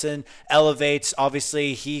Robertson elevates.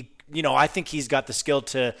 Obviously, I think he's got the skill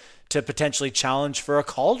to potentially challenge for a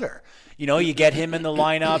Calder. You get him in the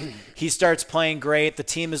lineup, he starts playing great, the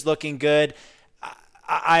team is looking good.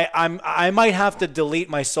 I might have to delete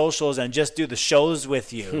my socials and just do the shows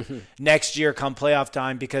with you next year come playoff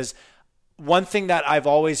time, because one thing that I've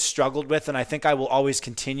always struggled with, and I think I will always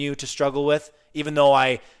continue to struggle with, even though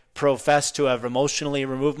I profess to have emotionally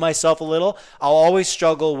removed myself a little, I'll always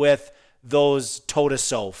struggle with those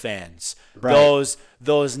toe-to-toe fans. Right.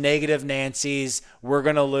 Those negative Nancys, we're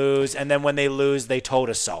going to lose, and then when they lose, they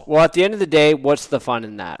toe-to-toe. Well, at the end of the day, what's the fun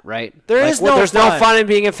in that, right? There's no fun in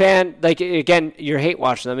being a fan. Like, again, you're hate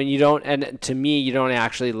watching them, and you don't, and to me, you don't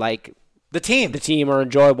actually like the team or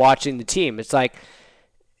enjoy watching the team. It's like,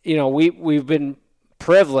 we've been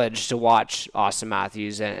privileged to watch Austin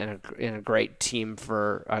Matthews and a great team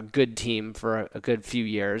for a good few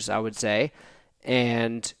years, I would say.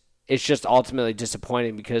 And it's just ultimately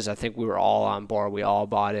disappointing because I think we were all on board. We all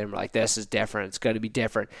bought in. We're like, this is different. It's going to be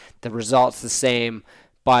different. The result's the same,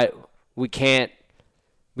 but we can't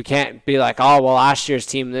be like, oh, well, last year's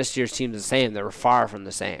team and this year's team's the same. They were far from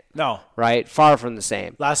the same. No. Right? Far from the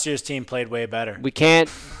same. Last year's team played way better. We can't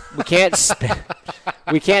spin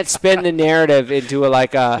the narrative into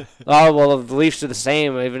the Leafs are the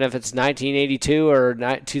same, even if it's 1982 or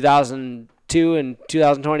 2002 and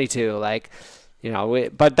 2022.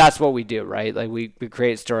 But that's what we do, right? Like we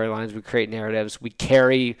create storylines, we create narratives, we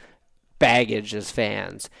carry baggage as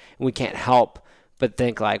fans, and we can't help but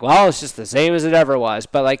think like, well, it's just the same as it ever was.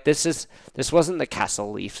 But this wasn't the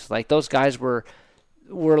Kessel Leafs. Like those guys were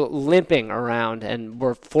limping around and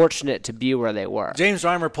were fortunate to be where they were. James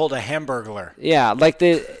Reimer pulled a Hamburglar. Yeah, like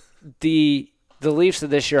the Leafs of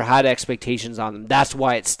this year had expectations on them. That's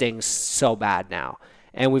why it stings so bad now.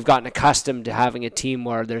 And we've gotten accustomed to having a team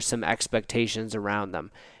where there's some expectations around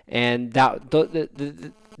them. And that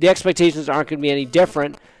the expectations aren't going to be any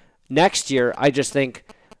different next year. I just think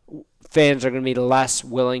fans are going to be less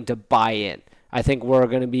willing to buy in. I think we're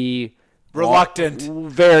going to be reluctant.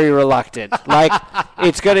 Very reluctant. Like,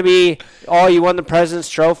 it's going to be, you won the President's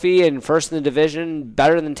Trophy and first in the division,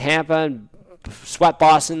 better than Tampa, and swept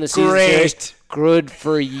Boston the season series. Good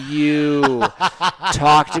for you.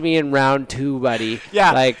 Talk to me in round 2, buddy.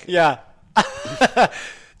 Yeah. Yeah.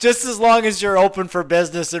 Just as long as you're open for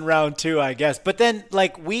business in round 2, I guess. But then,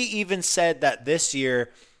 we even said that this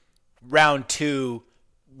year, round 2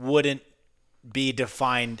 wouldn't be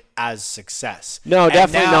defined as success. No,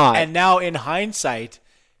 definitely not. And now, in hindsight,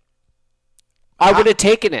 I would have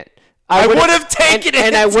taken it. I would have taken it.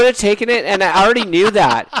 And I would have taken it, and I already knew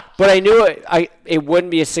that. But I knew it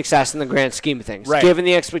wouldn't be a success in the grand scheme of things, right, given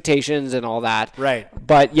the expectations and all that. Right.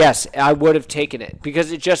 But, yes, I would have taken it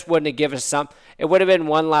because it just wouldn't have given us it would have been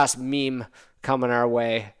one last meme coming our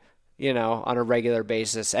way, on a regular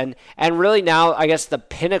basis. And really now, I guess the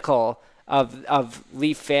pinnacle of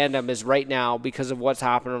Leaf fandom is right now, because of what's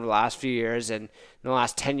happened over the last few years and in the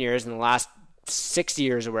last 10 years and the last 60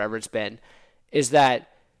 years or whatever it's been, is that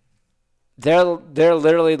they're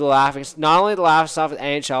literally not only the laughing stock of the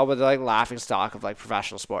NHL, but they're like laughing stock of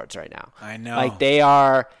professional sports right now. I know. Like they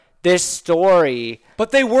are this story. But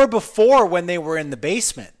they were before when they were in the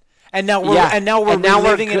basement. And now we're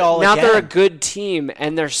reliving it all again. Now they're a good team,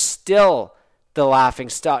 and they're still the laughing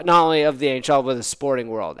stock, not only of the NHL, but the sporting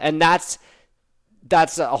world. And that's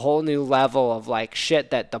a whole new level of shit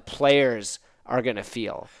that the players are going to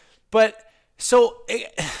feel. But so,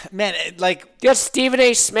 man, you got Stephen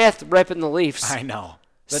A. Smith ripping the Leafs. I know.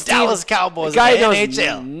 The Dallas Cowboys, the guy knows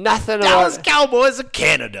NHL. Nothing Dallas Cowboys of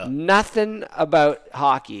Canada. Nothing about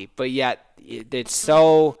hockey, but yet it's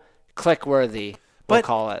so click-worthy, we'll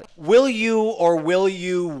call it. Will you or will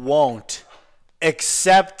you won't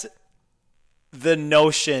accept the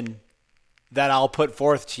notion that I'll put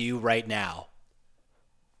forth to you right now,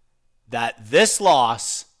 that this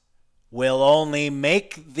loss will only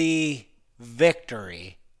make the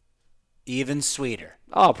victory even sweeter.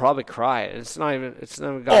 Oh, I'll probably cry. It's not even.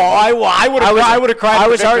 Oh, I would have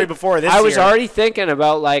cried. Before this. I was year. already thinking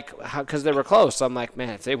about like because they were close. I'm like, man,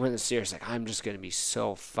 if they win the series, like I'm just gonna be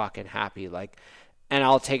so fucking happy. Like, and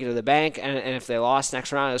I'll take it to the bank. And if they lost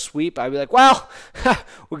next round of a sweep, I'd be like, well,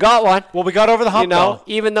 we got one. Well, we got over the hump. Though.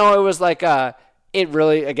 Even though it was like it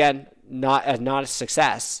really again not a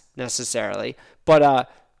success necessarily, but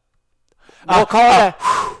we'll call it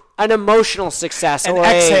an emotional success, an or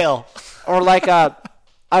exhale, or like a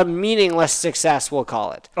meaningless success, we'll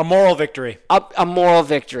call it. A moral victory. A moral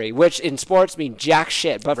victory, which in sports mean jack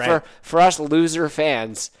shit. But right. for us loser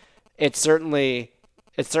fans, it certainly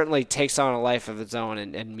takes on a life of its own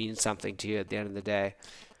and means something to you at the end of the day.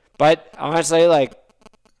 But honestly, like,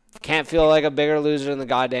 can't feel like a bigger loser than the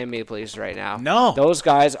goddamn Maple Leafs right now. No. Those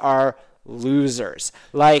guys are losers.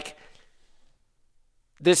 Like,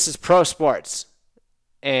 this is pro sports.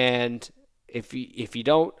 And if you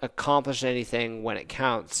don't accomplish anything when it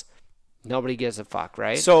counts, nobody gives a fuck,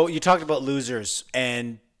 right? So you talked about losers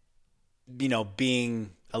and,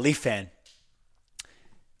 being a Leaf fan.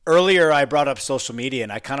 Earlier, I brought up social media,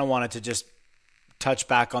 and I kind of wanted to just touch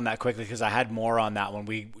back on that quickly because I had more on that when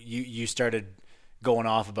you started going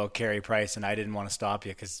off about Carey Price, and I didn't want to stop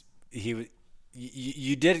you because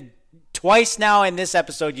you did twice now in this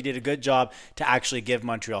episode. You did a good job to actually give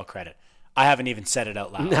Montreal credit. I haven't even said it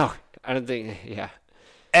out loud. No. I don't think, yeah.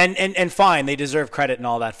 And fine, they deserve credit and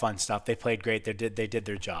all that fun stuff. They played great. They did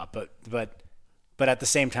their job. But at the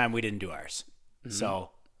same time, we didn't do ours. Mm-hmm. So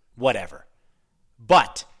whatever.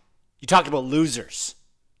 But you talked about losers.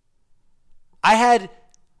 I had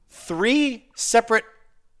 3 separate,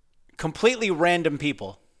 completely random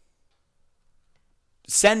people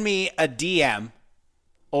send me a DM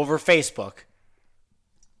over Facebook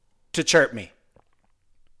to chirp me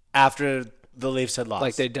after the Leafs had lost.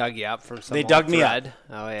 Like they dug you up from some They old dug me thread. up.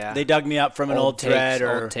 Oh, yeah. They dug me up from an old thread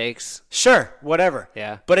or old takes. Sure, whatever.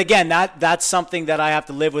 Yeah. But again, that's something that I have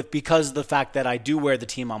to live with because of the fact that I do wear the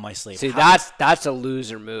team on my sleeve. See, that's a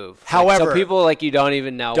loser move. However, so people like you don't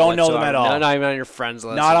even know. Don't know them at all. Not even on your friends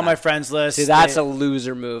list. Not on my friends list. See, that's a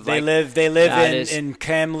loser move. They live in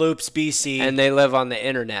Kamloops, BC, and they live on the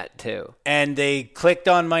internet too. And they clicked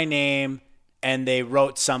on my name and they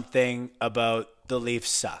wrote something about the Leafs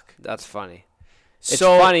suck. That's funny. It's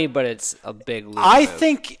funny, but it's a big loser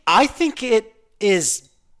move. I think it is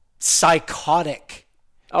psychotic.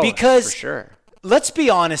 Oh, because for sure. Let's be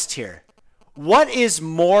honest here. What is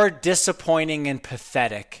more disappointing and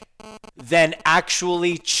pathetic than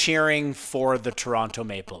actually cheering for the Toronto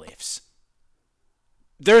Maple Leafs?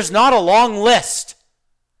 There's not a long list.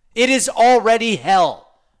 It is already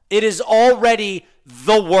hell. It is already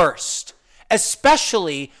the worst.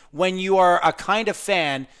 Especially when you are a kind of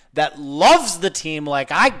fan that loves the team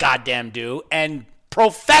like I goddamn do and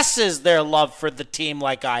professes their love for the team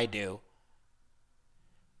like I do.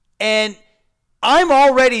 And I'm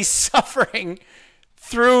already suffering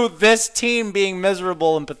through this team being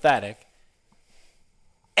miserable and pathetic.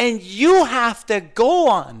 And you have to go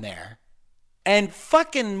on there and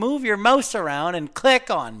fucking move your mouse around and click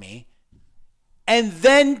on me and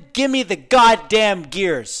then give me the goddamn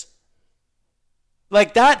gears.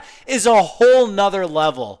 Like, that is a whole nother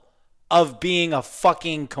level of being a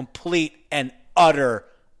fucking complete and utter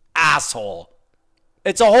asshole.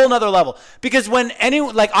 It's a whole nother level. Because when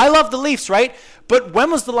anyone, like, I love the Leafs, right? But when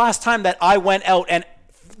was the last time that I went out and,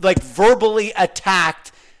 like, verbally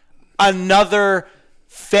attacked another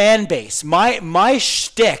fan base? My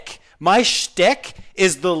shtick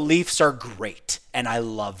is the Leafs are great, and I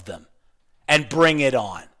love them. And bring it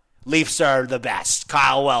on. Leafs are the best,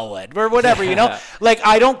 Kyle Wellwood, or whatever, you know? Like,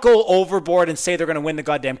 I don't go overboard and say they're going to win the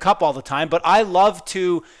goddamn cup all the time, but I love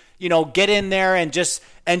to, get in there and just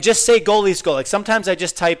say goalies go. Like, sometimes I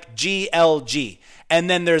just type GLG, and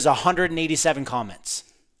then there's 187 comments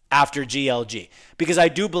after GLG, because I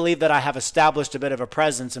do believe that I have established a bit of a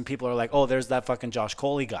presence, and people are like, oh, there's that fucking Josh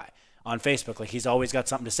Coley guy on Facebook. Like, he's always got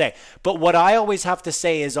something to say. But what I always have to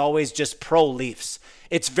say is always just pro-Leafs.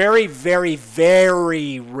 It's very, very,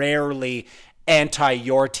 very rarely anti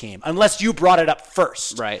your team, unless you brought it up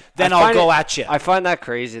first. Right. Then I'll go at you. I find that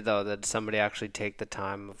crazy, though, that somebody actually take the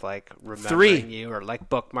time of, like, remembering you or, like,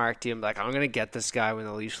 bookmarked you and, like, I'm going to get this guy when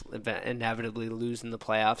the Leafs inevitably lose in the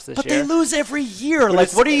playoffs this year. But they lose every year.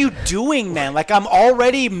 Like, what are you doing, man? Like, I'm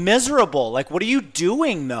already miserable. Like, what are you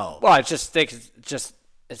doing, though? Well, I just think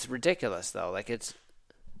it's ridiculous, though. Like,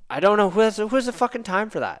 I don't know who has the fucking time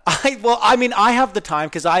for that. I have the time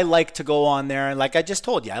because I like to go on there and, like I just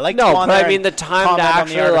told you, I like to go on there. there. No, but I mean the time to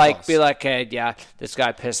actually be like, hey, yeah, this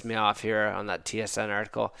guy pissed me off here on that TSN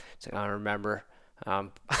article. It's like, I remember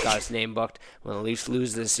Got his name booked when the Leafs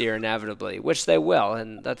lose this year inevitably, which they will,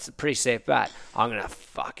 and that's a pretty safe bet. I'm going to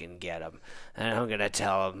fucking get him. And I'm going to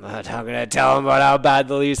tell him about how bad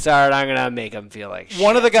the Leafs are, and I'm going to make him feel like shit.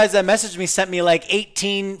 One of the guys that messaged me sent me like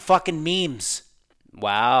 18 fucking memes.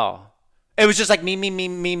 Wow. It was just like meme.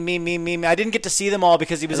 I didn't get to see them all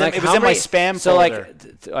because it was Like, in how my many- spam so folder.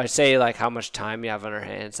 I say like how much time you have on our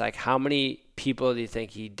hands. Like how many people do you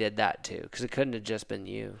think he did that to? Because it couldn't have just been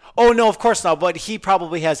you. Oh no, of course not. But he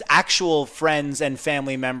probably has actual friends and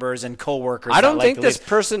family members and coworkers. I don't that think like the this Leafs.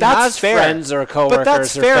 person That's has fair. friends or coworkers. But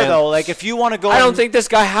that's or fair fam- though. Like if you want to go, I don't think this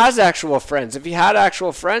guy has actual friends. If he had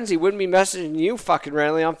actual friends, he wouldn't be messaging you fucking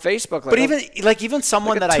randomly on Facebook. But even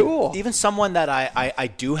someone like a that tool. I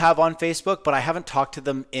do have on Facebook, but I haven't talked to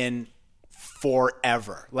them in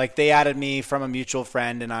forever. Like they added me from a mutual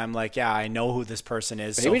friend, and I'm like, yeah, I know who this person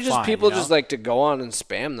is. Maybe so just fine, people you know? just like to go on and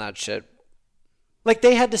spam that shit. Like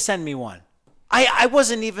they had to send me one. I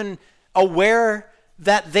wasn't even aware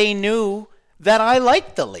that they knew that I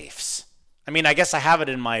liked the Leafs. I mean, I guess I have it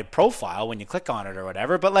in my profile when you click on it or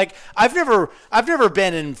whatever, but like I've never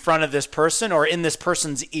been in front of this person or in this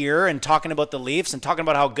person's ear and talking about the Leafs and talking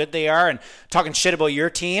about how good they are and talking shit about your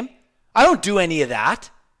team. I don't do any of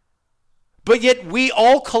that. But yet we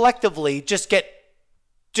all collectively just get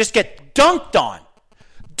dunked on.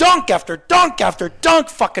 Dunk after dunk after dunk,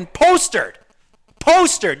 fucking postered.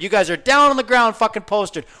 You guys are down on the ground, fucking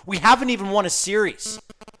postered. We haven't even won a series.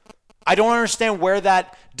 I don't understand where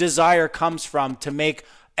that desire comes from to make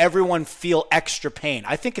everyone feel extra pain.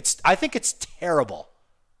 I think it's terrible.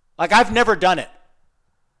 Like I've never done it.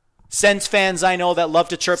 Sens fans I know that love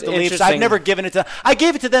to chirp the Leafs. I've never given it to them. I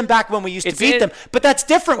gave it to them back when we used to beat them. But that's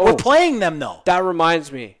different. We're playing them though. That reminds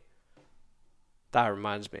me.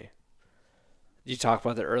 You talk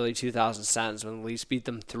about the early 2000 Sens when the Leafs beat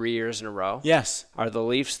them 3 years in a row. Yes. Are the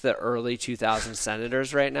Leafs the early 2000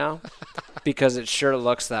 Senators right now? Because it sure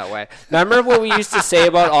looks that way. Remember what we used to say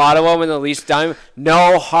about Ottawa when the Leafs done?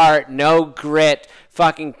 No heart, no grit.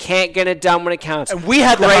 Fucking can't get it done when it counts. And we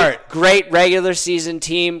had the heart. Great regular season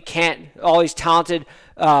team. All these talented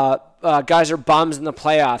guys are bums in the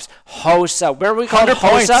playoffs. Hossa. Remember we called 100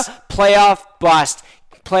 points. Hossa? Playoff bust.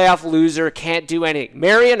 Playoff loser, can't do anything.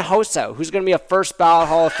 Marian Hossa, who's going to be a first ballot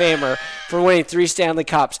Hall of Famer for winning 3 Stanley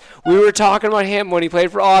Cups. We were talking about him when he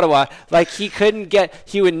played for Ottawa. Like he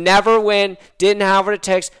would never win, didn't have what it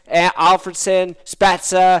takes. Alfredson,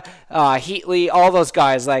 Spezza, Heatley, all those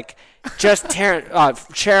guys, like just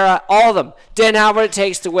Chera, all of them didn't have what it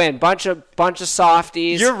takes to win. Bunch of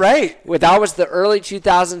softies. You're right. That was the early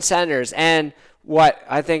 2000 Senators, and what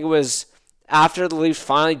I think it was. After the Leafs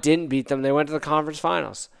finally didn't beat them, they went to the conference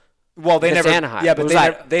finals. Well, they never. Anaheim. Yeah, but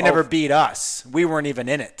they never Oh. beat us. We weren't even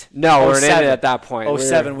in it. No, we weren't in 07. it at that point.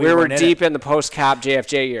 07, we were weren't in deep it. in the post-cap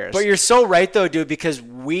JFJ years. But you're so right, though, dude, because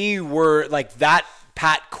we were like that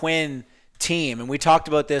Pat Quinn team, and we talked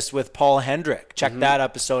about this with Paul Hendrick. Check that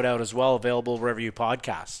episode out as well, available wherever you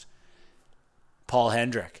podcast. Paul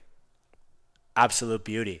Hendrick, absolute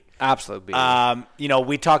beauty. Absolute beauty.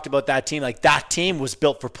 We talked about that team. Like that team was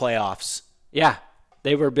built for playoffs. Yeah,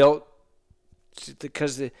 they were built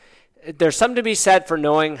because there's something to be said for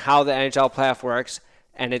knowing how the NHL playoff works,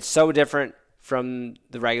 and it's so different from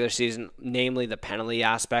the regular season, namely the penalty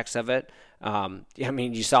aspects of it. I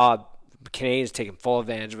mean, you saw Canadians taking full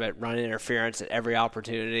advantage of it, running interference at every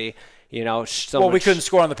opportunity. We couldn't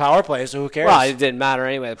score on the power play, so who cares? Well, it didn't matter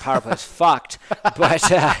anyway. The power play's fucked. But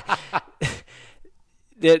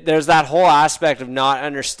there's that whole aspect of not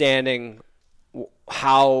understanding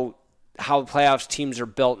how playoffs teams are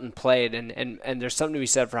built and played, and there's something to be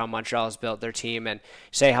said for how Montreal has built their team, and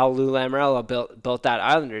say how Lou Lamoriello built that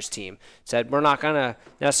Islanders team. Said, we're not going to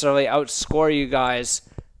necessarily outscore you guys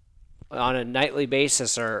on a nightly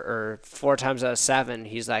basis or 4 times out of 7.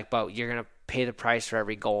 He's like, but you're going to pay the price for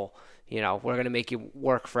every goal. We're going to make you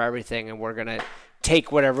work for everything, and we're going to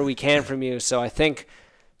take whatever we can from you. So I think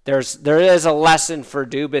there is a lesson for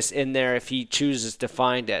Dubas in there if he chooses to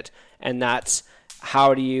find it, and that's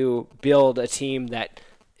how do you build a team that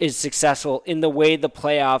is successful in the way the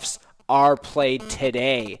playoffs are played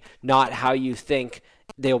today, not how you think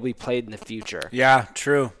they'll be played in the future. Yeah,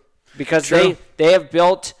 true. Because True. they have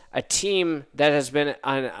built a team that has been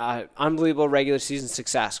an unbelievable regular season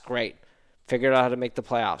success. Great. Figured out how to make the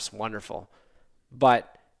playoffs. Wonderful.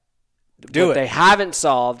 But what they haven't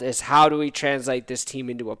solved is how do we translate this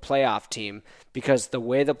team into a playoff team? Because the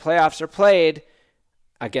way the playoffs are played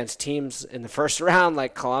against teams in the first round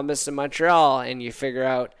like Columbus and Montreal, and you figure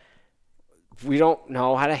out we don't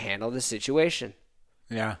know how to handle the situation.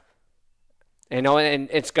 Yeah. And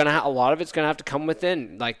it's gonna a lot of it's gonna have to come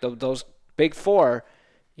within, like those big 4.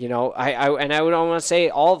 You know, I would want to say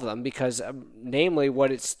all of them because, namely,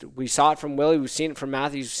 we saw it from Willie, we've seen it from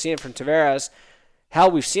Matthews, we've seen it from Tavares. Hell,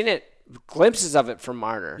 we've seen it, glimpses of it from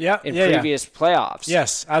Marner in previous playoffs.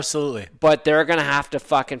 Yes, absolutely. But they're going to have to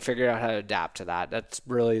fucking figure out how to adapt to that. That's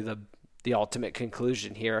really the ultimate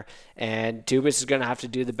conclusion here. And Dubas is going to have to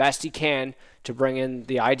do the best he can to bring in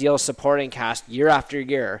the ideal supporting cast year after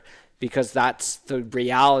year because that's the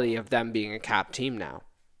reality of them being a cap team now.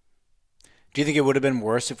 Do you think it would have been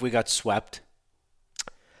worse if we got swept?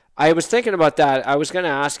 I was thinking about that. I was going to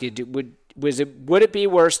ask you, would it be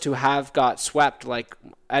worse to have got swept like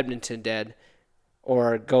Edmonton did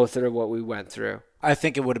or go through what we went through? I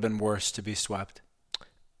think it would have been worse to be swept.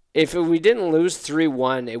 If we didn't lose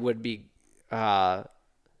 3-1, it would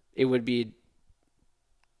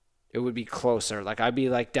be closer. Like I'd be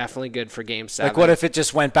like definitely good for Game 7. Like what if it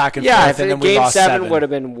just went back and forth and then we lost 7? Game 7 would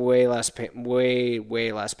have been way less painful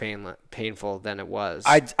than it was.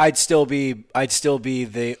 I'd still be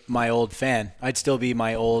my old fan. I'd still be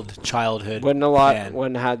my old childhood fan.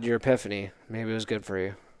 Wouldn't have had your epiphany. Maybe it was good for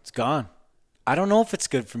you. It's gone. I don't know if it's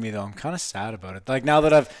good for me though. I'm kind of sad about it. Like now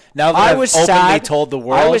that I've openly told the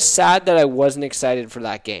world. I was sad that I wasn't excited for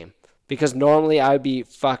that game because normally I'd be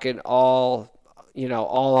fucking all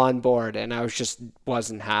on board, and I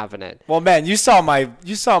wasn't having it. Well, man, you saw my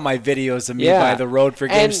videos of me by the road for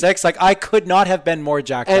Game 6. Like I could not have been more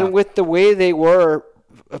jacked up. And with the way they were,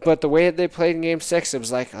 but the way that they played in Game 6, it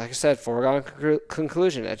was like I said, foregone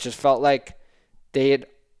conclusion. It just felt like they had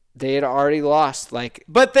already lost. Like,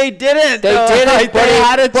 but they didn't. They didn't. They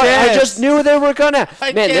had a chance. I just knew they were gonna.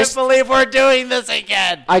 I can't believe we're doing this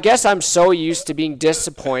again. I guess I'm so used to being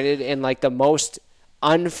disappointed in like the most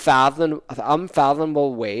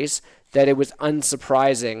unfathomable ways that it was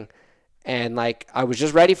unsurprising, and like I was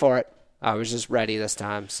just ready for it. I was just ready this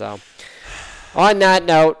time. So, on that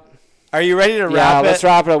note, are you ready to wrap it? Yeah, let's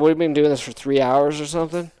wrap it up. We've been doing this for 3 hours or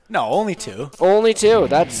something. No, only 2. Only 2.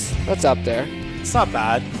 That's up there. It's not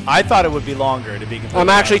bad. I thought it would be longer to be completely I'm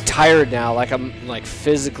actually honest. tired now. Like I'm like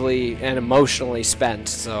physically and emotionally spent.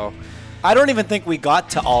 So I don't even think we got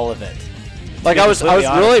to all of it. Like I was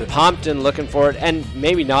really pumped and looking forward, and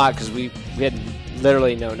maybe not because we had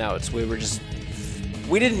literally no notes. We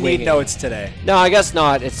didn't need notes today. No, I guess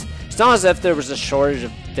not. It's not as if there was a shortage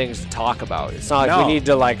of things to talk about. It's not like we need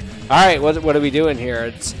to like, all right, what are we doing here?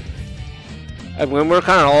 It's when we're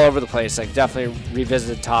kind of all over the place. Like definitely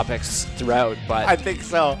revisited topics throughout, but I think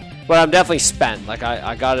so. But I'm definitely spent. Like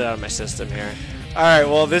I got it out of my system here. All right.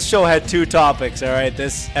 Well, this show had 2 topics. All right.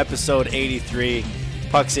 This episode 83.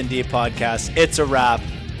 Pucks in Deep podcast. It's a wrap.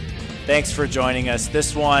 Thanks for joining us.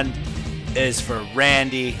 This one is for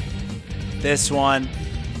Randy. This one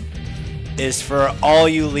is for all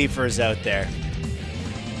you Leafers out there.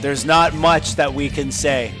 There's not much that we can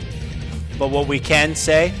say, but what we can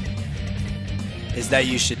say is that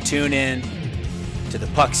you should tune in to the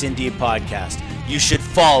Pucks in Deep podcast. You should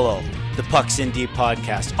follow the Pucks in Deep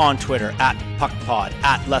podcast on Twitter @PuckPod,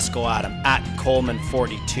 @LesGoAdam,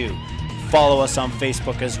 @Coleman42. Follow us on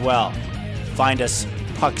Facebook as well. Find us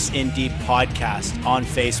Pucks in Deep Podcast on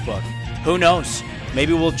Facebook. Who knows?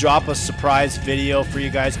 Maybe we'll drop a surprise video for you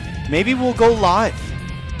guys. Maybe we'll go live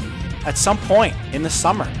at some point in the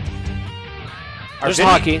summer. There's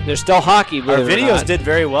hockey. There's still hockey. Our videos did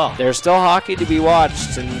very well. There's still hockey to be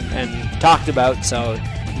watched and talked about, so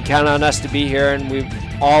you can count on us to be here, and we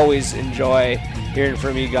always enjoy hearing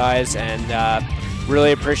from you guys, and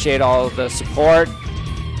really appreciate all of the support.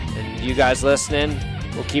 You guys listening,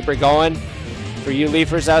 we'll keep her going. For you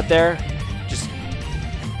Leafers out there, just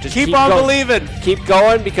keep on believing. Keep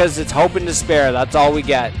going because it's hope and despair. That's all we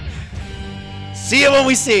get. See you when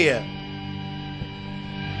we see you.